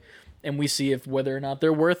buy, and we see if whether or not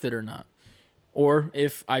they're worth it or not. Or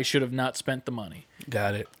if I should have not spent the money.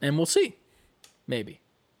 Got it. And we'll see. Maybe.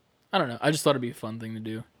 I don't know. I just thought it'd be a fun thing to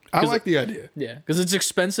do. I like the idea. Yeah, because it's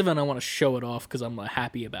expensive and I want to show it off because I'm like,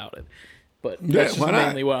 happy about it. But Yeah, that's just why not?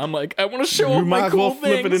 mainly what I'm like, I want to show You off my might as cool well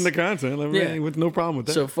flip it things. into content. Like, Yeah. man, with no problem with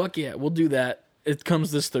that. So fuck yeah, we'll do that. It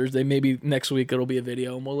comes this Thursday. Maybe next week it'll be a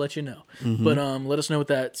video and we'll let you know. But let us know what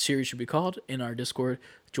that series should be called in our Discord.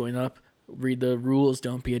 Join up, read the rules,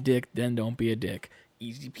 don't be a dick, then don't be a dick.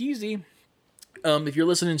 Easy peasy. If you're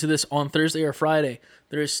listening to this on Thursday or Friday,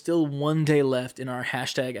 there is still 1 day left in our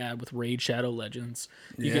hashtag ad with Raid Shadow Legends.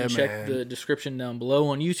 You Yeah, can check man. the description down below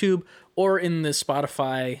on YouTube or in the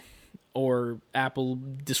Spotify or Apple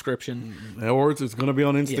description. or it's going to be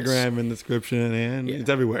on Instagram in the description, and it's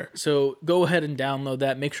everywhere. So go ahead and download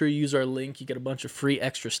that. Make sure you use our link. You get a bunch of free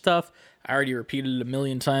extra stuff. I already repeated it a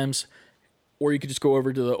million times. Or you could just go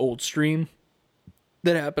over to the old stream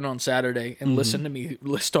that happened on Saturday and listen to me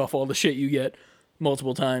list off all the shit you get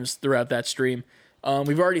multiple times throughout that stream.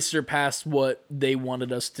 We've already surpassed what they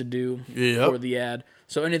wanted us to do for the ad.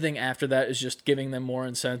 So anything after that is just giving them more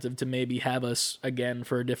incentive to maybe have us again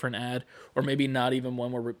for a different ad, or maybe not even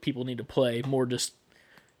one where people need to play, more just,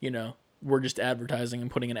 we're just advertising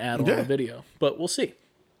and putting an ad on the video. But we'll see.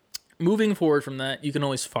 Moving forward from that, you can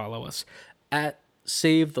always follow us at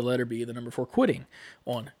Save the letter B, the number 4 quitting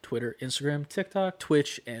on Twitter, Instagram, TikTok,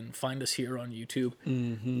 Twitch, and find us here on YouTube.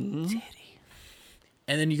 Titty.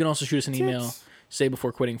 And then you can also shoot us an email,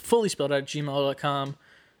 savebeforequitting, fully spelled out at gmail.com.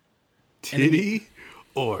 Titty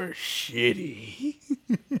or shitty?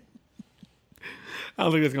 I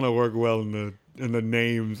don't think that's gonna work well in the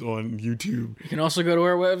names on YouTube. You can also go to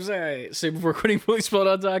our website,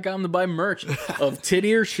 savebeforequitting, to buy merch of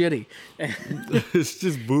Titty or Shitty. It's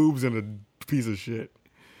just boobs and a piece of shit,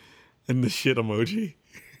 and the shit emoji.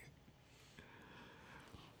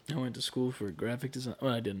 I went to school for graphic design.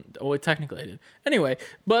 Well, I didn't. Oh, technically I did. Anyway,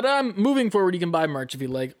 but moving forward, you can buy merch if you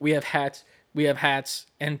like. We have hats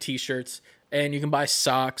and T-shirts, and you can buy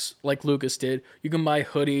socks like Lucas did. You can buy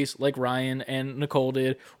hoodies like Ryan and Nicole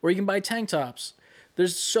did, or you can buy tank tops.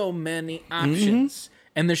 There's so many options,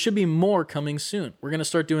 and there should be more coming soon. We're gonna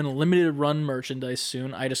start doing a limited run merchandise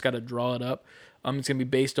soon. I just got to draw it up. It's gonna be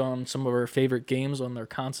based on some of our favorite games on their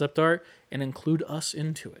concept art and include us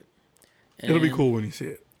into it. It'll be And- cool when you see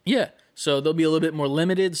it. Yeah, so they'll be a little bit more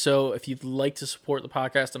limited. So if you'd like to support the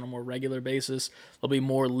podcast on a more regular basis, there'll be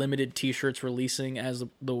more limited T-shirts releasing as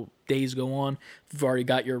the days go on. If you've already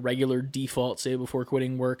got your regular default Save Before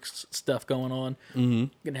Quitting works stuff going on, you're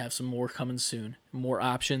gonna have some more coming soon. More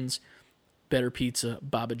options, better pizza,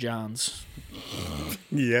 Baba John's,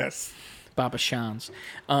 Yes, Baba Shan's.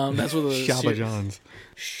 That's what the Shabba John's.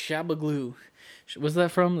 Shabagloo. Was that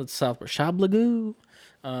from the South Park? Shabagloo.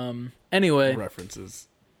 Anyway. References.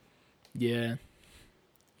 Yeah.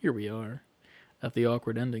 Here we are at the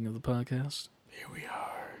awkward ending of the podcast. Here we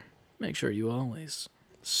are. Make sure you always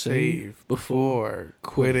Save before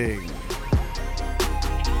quitting.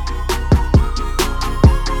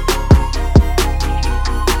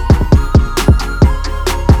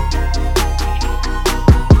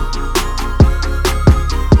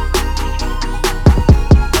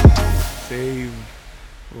 Save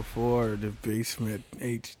before the basement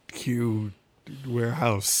HQ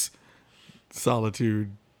Warehouse,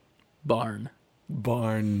 solitude, barn.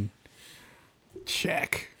 barn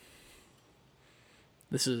shack.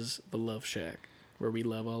 This is the Love Shack, where we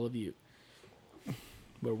love all of you.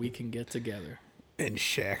 Where we can get together. And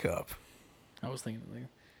shack up. I was thinking, like,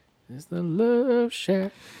 it's the Love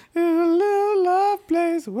Shack. in a little love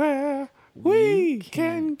place where we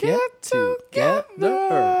can get together.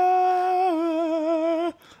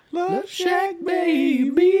 Love Shack, baby.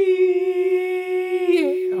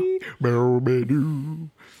 Baby-doo.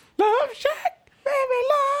 Love Shack, baby,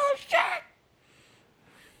 Love Shack.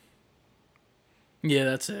 Yeah,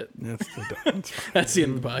 that's it. That's the That's the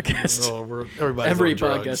end of the podcast. everybody's Every on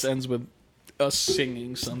drugs. podcast ends with us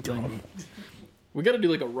singing something. We got to do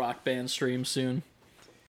like a rock band stream soon.